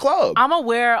 matter the club. I'm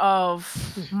aware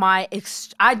of my.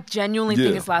 I genuinely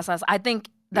think Yeah. it's Last Last. I think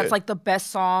that's Yeah. like the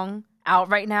best song out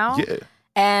right now. Yeah.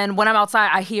 And when I'm outside,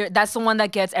 I hear that's the one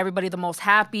that gets everybody the most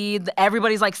happy.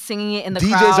 Everybody's like singing it in the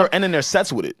DJs crowd. are ending their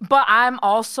sets with it. But I'm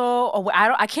also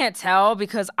I can't tell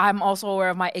because I'm also aware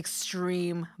of my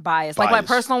extreme bias. Like my Bias.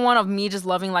 personal one of me just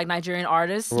loving like Nigerian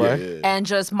artists. Right. Yeah. And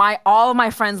just all of my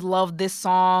friends love this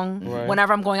song.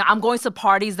 Whenever I'm going to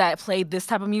parties that play this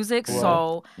type of music.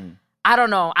 So I don't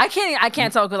know. I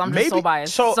can't tell because I'm just so Maybe-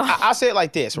 biased. So I'll say it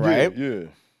like this, right? Yeah.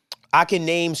 I can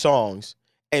name songs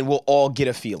and we'll all get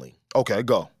a feeling. Okay,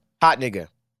 go. Hot Nigga.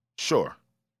 Sure.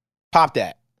 Pop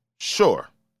That. Sure.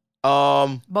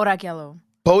 Bodak Yellow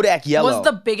Bodak Yellow. was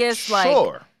the biggest like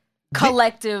Sure.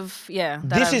 collective. Yeah.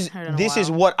 that I've heard in a this is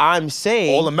while. what I'm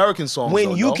saying. All American songs. when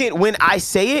though, you no? can when I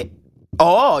say it,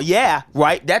 oh yeah,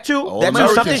 right. That too. All That too.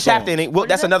 American Something's songs. happening. Well,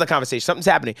 that's another conversation. Something's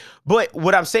happening. But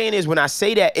what I'm saying is when I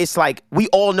say that, it's like we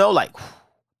all know, like,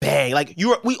 bang, like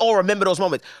we all remember those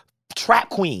moments. Trap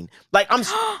Queen. Like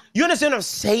you understand what I'm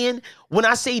saying? When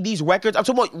I say these records, I'm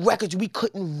talking about records we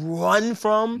couldn't run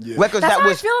from. Records That's that how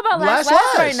was I feel about Last Last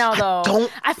Last right Last. now, though.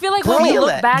 don't I feel like when we feel look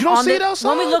that. back You don't on see the, it outside?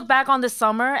 when we look back on this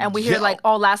summer and we hear Yeah. like,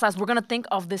 oh, Last Last, we're gonna think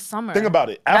of this summer. Think about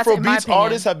it. That's in my Afrobeats opinion.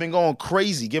 artists have been going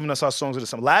crazy giving us our songs of the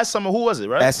summer. Last summer, who was it,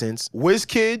 right? Essence.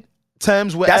 WizKid,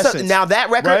 Thames with That's Essence. now that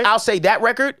record, right? I'll say that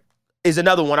record is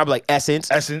another one. I'll be like Essence.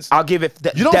 Essence. I'll give it.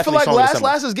 You don't feel definitely like song of the Last summer.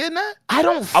 Last is getting that? I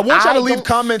don't. I want y'all to leave don't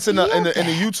comments in the feel that.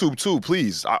 YouTube too,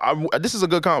 please. This is a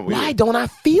good comment. Why don't I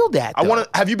feel that? I though? want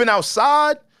to. Have you been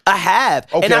outside? I have,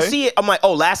 and I Okay. see it. I'm like,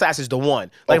 oh, Last Last is the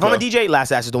one. Like if I'm a Okay. DJ, Last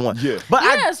Last is the one. Yeah. but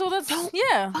Yeah, I, so that's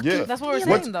Yeah. that's what we're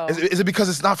What- saying though. Is it because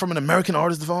it's not from an American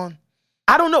artist, Devon?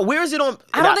 I don't know. Where is it on?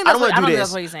 I don't think that's wanna what- I don't do think this.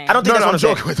 that's what he's saying. I don't think No, that's I'm what I'm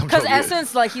saying. joking with him. Because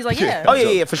Essence, like he's like, yeah. Oh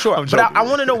yeah, for sure. I'm But I joking.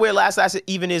 want to know where Last Last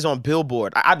even is on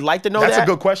Billboard. I'd like to know That's that. a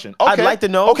good question. I'd Okay. like to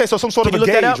know. Okay, so some sort Can of you a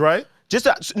look that gauge, up? right? Just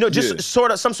Yeah.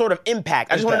 sort of some sort of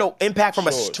impact. I just want to know impact from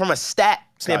Sure. from a stat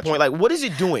standpoint. Like what is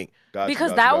it doing? Gotcha, Because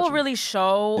gotcha, that gotcha. will really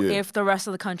show Yeah. if the rest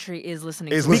of the country is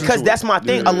listening. Is to it. listening Because to that's it. my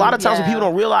thing. Yeah. A lot of times what Yeah. people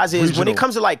don't realize is when Regional. it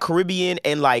comes to like Caribbean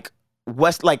and like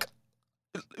West, like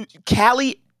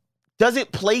Cali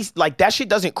doesn't place like that shit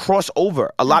doesn't cross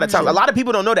over a lot of times. A lot of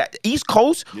people don't know that. East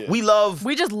Coast, we love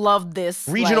We just love this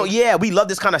regional. like, Yeah, we love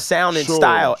this kind of sound and Sure,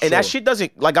 style. And that sure. shit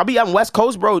doesn't like I'll be on West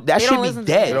Coast, bro. That They should don't be listen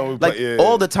to dead. it. They don't Like play- yeah.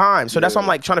 all the time. So that's why I'm Yeah.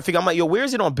 like trying to figure. I'm like, yo, where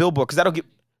is it on Billboard? Because that'll get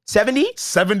 70?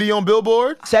 70 on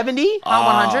Billboard. 70? Hot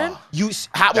 100.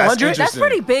 Hot That's 100? That's interesting.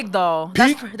 pretty big though.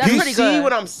 Peak- That's peak- pretty See good.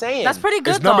 what I'm saying? That's pretty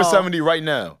good It's number though. 70 right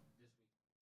now.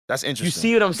 That's interesting. You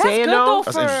see what I'm That's saying good though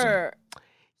That's for. interesting.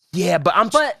 Yeah, but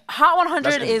But Hot 100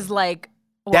 That's is interesting. like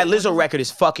that what- Lizzo record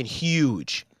is fucking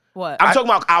huge. What? I'm talking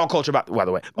about our culture, by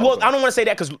the way. Well, I don't want to say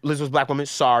that because Lizzo's black woman.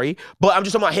 Sorry, but I'm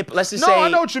just talking about hip. Let's just No, say. I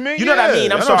know what you mean. You know what I Yeah,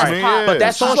 mean? I'm I know what sorry, you mean, yeah. but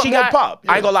that song She's she more got. pop,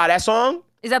 I ain't gonna lie, that song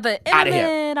Is that the out of here.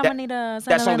 Internet? I'ma need a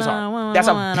That song is hard. That's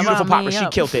a beautiful pop. She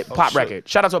killed it. Pop shit. record.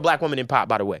 Shout out to a black woman in pop,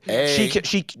 by the way. Hey.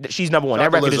 She's number one. Shout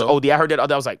That out to record is Lizzo. OD. I heard that.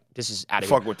 I was like, this is out of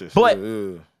here. Fuck with this. But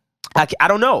Yeah. I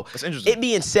don't know. That's interesting. It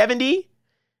being 70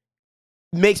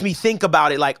 makes me think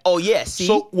about it like, oh yeah, see,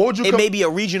 So what would you it com- may be a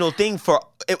regional thing for.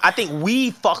 I think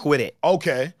we fuck with it.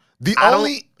 Okay. The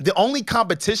only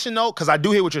competition though, because I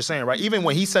do hear what you're saying, right? Even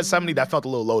when he said 70, that felt a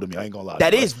little low to me. I ain't gonna lie.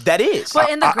 That is. But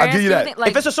in the I'll grand give you scheme, that. thing,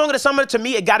 like, If it's a song of the summer, to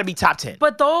me, it got to be top 10.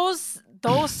 but those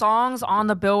songs on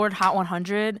the Billboard Hot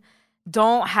 100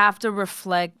 don't have to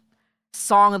reflect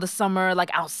song of the summer, like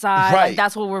outside. Right. Like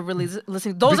that's what we're really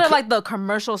listening. Those are like the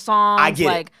commercial songs. I get it.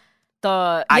 like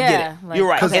the I get it. like, You're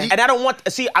right. okay. And I don't want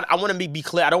I want to be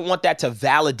clear. I don't want that to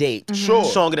validate Sure.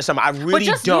 Song of the Summer. I really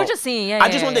just- don't. you were just seeing, I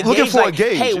just want to Looking gauge, for a like,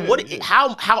 gauge, hey, yeah.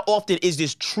 how often is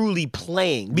this truly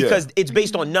playing? Because it's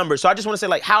based on numbers. So I just want to say,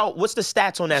 like, what's the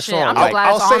stats on that Shit, song? I'm Like, glad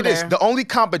I'll it's say on this: there. the only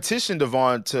competition,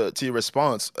 Devon, to your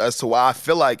response as to why I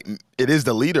feel like it is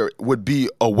the leader would be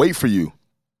 "A Wait for You,"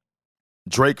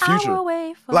 Drake, I Future. will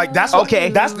wait for Like that's Okay.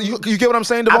 you. That's you get what I'm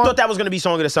saying, Devon? I thought that was going to be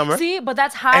Song of the Summer. See, but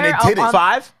that's higher it up didn't. on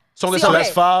 5? Song of the See, Summer. okay.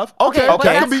 That's 5. Okay, but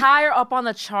Okay. that's higher up on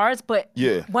the charts. But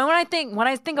Yeah. when I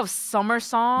think of summer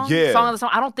song, Yeah. song of the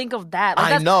summer, I don't think of that. Like, I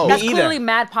that's, know. that's Me either. clearly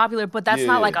mad popular, but that's Yeah.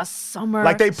 not like a summer.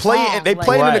 Like they play song. it, they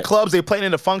play it in the Right. clubs, they play it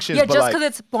in the functions. Yeah, but just like, because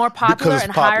it's more popular it's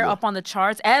and higher popular. up on the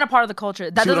charts and a part of the culture.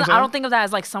 That See what I'm doesn't. I don't saying? think of that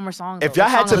as like summer song. If though, y'all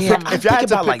like had song to of the pick- summer. if y'all had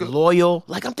to about like pick a- Loyal.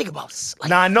 Like I'm thinking about. Like,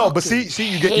 Nah, I know, but fucking see,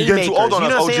 you getting too old on haymakers. You us, know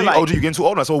what I'm OG. saying? Like- OG, you getting too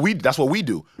old on us. That's what we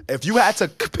do. If you had to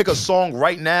pick a song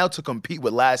right now to compete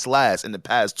with Last in the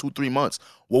past 2-3 months,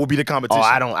 what would be the competition? Oh,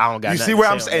 I don't got You nothing see to where say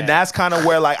I'm on saying? that. That's kind of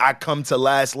where like I come to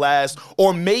Last,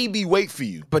 or maybe Wait for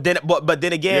You. But then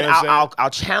again, You know what I'm I'll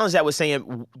challenge that with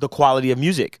saying the quality of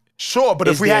music. Sure, but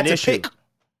Is if we there had an to issue? pick,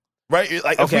 right?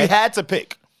 Like if Okay. we had to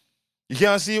pick, you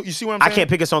see what I'm I saying? can't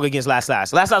pick a song against Last.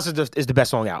 Last is the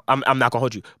best song out. I'm not gonna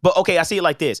hold you. But okay, I see it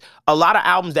like this. A lot of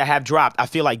albums that have dropped, I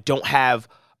feel like don't have.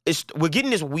 We're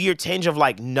getting this weird tinge of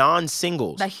like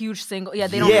non-singles. that huge single. Yeah,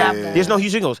 they don't Yeah, have that. there's no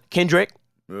huge singles. Kendrick,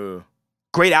 Yeah.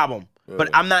 great album. But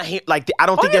I'm not here. Like I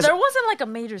don't Oh think yeah, there's. there wasn't like a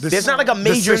major. There's not like a The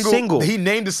major single. He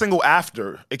named the single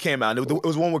after it came out. It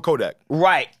was one with Kodak,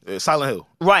 Right. Silent Hill.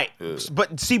 Right.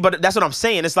 But that's what I'm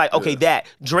saying. It's like, okay, that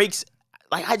Drake's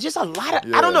like I just a lot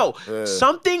of I don't know. Yeah.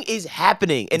 Something is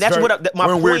happening. And that's very- what my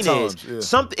we're in weird point is. times, yeah.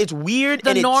 Something it's weird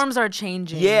The and norms are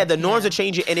changing. Yeah, the norms are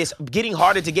changing and it's getting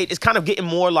harder to get. It's kind of getting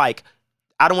more like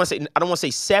I don't want to say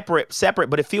separate,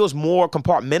 but it feels more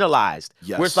compartmentalized.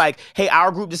 Yes. Where it's like, hey, our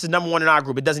group, this is number one in our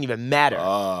group. It doesn't even matter.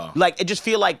 Like it just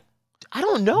feel like I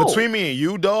don't know. Between me and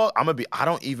you, dog, I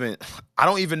don't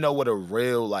even know what a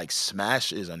real like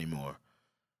smash is anymore.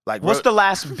 Like What's the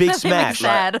last big That made me smash?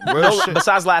 sad. real No, shit.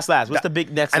 besides last. What's the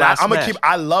big next And last I'm gonna smash?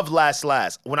 I love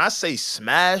Last. When I say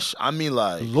smash, I mean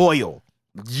like Loyal.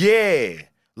 yeah,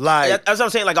 like. That's what I'm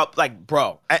saying. Like,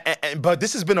 bro. But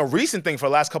this has been a recent thing for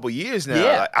the last couple of years now.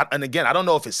 Yeah. Like, and again, I don't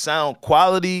know if it's song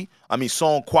quality,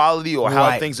 or how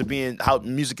Right. things are how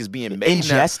music is being made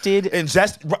Ingested.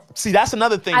 See, that's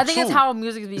another thing. I think too. it's how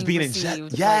music is being It's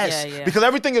received. Like, yes, yeah. because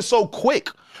everything is so quick,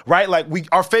 right? Like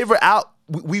our favorite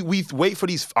we wait for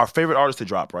our favorite artists to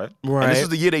drop, right? Right. And this is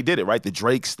the year they did it, right? The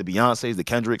Drakes, the Beyoncés, the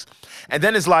Kendricks, and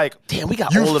then it's like, Damn, we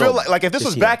got you all of feel them like if this this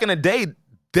was year. back in the day,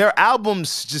 their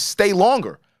albums just stay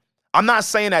longer. I'm not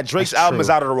saying that Drake's That's album true. is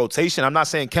out of the rotation. I'm not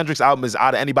saying Kendrick's album is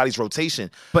out of anybody's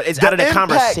rotation. But it's out of the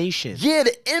conversation. Yeah,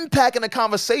 the impact in the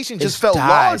conversation just It felt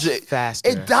dies larger. faster.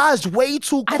 It dies way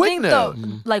too I quick think now.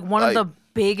 one of Like- the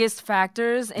biggest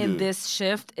factors in this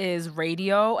shift is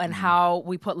radio and how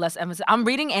we put less emphasis. I'm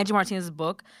reading Angie Martinez's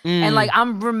book and like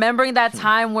I'm remembering that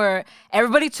time where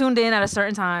everybody tuned in at a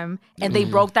certain time and they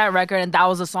broke that record and that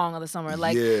was the song of the summer.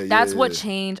 Like Yeah, that's yeah, what yeah.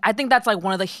 changed. I think that's like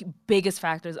one of the biggest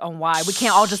factors on why we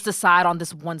can't all just decide on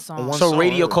this one song. One So song,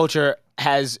 radio yeah. culture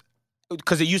has,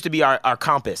 because it used to be our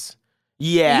compass.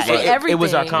 Yeah, used to be it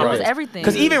was our everything. It was compass. everything.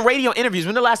 Because even radio interviews,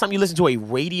 when the last time you listened to a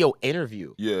radio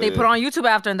interview? Yeah, They put it on YouTube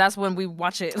after and that's when we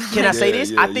watch it. Can I say Yeah, this?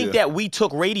 yeah, I think yeah. that we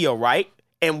took radio, right?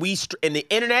 And and the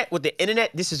internet, with the internet,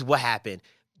 this is what happened.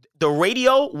 The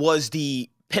radio was the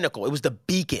pinnacle. It was the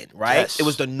beacon, right? Yes. It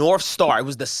was the North Star. It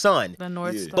was the sun. The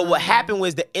North Yeah. Star. But what happened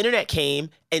was the internet came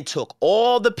and took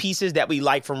all the pieces that we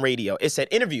like from radio. It said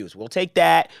interviews, we'll take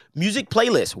that. Music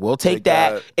playlists, we'll take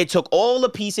that. It took all the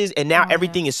pieces and now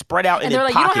everything is spread out And in they're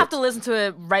like, you pockets. don't have to listen to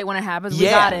it right when it happens. We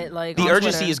Yeah, got it. Like the on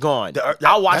urgency Twitter. is gone. The-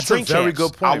 I'll watch that's a Drink very Champs.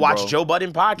 good point, I'll watch bro. Joe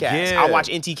Budden podcast. Yeah. I'll watch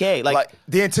NTK. like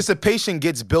the anticipation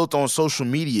gets built on social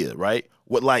media, right?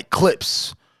 With like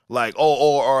clips, like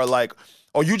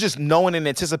or you just knowing and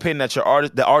anticipating that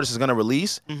the artist is gonna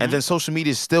release, Mm-hmm. and then social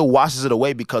media still washes it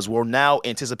away because we're now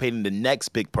anticipating the next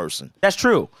big person. That's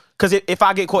true. Because if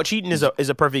I get caught cheating is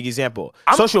a perfect example.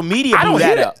 Social media I blew don't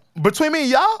hear that up. that. Between me and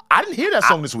y'all, I didn't hear that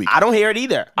song this week. I don't hear it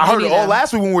either. I heard it neither. all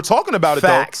last week when we were talking about it.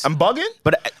 Facts. Though I'm bugging,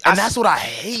 But and that's what I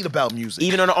hate about music.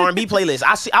 even on the R&B playlist,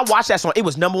 I watched that song. It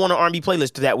was number one on R&B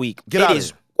playlist that week. Get It outta is.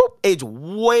 here. whoop, It's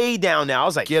way down now. I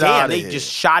was like, Get damn, outta they here.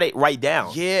 just shot it right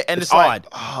down. Yeah, and it's odd.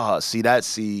 like,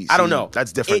 see, I don't know.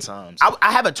 That's different It- times.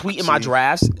 I have a tweet in my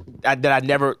drafts that I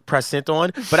never press sent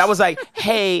on, but I was like,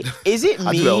 hey, is it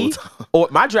I do that all me? the time. Or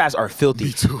my drafts are filthy.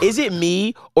 Me too. Is it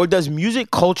me or does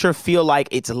music culture feel like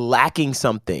it's lacking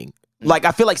something? Like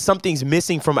I feel like something's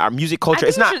missing from our music culture.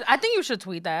 It's not. I think you should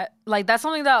tweet that. Like that's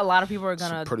something that a lot of people are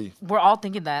gonna. pretty- We're all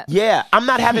thinking that. Yeah, I'm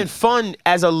not having fun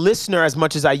as a listener as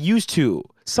much as I used to.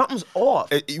 Something's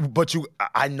off. But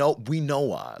I know, we know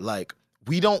why. Like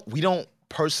we don't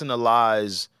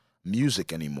personalize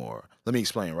music anymore. Let me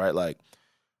explain, right? Like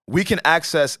we can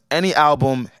access any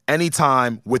album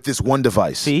anytime with this one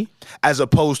device. See? As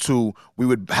opposed to we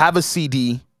would have a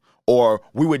CD or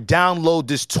we would download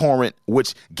this torrent,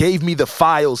 which gave me the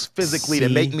files physically to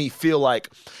See? make me feel like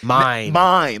Mine.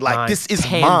 Like Mine. this is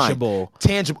Tangible. mine.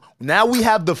 Tangible. Now we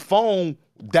have the phone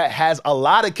that has a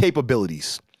lot of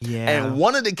capabilities. Yeah. And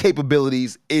one of the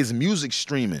capabilities is music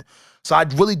streaming. So I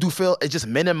really do feel it just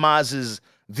minimizes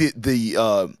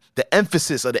the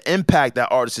emphasis or the impact that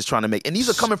artist is trying to make. And these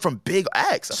are coming from big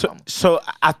acts. So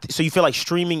you feel like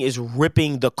streaming is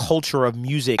ripping the culture of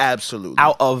music Absolutely.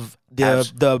 out of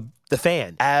the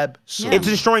fan. Absolutely. It's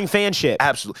destroying fanship.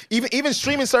 Absolutely. Even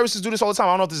streaming services do this all the time.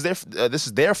 I don't know if this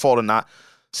is their fault or not.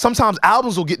 Sometimes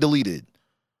albums will get deleted.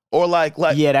 Or like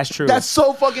Yeah, that's true. That's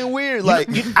so fucking weird. Like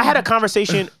I had a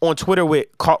conversation on Twitter with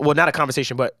not a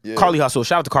conversation, but Carly Hustle.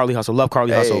 Shout out to Carly Hustle. Love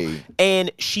Carly Hustle.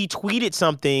 And she tweeted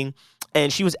something,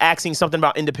 and she was asking something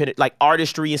about independent, like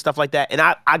artistry and stuff like that. And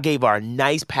I gave her a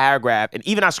nice paragraph, and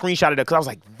even I screenshotted it because I was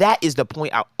like, that is the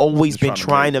point I've always been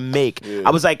trying to make.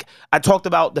 I was like, I talked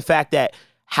about the fact that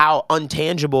how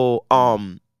untangible, I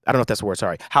don't know if that's the word.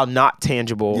 Sorry, how not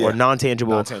tangible or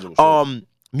non-tangible. Non-tangible, sure.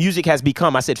 Music has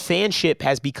become. I said fanship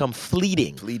has become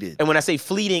fleeting. And when I say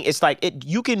fleeting, it's like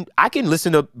I can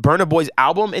listen to Burna Boy's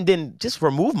album and then just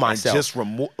remove myself. just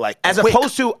remove as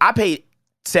opposed to I paid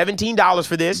 $17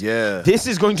 for this. Yeah. This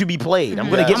is going to be played. I'm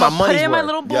going to get my Put money's it in my worth.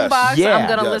 little Yes. boombox. Yeah. I'm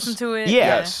gonna Yes. listen to it. Yeah.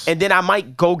 Yes. And then I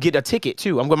might go get a ticket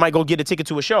too. Might go get a ticket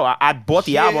to a show. I bought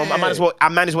the album. I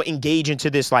might as well engage into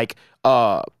this like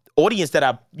audience that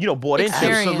I bought into.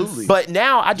 Experience. Absolutely. But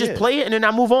now I just play it and then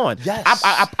I move on. Yes.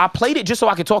 I played it just so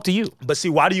I could talk to you. But see,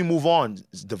 why do you move on,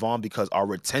 Devon? Because our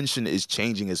retention is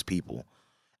changing as people.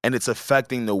 And it's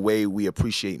affecting the way we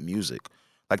appreciate music.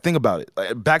 Like, think about it.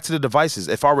 Like, back to the devices.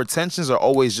 If our retentions are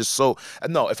always just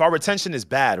if our retention is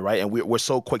bad, right, and we're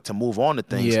so quick to move on to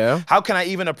things, how can I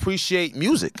even appreciate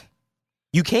music?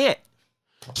 You can't.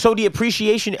 So the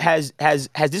appreciation has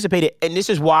dissipated, and this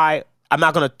is why I'm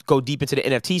not gonna go deep into the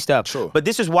NFT stuff. Sure. But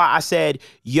this is why I said,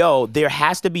 there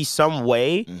has to be some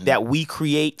way that we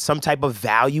create some type of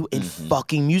value in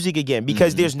fucking music again,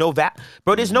 because there's no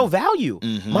there's no value.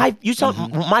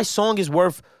 My song is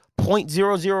worth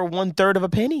 0.001 of a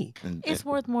penny. It's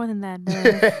worth more than that,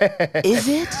 though. Is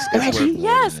it, Reggie?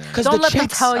 Yes. Because Don't the let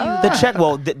checks, me tell you the that. check.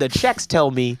 Well, the checks tell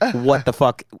me what the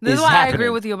fuck This is is why happening. I agree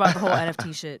with you about the whole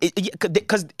NFT shit.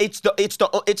 Because it's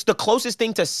the closest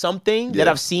thing to something that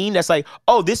I've seen that's like,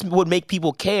 oh, this would make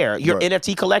people care. Your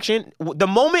NFT collection. The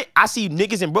moment I see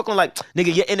niggas in Brooklyn like,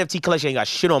 nigga, your NFT collection ain't got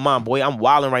shit on mine, boy. I'm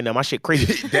wilding right now. My shit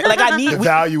crazy. Like I need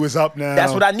Value is up now.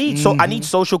 That's what I need. So I need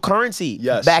social currency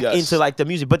back into like the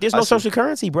music. But there's no social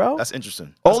currency, bro. That's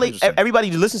interesting.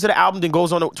 Everybody listens to the album, then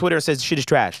goes on Twitter and says shit is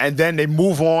trash. And then they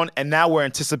move on, and now we're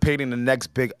anticipating the next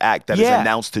big act that is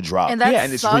announced to drop. And that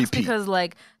and it's sucks repeat. because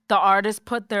like the artists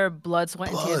put their blood, sweat,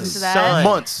 and tears into that. son.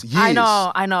 Months, years. I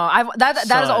know. That has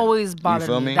Son. always bothered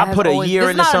feel me. me? That I has put a always, year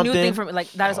it's into not a new something. thing for me.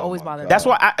 Like that has always bothered me. That's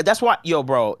why, that's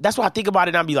why I think about it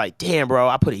and I'll be like, damn, bro,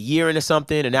 I put a year into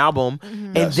something, an album,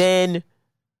 and then it's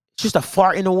just a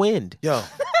fart in the wind. Yo,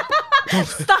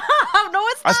 Stop. No,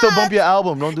 it's not. I still bump your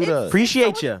album. Don't do that.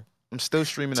 Appreciate you. I'm still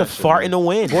streaming It's that a shit, fart man. in the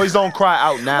wind. Boys Don't Cry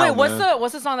out now. Wait, man.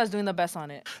 what's the song that's doing the best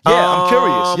on it? Yeah, I'm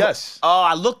curious. Yes. Oh,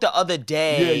 I looked the other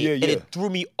day and it threw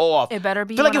me off. It better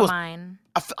be feel like one it was, of mine.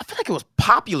 I feel like it was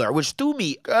Popular, which threw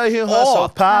me I hear her so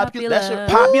off. popular. That shit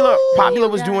Popular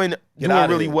was doing outta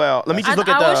really here. well. Let me just look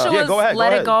at I wish the. it was go ahead, Let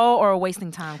go It ahead. Go or Wasting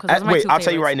Time. Because those are my Wait, two I'll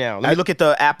tell you favorites. right now. Let me look at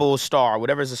the Apple star,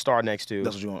 whatever is the star next to.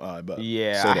 That's what you want. All right, bet.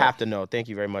 Yeah, Say I that. have to know. Thank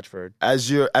you very much for.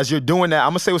 As you're doing that, I'm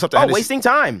gonna say what's up to Oh, Hennessy. wasting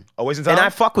time. Oh, wasting time. And I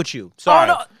fuck with you. Sorry.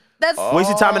 Oh, no, that's.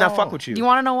 Wasting time and I fuck with you. Do you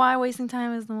want to know why Wasting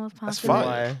Time is the most popular?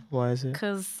 fine. Why is it?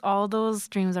 Because all those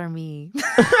streams are me.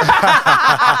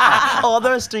 All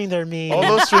those streams are me. All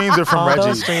those streams are from All Reggie.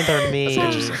 those streams are me.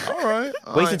 All right.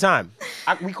 all Wasting right. time.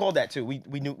 We called that too. We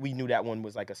knew that one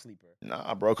was like a sleeper.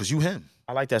 Nah, bro, cause you him.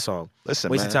 I like that song. Listen,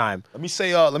 Wasting man. time. Let me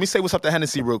say what's up to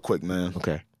Hennessy real quick, man.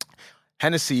 Okay.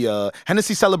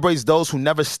 Hennessy celebrates those who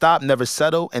never stop, never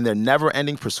settle, and their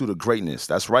never-ending pursuit of greatness.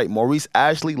 That's right. Maurice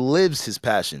Ashley lives his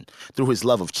passion through his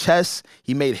love of chess.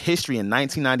 He made history in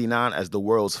 1999 as the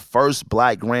world's first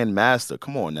black grandmaster.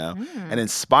 Come on now. An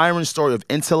inspiring story of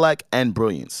intellect and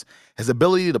brilliance. His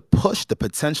ability to push the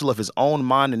potential of his own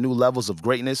mind to new levels of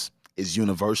greatness is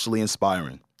universally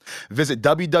inspiring. Visit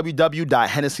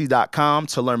www.hennessy.com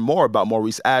to learn more about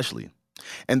Maurice Ashley.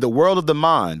 In the world of the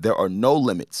mind, there are no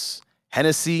limits.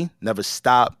 Hennessy, never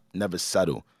stop, never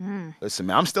settle. Listen,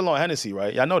 man, I'm still on Hennessy,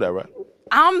 right? Y'all know that, right?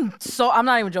 I'm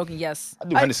not even joking. Yes. I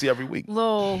do Hennessy every week.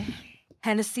 Little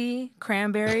Hennessy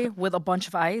cranberry with a bunch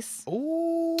of ice.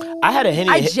 Ooh. I had a Henny.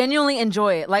 I genuinely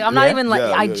enjoy it. Like I'm not even like Yeah,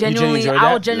 I yeah. genuinely enjoy I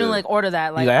that? would genuinely like order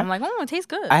that. Like Yeah. I'm like, it tastes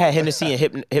good. I had Hennessy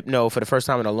and Hypno for the first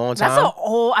time in a long time. That's an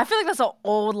old. I feel like that's an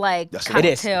old like That's It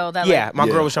is. cocktail. That Yeah, like, my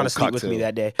Yeah, girl was trying to old sleep with cocktail. me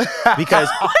that day because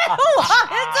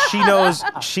she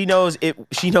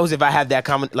knows if I have that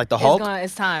comment like the Hulk.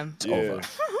 it's time. Over.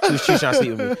 She was trying to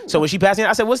sleep with me. So when she passed me,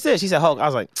 I said, "What's this?" She said, "Hulk." I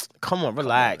was like, "Come on,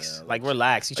 relax. Like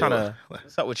relax. You trying to?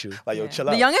 What's up with you?" Like, yo, chill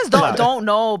out. The youngest don't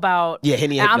know about. Yeah,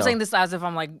 Henny and and I'm Hypno. saying this as if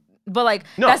I'm like, but like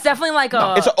No. that's definitely like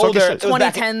a It's an older shit. it was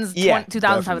back- 2010s, Yeah,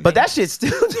 2000s type of but thing. that shit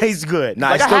still tastes good. Nah,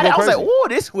 like it still I go was like, crazy. "Oh,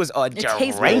 this was a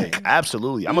tastes drink." good.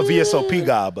 Absolutely. I'm a VSOP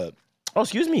guy, but Oh,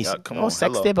 excuse me. Yeah, come Oh, on,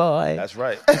 sexy hello. boy. that's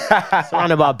right.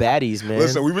 Talking about baddies, man.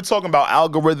 Listen, we were talking about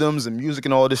algorithms and music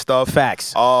and all this stuff.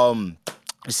 Facts.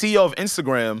 The CEO of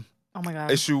Instagram Oh my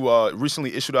god.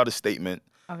 recently issued out a statement.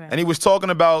 Okay. And he was talking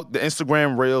about the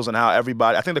Instagram Reels and how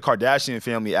everybody, I think the Kardashian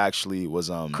family actually was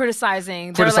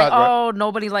criticizing. They're like, Criticize- right. oh,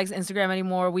 nobody likes Instagram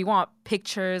anymore. We want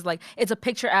pictures. Like, it's a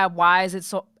picture app. Why is it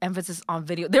so emphasis on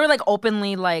video? They were like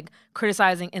openly like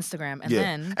criticizing Instagram, and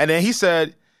then And then he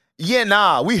said, yeah,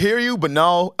 nah, we hear you, but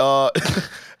no,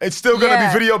 it's still gonna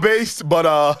Yeah. be video based,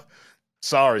 but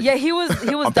sorry. yeah, he was I'm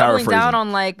doubling down paraphrasing.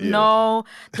 on like, Yeah. no,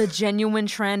 the genuine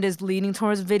trend is leaning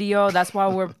towards video. That's why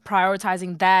we're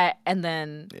prioritizing that, and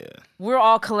then we're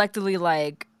all collectively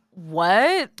like,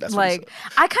 what? That's what he Like,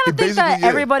 I kind He of think that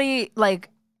basically- yeah.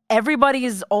 everybody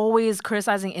is always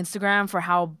criticizing Instagram for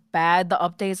how bad the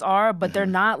updates are, but Mm-hmm. they're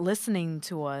not listening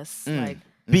to us. Like,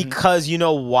 Because you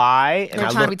know why? And They're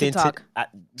I trying to looked be into TikTok.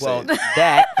 well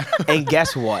that. And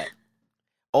guess what?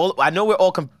 I know we're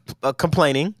all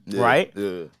complaining, Yeah, right?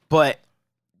 Yeah. But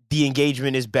the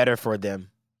engagement is better for them.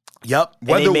 Yep. And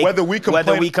they Whether make-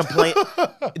 whether we complain,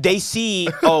 they see,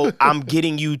 oh, I'm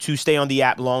getting you to stay on the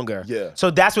app longer. Yeah. So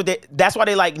that's why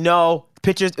they like, no,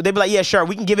 pictures. They be like, yeah, sure,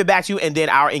 we can give it back to you, and then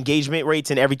our engagement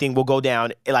rates and everything will go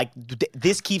down. Like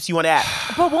this keeps you on the app.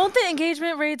 but won't the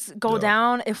engagement rates go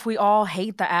down if we all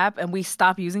hate the app and we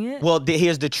stop using it? Well,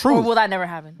 here's the or truth. will that never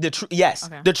happen? Yes.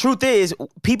 Okay. The truth is,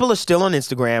 people are still on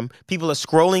Instagram. People are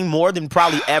scrolling more than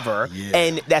probably ever.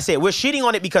 And that's it. We're shitting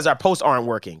on it because our posts aren't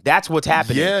working. That's what's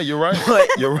happening. yeah, you're right. But-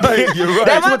 You're right. You're right.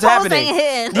 That's My what's post happening.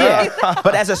 ain't hitting. Yeah.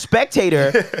 But as a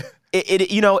spectator, it's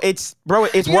You know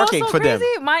working what's so for them.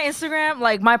 crazy? My Instagram,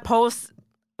 like my posts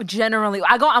generally,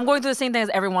 I'm going through the same thing as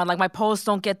everyone. Like my posts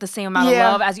don't get the same amount Yeah.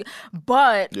 of love as you,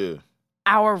 but Yeah.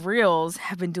 our reels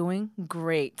have been doing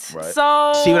great. Right.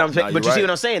 So See what I'm saying? Nah, But you're you see right. what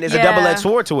I'm saying? There's Yeah. a double-edged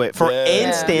sword to it. For Yeah,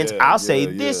 instance, yeah, I'll say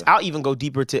yeah, this. yeah. I'll even go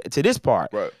deeper to this part.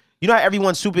 Right. You know how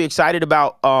everyone's super excited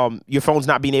about your phone's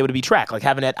not being able to be tracked, like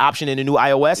having that option in the new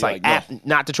iOS, Yeah, like yeah. app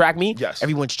not to track me? Yes.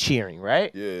 Everyone's cheering,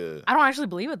 right? Yeah. I don't actually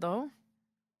believe it though.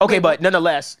 Okay, but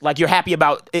nonetheless, like you're happy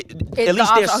about it. At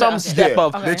least there's okay, some okay. step Yeah.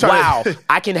 of, Okay. wow,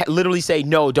 I can literally say,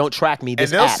 no, don't track me. And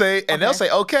This they'll app. say,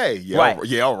 okay, yeah, Right.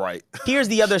 yeah, all right. Here's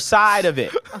the other side of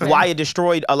it. Why it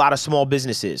destroyed a lot of small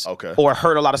businesses. Okay. Or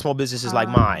hurt a lot of small businesses like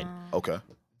mine. Okay.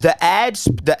 The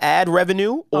ad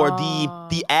revenue or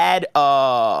the ad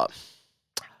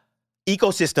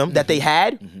ecosystem that they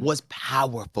had was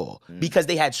powerful because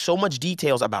they had so much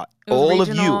details about It was all of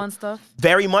regional you. and stuff.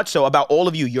 Very much so about all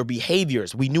of you, your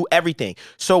behaviors. We knew everything.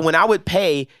 So when I would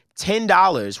pay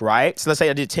 $10, right? So let's say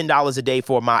I did $10 a day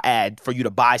for my ad for you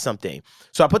to buy something.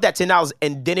 So I put that $10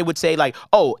 and then it would say like,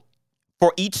 oh,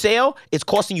 for each sale, it's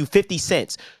costing you 50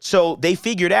 cents. So they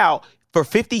figured out for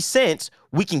 50 cents,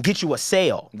 we can get you a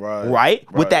sale. Right.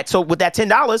 With that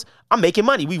 $10, I'm making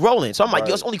money. We rolling. So I'm like, yo,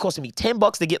 Right. it's only costing me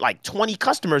 $10 to get like 20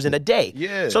 customers in a day.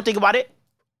 Yeah. So think about it.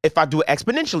 If I do it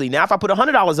exponentially, now if I put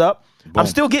 $100 up, I'm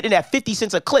still getting that 50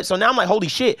 cents a clip. So now I'm like, holy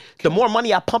shit, the more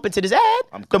money I pump into this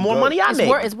ad, the more good. money I make.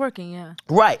 It's working, yeah.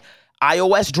 Right.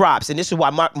 iOS drops, and this is why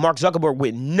Mark Zuckerberg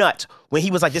went nuts when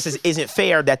he was like, this isn't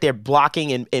fair that they're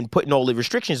blocking and putting all the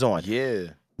restrictions on. Yeah.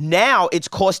 Now it's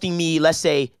costing me, let's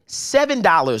say,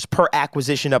 $7 per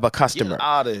acquisition of a customer. Get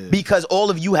outta here. Because all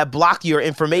of you have blocked your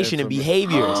information and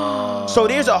behaviors. So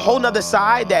there's a whole nother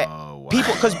side that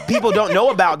because people don't know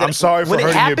about that. I'm sorry for when it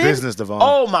hurting your happened, business, Devon.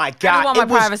 Oh my God. want my it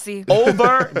was privacy.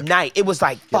 overnight. It was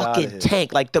like outta fucking here.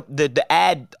 tank. Like the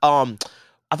ad,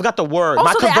 I forgot the word. Oh,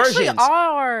 my so they conversions. actually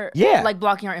are Yeah. like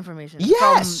blocking our information.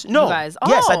 Yes. From No. You guys.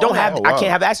 Yes, I Oh, don't okay. have. Oh, I wow.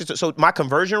 can't have access to. So my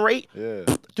conversion rate Yeah.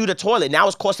 through the toilet. Now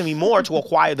it's costing me more to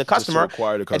acquire the customer.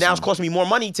 acquire the And now it's customer. costing me more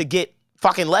money to get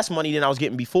fucking less money than I was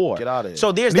getting before. Get outta here.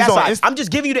 So there's These that on side. I'm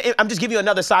just giving you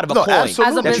another side of a No, coin.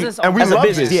 absolutely. As a business and we owner. As a love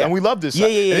business, this. yeah. And we love this. Yeah,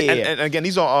 yeah, yeah, yeah. And again,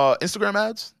 these are Instagram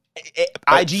ads.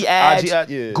 IG ads,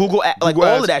 yeah. Google ads, like Google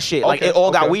all ads. of that shit. Like Okay, it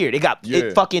all got okay. weird. It got Yeah.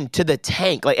 it fucking to the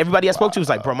tank. Like everybody I spoke to was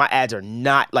like, bro, my ads are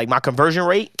not like my conversion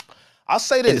rate. I'll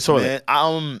say this, toilet.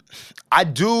 man. I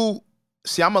do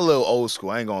see. I'm a little old school.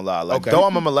 I ain't gonna lie. Like, Okay. though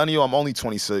I'm a millennial, I'm only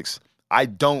 26.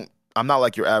 I'm not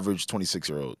like your average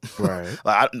 26-year-old. Right.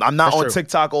 Like I'm not That's on true.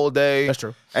 TikTok all day. That's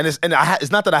true. And it's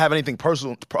not that I have anything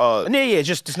personal. Yeah, it's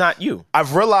just it's not you.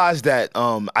 I've realized that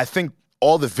I think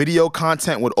all the video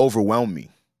content would overwhelm me.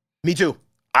 Me too.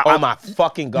 Oh my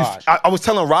fucking gosh. I was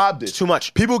telling Rob this. It's too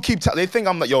much. People they think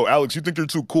I'm like, yo, Alex, you think you're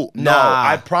too cool. No, Nah.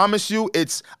 I promise you,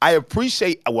 I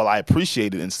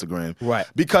appreciated Instagram. Right.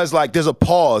 Because like there's a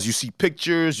pause. You see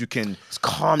pictures, you can It's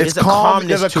calm. it's There's a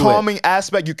calmness There's a to calming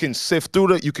aspect. You can sift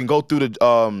through you can go through the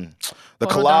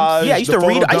Photo collage. dumps. Yeah, I used the to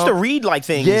read. photo I used to dump. read like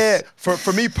things. Yeah,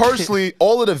 for me personally,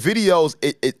 all of the videos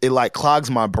it like clogs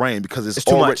my brain because it's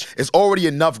too already, much. It's already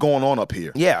enough going on up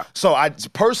here. Yeah. So I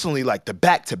personally like the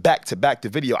back to back to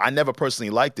video. I never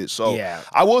personally liked it. So Yeah.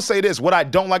 I will say this: what I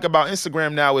don't like about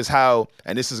Instagram now is how,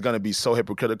 and this is gonna be so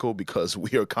hypocritical because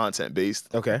we are content based.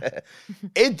 Okay.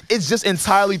 It's just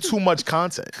entirely too much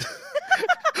content.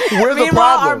 We're the Meanwhile,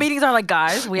 problem. our meetings are like,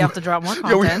 guys, we have to drop more Yeah,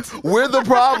 content. we're the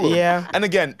problem. Yeah. And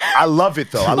again, I love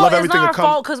it though. I But love it's everything not that our comes.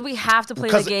 fault because we have to play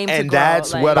the game to and grow.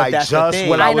 that's like, what But I that's the just thing.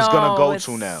 what I I was gonna know, go it's-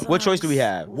 to now. What choice do we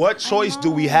have? What choice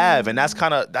do we have? And that's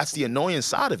the annoying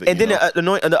side of it. And you then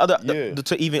know? the other Yeah.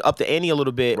 to even up the ante a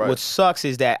little bit. Right. What sucks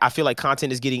is that I feel like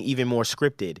content is getting even more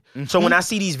scripted. So when I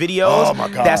see these videos, Oh my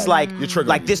God. that's like You're triggering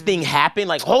like me. this thing happened.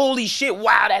 Like holy shit!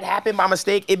 Wow, that happened by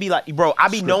mistake. It'd be like, bro, I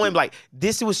be knowing like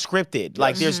this was scripted.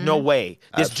 Like there's no way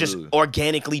this Absolutely. just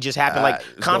organically just happened. Like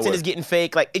there's no content way. is getting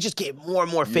fake. Like it just get more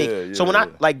and more fake. Yeah, so when yeah, I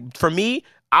like for me,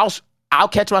 I'll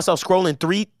catch myself scrolling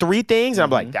three things and I'm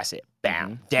like, that's it.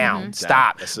 Bam, down,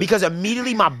 stop. That's it. Because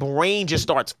immediately my brain just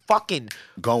starts fucking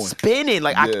Going. spinning.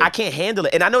 Like Yeah. I can't handle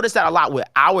it. And I noticed that a lot with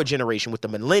our generation, with the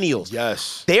millennials.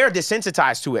 Yes. They're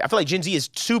desensitized to it. I feel like Gen Z is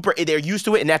they're used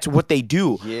to it and that's what they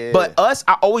do. Yeah. But us,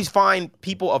 I always find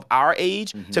people of our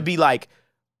age to be like,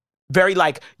 very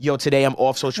like, yo, today I'm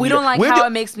off social we media. don't like We're how the- it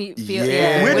makes me feel. Yeah.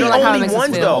 Yeah, we're we the don't like how it only makes us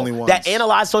ones feel. though Only ones. that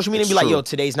analyze social media and be like, true. yo,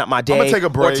 today's not my day. I'ma take a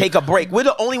break. Or take a break. We're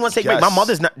the only ones take a break. Yes. My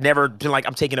mother's never been like,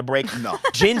 I'm taking a break. No.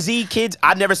 Gen Z kids,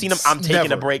 I've never seen them. I'm taking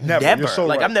Never, a break. never. Never. You're so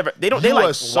like right. I've never. They don't. You They like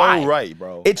are so why? right,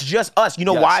 bro. It's just us. You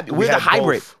know Yes, why? we We're the had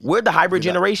hybrid. both. We're the hybrid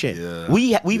generation.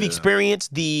 yeah, We've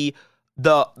experienced the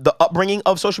upbringing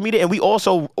of social media, and we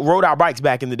also rode our bikes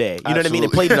back in the day. You know what I mean?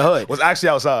 And played in the hood. Was actually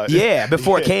outside. Yeah,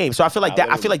 before it came. So I feel like that. I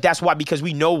literally. feel like that's why, because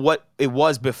we know what it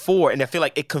was before, and I feel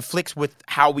like it conflicts with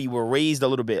how we were raised a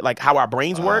little bit, like how our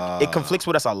brains work. It conflicts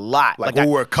with us a lot. Like I- what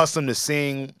we're accustomed to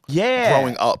seeing Yeah.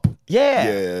 growing up. yeah.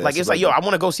 Yeah, Like so it's like, yo, I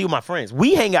want to go see with my friends.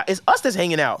 We hang out. It's us that's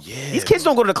hanging out. These kids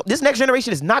don't go to the this next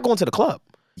generation is not going to the club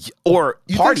or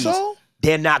You think parties. so?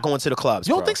 They're not going to the clubs.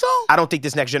 You don't bro. think so? I don't think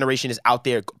this next generation is out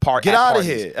there Get at out of parties.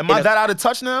 here. Am I that out of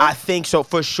touch now? I think so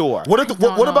for sure. what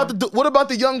about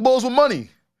the young bulls with money?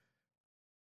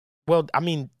 Well, I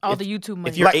mean, All if, the YouTube money.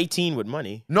 if you're Like- 18 with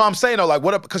money, No, I'm saying though, like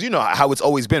what? Because you know how it's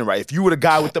always been, right? If you were the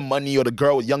guy with the money or the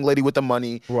girl, young lady with the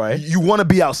money, Right. You want to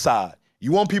be outside.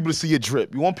 You want people to see your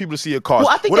drip. You want people to see your cars.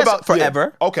 well, I think what that's about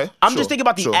forever. Yeah. Okay, I'm sure, just thinking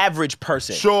about the sure. average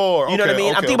person. Sure, You know what I okay, mean?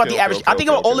 I'm okay, thinking about okay, the average. okay, I think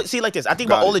okay, about all okay. the, see like this. I think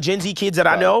Got about all it. the Gen Z kids that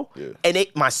I know, Yeah. and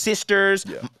my sisters,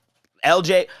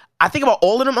 LJ. I think about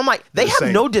all of them. I'm like, they The have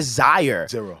same. no desire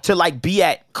Zero. to like be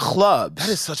at clubs. That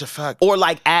is such a fact. or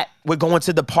like we're going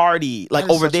to the party, like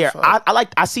That is over such a there.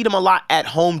 fact. I see them a lot at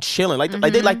home chilling. Like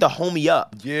they like to homie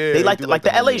up. Yeah, They like they the, do like like the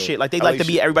to LA homie up. shit. Like they LA like to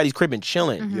be shit. at everybody's crib and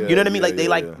chilling. Yeah, You know what I mean? yeah, Like they yeah,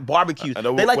 like yeah. barbecues. I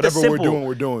know They like the whatever simple.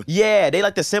 we're doing. Yeah, they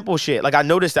like the simple shit. Like I'm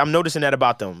noticing that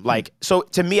about them. Like so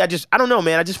to me, I don't know,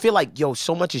 man. I just feel like yo,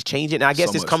 so much is changing, and I guess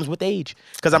So this much. comes with age.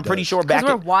 Because I'm pretty sure Because back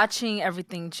we're in, watching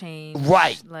everything change.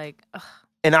 Right. Like, ugh.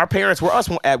 and our parents were us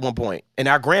at one point, and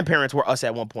our grandparents were us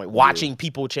at one point, watching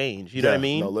people change. You know what I Yeah,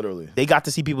 mean? no, literally. They got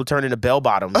to see people turn into bell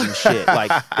bottoms and shit.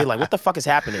 Like they're like, what the fuck is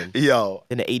happening? Yo,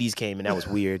 Then the 80s came, and that was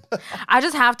weird. I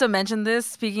just have to mention this.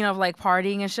 Speaking of like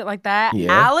partying and shit like that,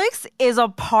 Yeah. Alex is a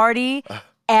party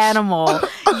animal.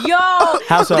 Yo,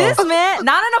 How so? this man,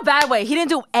 not in a bad way. He didn't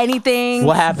do anything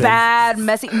What happened? bad,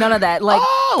 messy, none of that. Like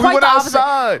We quite went the opposite.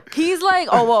 outside. He's like,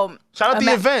 oh well. Shout out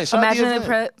the event. Shout out the Imagine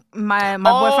event. my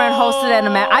boyfriend hosted an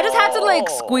event. I just had to like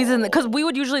squeeze in because we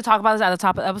would usually talk about this at the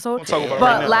top of the episode. talk about it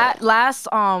But right now. last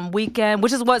weekend,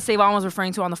 which is what Savon was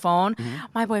referring to on the phone,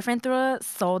 my boyfriend threw a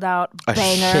sold out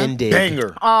banger. Shindig.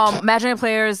 Banger. Imaginary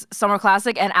Players Summer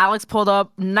Classic, and Alex pulled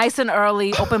up nice and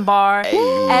early, open bar.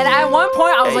 And at one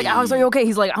point, I was like, "Alex, are you okay?"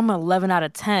 He's like, "I'm 11 out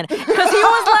of 10," because he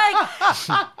was like,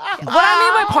 "What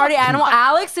I mean by party animal,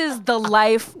 Alex is the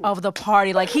life of the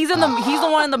party. Like he's the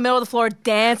one in the middle of the floor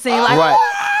dancing, like."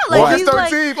 Right. Like August he's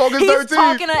 13th, like, August he's 13th.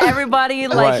 talking to everybody.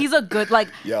 Like Right. he's a good like.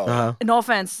 Yo. No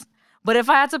offense, but if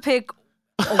I had to pick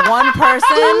one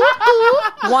person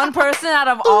out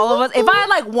of all of us, if I had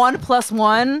like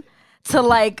 1+1 to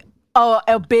like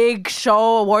a big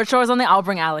show, award show or something, I'll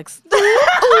bring Alex.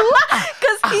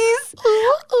 Because he's,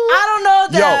 I don't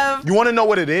know, Yo, Dev. you want to know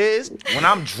what it is? When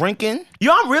I'm drinking,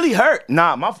 Yo, I'm really hurt.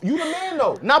 nah, you the man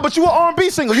though. Nah, but you an R&B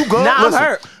singer. You good? Nah, I'm Listen.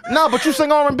 hurt. Nah, but you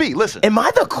sing R&B. Listen. Am I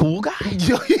the cool guy?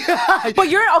 But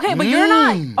you're okay, but you're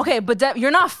not okay, but Dev, you're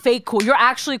not fake cool. You're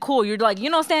actually cool. You're like,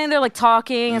 standing there like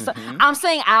talking and stuff. I'm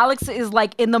saying Alex is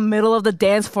like in the middle of the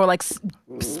dance floor, like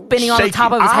spinning on the Shaking.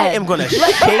 top of his I head. am gonna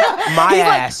shake my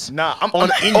ass. Nah, I'm On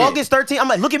in it. August 13th, I'm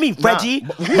like, look at me, Reggie.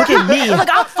 Look at me. Like,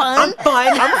 I'm fun. I'm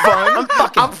fun. I'm fun. I'm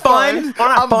fucking I'm fun. fun.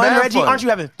 Aren't I I'm fun, mad Reggie? fun. Aren't you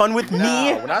having fun with me?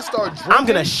 Nah, when I start drinking, I'm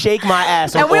gonna shake my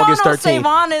ass on And we all know August 13th.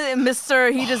 Savon is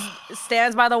Mr. He just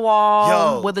stands by the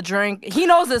wall Yo. with a drink. He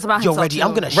knows this about Yo, himself. Reggie, too.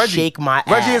 I'm gonna Reggie. shake my ass.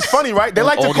 Reggie is funny, right? They on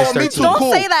like to call August me 13th. too Don't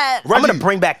cool. say that. I'm gonna Reggie.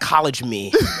 bring back college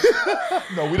me.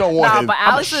 No, we don't want Nah, him. but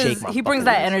Alex shake my he brings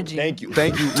fucking that ass. energy. Thank you.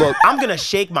 Thank you. Look, I'm gonna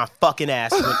shake my fucking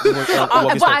ass on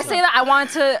August But I 13th. say that I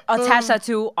wanted to attach that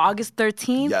to August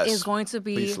 13th Yes. is going to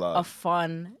be Peace, love. a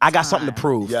fun. I got something to time.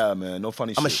 prove. yeah, man, no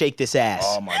funny shit. I'm gonna shake this ass.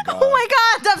 Oh my god. Oh my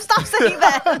God, Dev, stop saying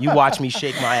that. You watch me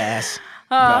shake my ass.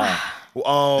 Nah.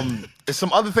 There's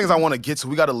some other things I want to get to.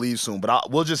 We got to leave soon,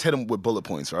 but we'll just hit them with bullet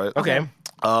points, right? Okay.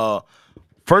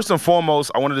 First and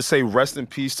foremost, I wanted to say rest in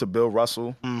peace to Bill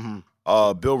Russell.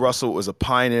 Bill Russell was a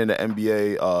pioneer in the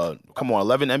NBA.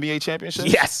 11 NBA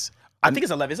championships? Yes. I think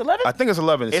it's 11. Is it 11? I think it's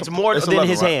 11. It's more than 11,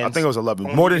 his right? hands. I think it was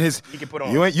 11. More than his. He can put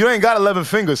on. You ain't got 11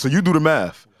 fingers, so you do the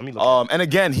math. Let me look And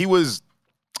again, he was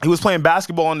playing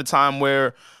basketball in the time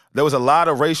where there was a lot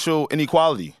of racial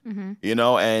inequality,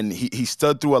 and he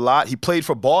stood through a lot. He played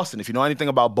for Boston. If you know anything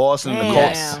about Boston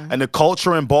Damn. and the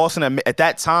culture in Boston at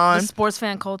that time, The sports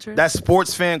fan culture. that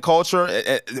sports fan culture,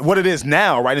 what it is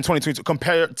now, right in 2022,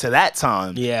 compared to that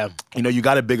time, Yeah. you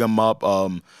got to big him up.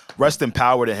 Rest in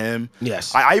power to him.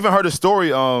 Yes. I even heard a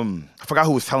story. I forgot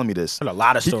who was telling me this. Heard a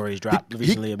lot of stories dropped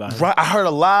recently about him. Right, I heard a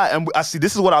lot, and I see.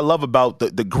 This is what I love about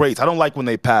the greats. I don't like when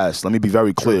they pass. Let me be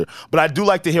very clear, but I do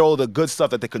like to hear all the good stuff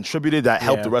that they contributed that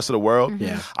helped Yeah. the rest of the world.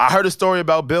 Yeah. I heard a story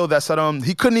about Bill that said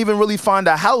he couldn't even really find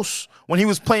a house when he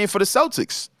was playing for the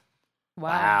Celtics.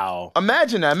 Wow.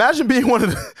 Imagine that. Imagine being one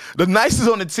of the nicest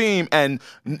on the team, and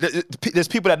there's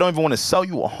people that don't even want to sell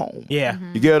you a home. Yeah.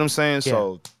 You get what I'm saying? Yeah.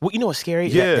 So Well, you know what's scary?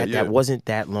 Yeah, That yeah. wasn't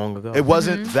that long ago. it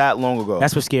wasn't that long ago.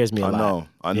 That's what scares me a I lot. know.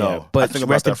 I Yeah. know. But I think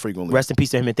about rest that in, frequently. Rest in peace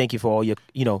to him, and thank you for all your,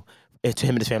 to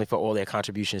him and his family for all their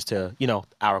contributions to,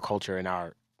 our culture and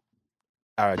our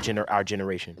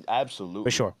generation. Absolutely.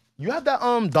 For sure. You have that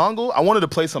dongle? I wanted to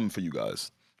play something for you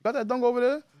guys. You got that dongle over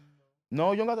there?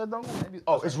 No, you don't got that dongle? Maybe.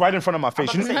 Oh, it's right in front of my face.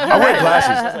 I wear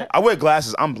glasses. I wear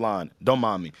glasses. I'm blind. Don't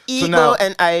mind me. So now,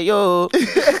 and Ayo.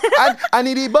 I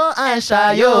need Igbo and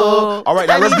Shayo. All right,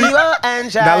 now let's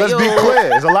be clear.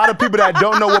 There's a lot of people that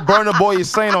don't know what Burna Boy is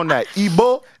saying on that.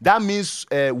 Igbo, that means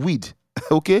weed.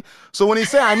 Okay, so when he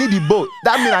say I need Igbo,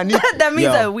 that means I need. that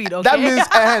means Yo. a weed. Okay.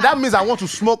 That means I want to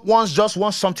smoke once,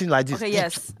 something like this. Okay.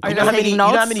 Yes. Are You you know, how taking many, notes?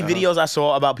 you know how many videos I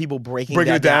saw about people breaking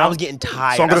Breaking that it down? I was getting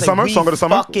tired. Song of I was the summer? We Song of the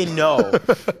summer? fucking know.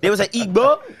 There was an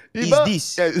Igbo. Is Igbo?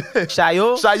 this Yeah.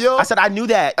 Shayo? Shayo? I said I knew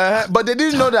that. But they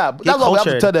didn't know that. Get That's why we have to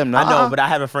cultured. tell them now. I know, but I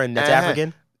have a friend that's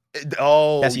African.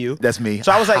 Oh, That's you? That's me.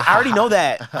 So I was like, I already know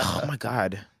that. Oh my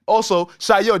God. Also,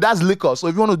 Shayo, that's liquor. So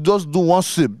if you want to just do one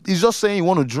sip, it's just saying you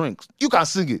want to drink. You can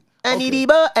sing it. I need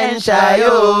Igbo and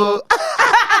Shayo.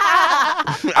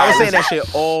 I was saying that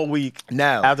shit all week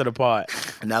Now, after the pod.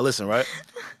 now listen, right?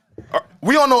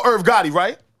 We all know Irv Gotti,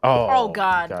 right? Oh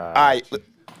God. All right.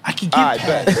 I can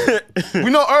bet. We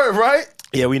know Irv, right?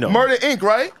 Yeah, we know. Murder Inc.,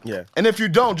 right? Yeah. And if you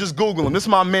don't, just Google him. This is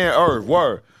my man, Irv.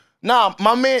 Word. Nah,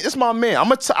 my man, it's my man. I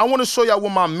want to show y'all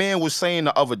what my man was saying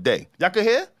the other day. Y'all can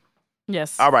hear?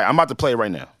 Yes. All right, I'm about to play it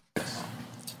right now.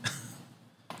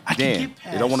 Damn,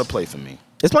 they don't want to play for me.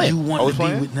 It's playing. You want Oh, to it's be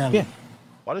playing? with Nelly. Yeah.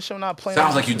 Why the show not playing?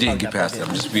 Sounds like you didn't get past that.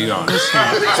 I'm just being honest.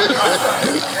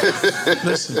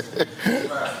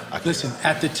 Listen.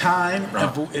 At the time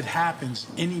it happens,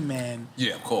 any man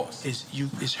Yeah, of course. is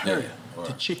her. Yeah,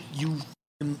 The chick you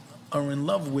are in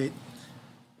love with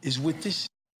is with this.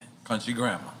 Country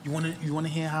grandma. You wanna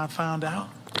hear how I found out?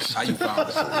 How you found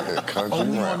this?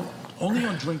 Only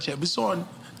on Drink Chat. It's on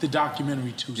the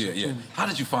documentary too. So Yeah. tune in. How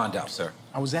did you find out, sir?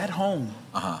 I was at home.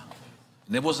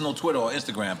 And there wasn't no Twitter or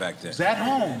Instagram back then. I was at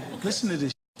home. Listen to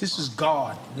this. This is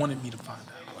God wanted me to find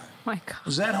out. My God. I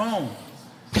was at home.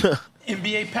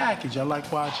 NBA package. I like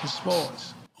watching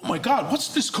sports. Oh my God,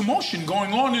 what's this commotion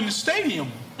going on in the stadium?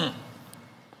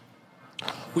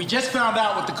 We just found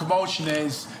out what the commotion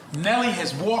is. Nelly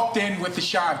has walked in with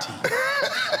Ashanti.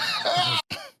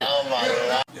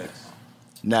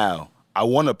 Now, I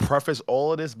want to preface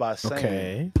all of this by saying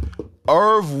Okay.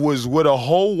 Irv was with a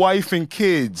whole wife and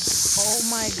kids Oh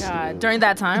my God. During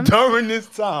that time? during this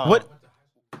time. What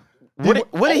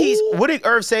did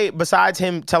Irv say besides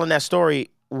him telling that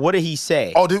story? What did he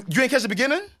say? Oh, you didn't catch the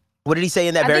beginning? What did he say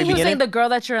in that I very think he was saying beginning? the girl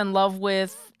that you're in love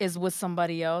with is with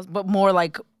somebody else, but more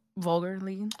like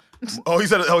vulgarly. Oh, he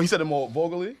said it more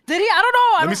vulgarly. Did he? I don't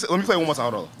know. Let me play it one more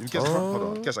time. Hold on. You catch,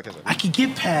 hold on. Catch that. I could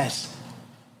get past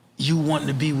you wanting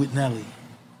to be with Nelly.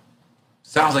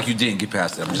 Sounds like you didn't get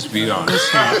past that. I'm just being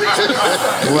honest.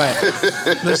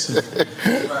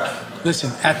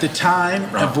 Listen. At the time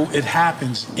it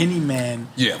happens, any man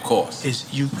Yeah, of course.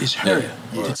 is her.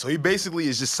 Yeah, so he basically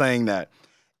is just saying that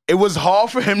it was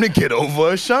hard for him to get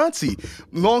over Ashanti.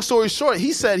 Long story short,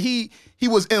 he said he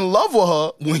was in love with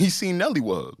her when he seen Nelly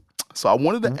with her. So I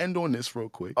wanted to end on this real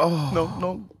quick. Oh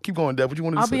no, keep going, Deb. What you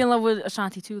wanted to I'll say? be in love with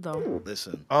Ashanti too, though.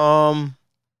 Listen, Um,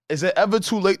 is it ever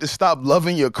too late to stop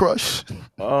loving your crush? Dev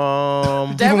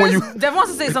when Dev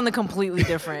wants to say something completely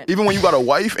different. Even when you got a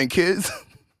wife and kids?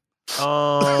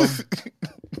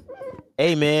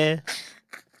 Hey man,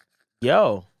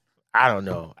 yo, I don't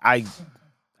know. I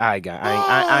ain't got it.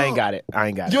 I ain't got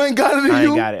it. You ain't got it in I you?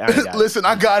 ain't got it. Listen,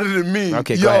 I got it in me.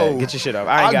 Okay, go ahead. Get your shit up.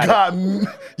 I ain't got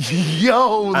it.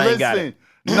 Yo, I ain't got listen.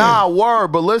 Nah, word,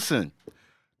 but listen.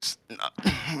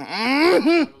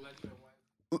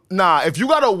 Nah, if you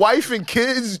got a wife and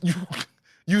kids,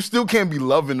 you still can't be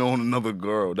loving on another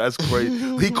girl. That's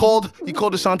crazy. He called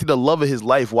Ashanti the love of his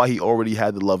life while he already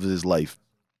had the love of his life.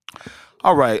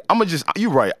 All right,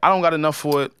 you're right. I don't got enough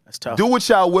for it. That's tough. Do what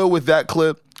y'all will with that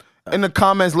clip. In the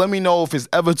comments, let me know if it's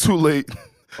ever too late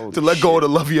to let go of the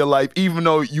love of your life, even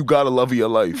though you got a love of your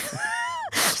life.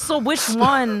 So which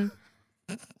one?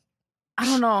 I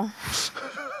don't know.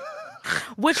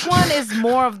 Which one is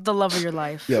more of the love of your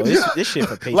life? Yo, this shit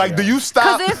for Patreon. Like, do you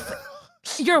stop? Because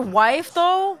if your wife,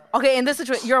 though, okay, in this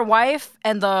situation, your wife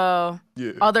and the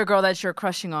other girl that you're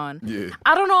crushing on,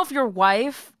 I don't know if your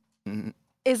wife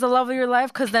is the love of your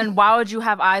life, because then why would you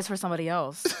have eyes for somebody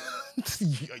else?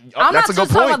 I'm not That's a just good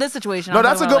talking point. about this situation. No, I'm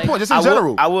that's a talking good about, point. Just in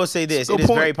general. I will say this: Good it is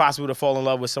point. very possible to fall in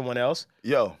love with someone else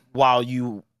Yo, while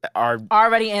you are.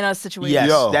 already in a situation. Yes,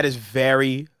 Yo. that is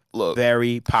very,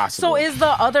 very possible. So is the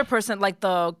other person, like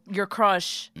your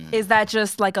crush, is that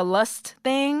just like a lust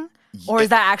thing? Or is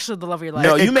that actually the love of your life?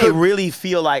 No, you It may could- really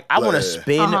feel like I want to Yeah.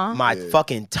 spend my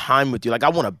fucking time with you. Like I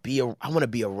want to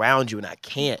be around you, and I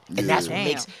can't. And that's what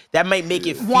Damn. that might make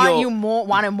it feel Wanting more.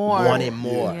 wanting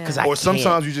more. Yeah. Because I or can't.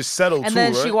 sometimes you just settle And too,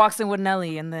 then right? she walks in with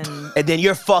Nelly, and then and then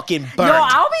you're fucking burnt. yo,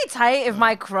 I'll be tight if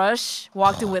my crush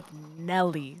walked in with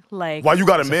Nelly, like Why you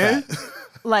got a man?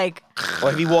 like Or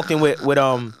if he walked in with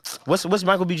what's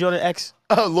Michael B. Jordan ex?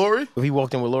 Lori? If he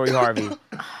walked in with Lori Harvey,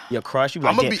 your crush, you be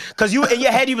like, I'ma damn. be- Because you in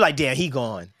your head you be like, damn, he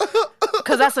gone.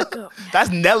 because that's a good. That's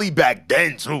Nelly back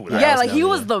then too. Yeah, like he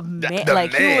was the man.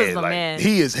 Like he was the like, man.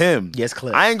 He is him. Yes,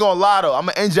 Cliff. I ain't gonna lie though. I'm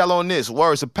gonna end y'all on this.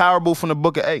 Word, it's a parable from the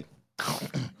book of A.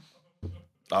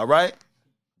 All right?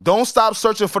 Don't stop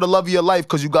searching for the love of your life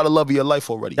because you got a love of your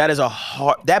life already.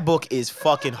 That book is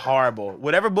fucking horrible.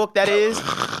 Whatever book that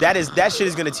shit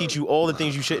is gonna teach you all the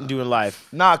things you shouldn't do in life.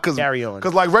 Nah, cause Carry on.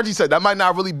 Cause like Reggie said, that might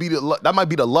not really be that might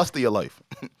be the lust of your life.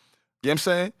 You know what I'm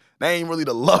saying? That ain't really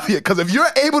the love of it. Cause if you're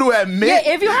able to admit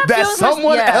Yeah, if you have that feelings for-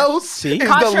 someone yeah. else is the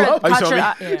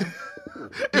love,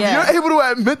 if you're able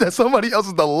to admit that somebody else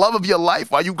is the love of your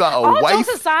life while you got a All wife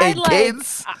jokes aside, and like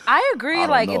kids. I agree. don't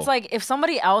Like know. it's like if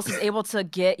somebody else is able to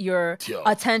get your Yo.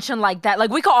 attention like that, like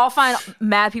we could all find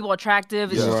mad people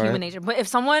attractive. It's Yeah. just Right. human nature. But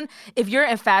if you're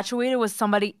infatuated with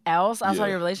somebody else outside Yeah.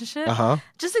 your relationship, Uh-huh.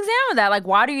 just examine that. Like,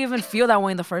 why do you even feel that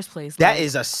way in the first place? That Like,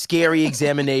 is a scary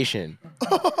examination.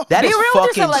 That be is real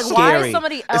with fucking yourself. Like, why scary. is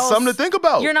somebody else? something to think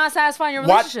about. You're not satisfying your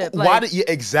Why? relationship. Why? Like,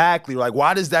 Exactly. Like,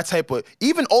 why does that type of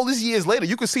even all these years later? get it.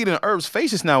 You can see it in Herb's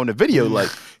face just now in the video. Like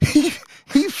he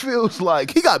feels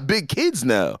like he got big kids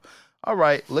now. All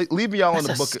right, leave y'all on the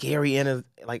That's book. scary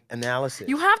analysis.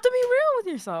 You have to be real with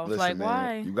yourself. Listen, like, man,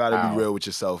 why? you gotta be real with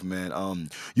yourself, man.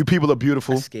 You people are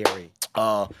beautiful. That's scary.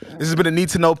 This has been a Need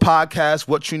to Know podcast.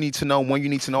 What you need to know, when you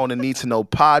need to know on the Need to Know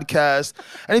podcast.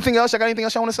 Anything else? I got anything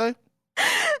else I want to say?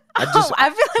 I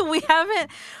feel like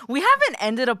we haven't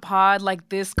ended a pod like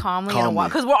this calmly in a while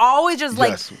because we're always just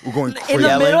like we're going in crazy.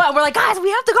 the middle and we're like, guys, we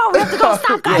have to go,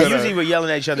 stop, guys. Yeah, usually we're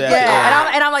yelling at each other.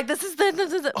 Yeah, and I'm like, this is but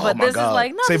my this God. is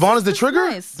like, no, Savon is the this trigger?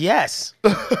 Nice. Yes.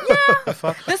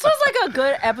 This was like a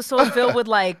good episode filled with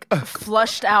like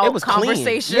flushed out It was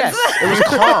conversations. clean. Yes, it was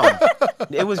calm.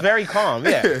 It was very calm.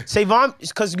 Yeah, Savon,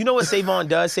 because you know what Savon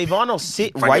does. Savon will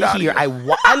sit right here.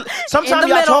 Sometimes y'all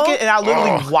middle. talking, and I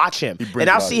literally watch him, and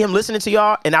I'll see him listening to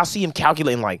y'all, and I'll see him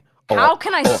calculating like, How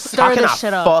can I stir how can this I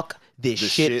shit up? fuck this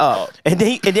shit up? And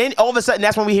then all of a sudden,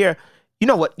 that's when we hear. You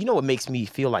know what makes me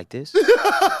feel like this?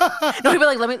 No, he'd be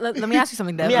like, let me ask you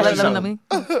something, Deb. Let me.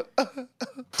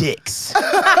 Dicks.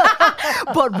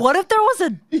 But what if there was a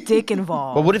dick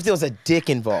involved? But what if there was a dick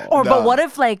involved? But what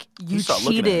if like you start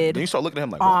looking at him. cheated Then you start looking at him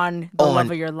like, on the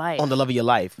love of your life? On the love of your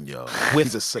life. yo,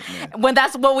 he's a sick man. When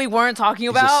that's what we weren't talking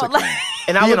He's a about. sick Like, man.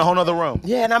 And He I in would, a whole nother room.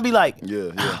 yeah, and I'd be like,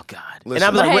 Yeah. oh God. Listen. And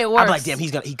I'd be But like, hey, it I'd be works. like, damn, he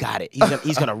got it.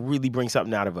 He's gonna really bring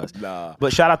something out of us. Nah.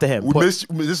 But shout out to him.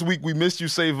 This week we missed you,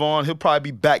 Savon. He'll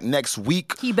probably be back next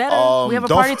week. he better. We have a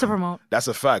don't party f- to promote. That's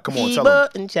a fact. Come on, tell him.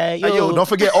 Eba and Chayo. Hey, yo, don't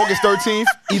forget August 13th,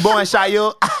 Ebo and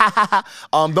Shayo.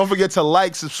 Don't forget to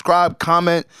like, subscribe,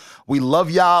 comment. We love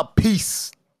y'all.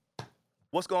 Peace.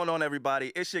 What's going on,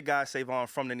 everybody? It's your guy, Savon,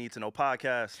 from the Need to Know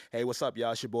podcast. Hey, what's up,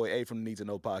 y'all? It's your boy A from the Need to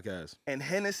Know podcast. And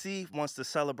Hennessy wants to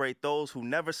celebrate those who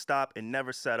never stop and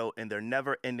never settle in their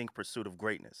never-ending pursuit of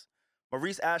greatness.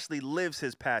 Maurice Ashley lives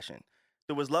his passion.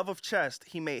 Through his love of chess,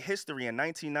 he made history in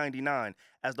 1999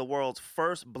 as the world's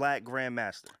first black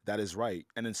grandmaster. That is right.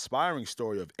 An inspiring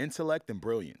story of intellect and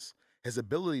brilliance. His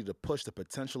ability to push the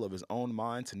potential of his own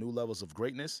mind to new levels of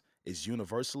greatness is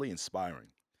universally inspiring.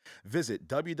 Visit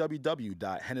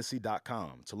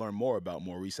www.hennessy.com to learn more about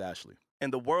Maurice Ashley.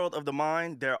 In the world of the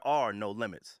mind, there are no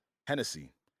limits. Hennessy.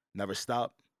 Never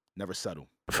stop, never settle.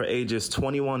 For ages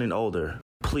 21 and older,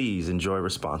 please enjoy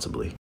responsibly.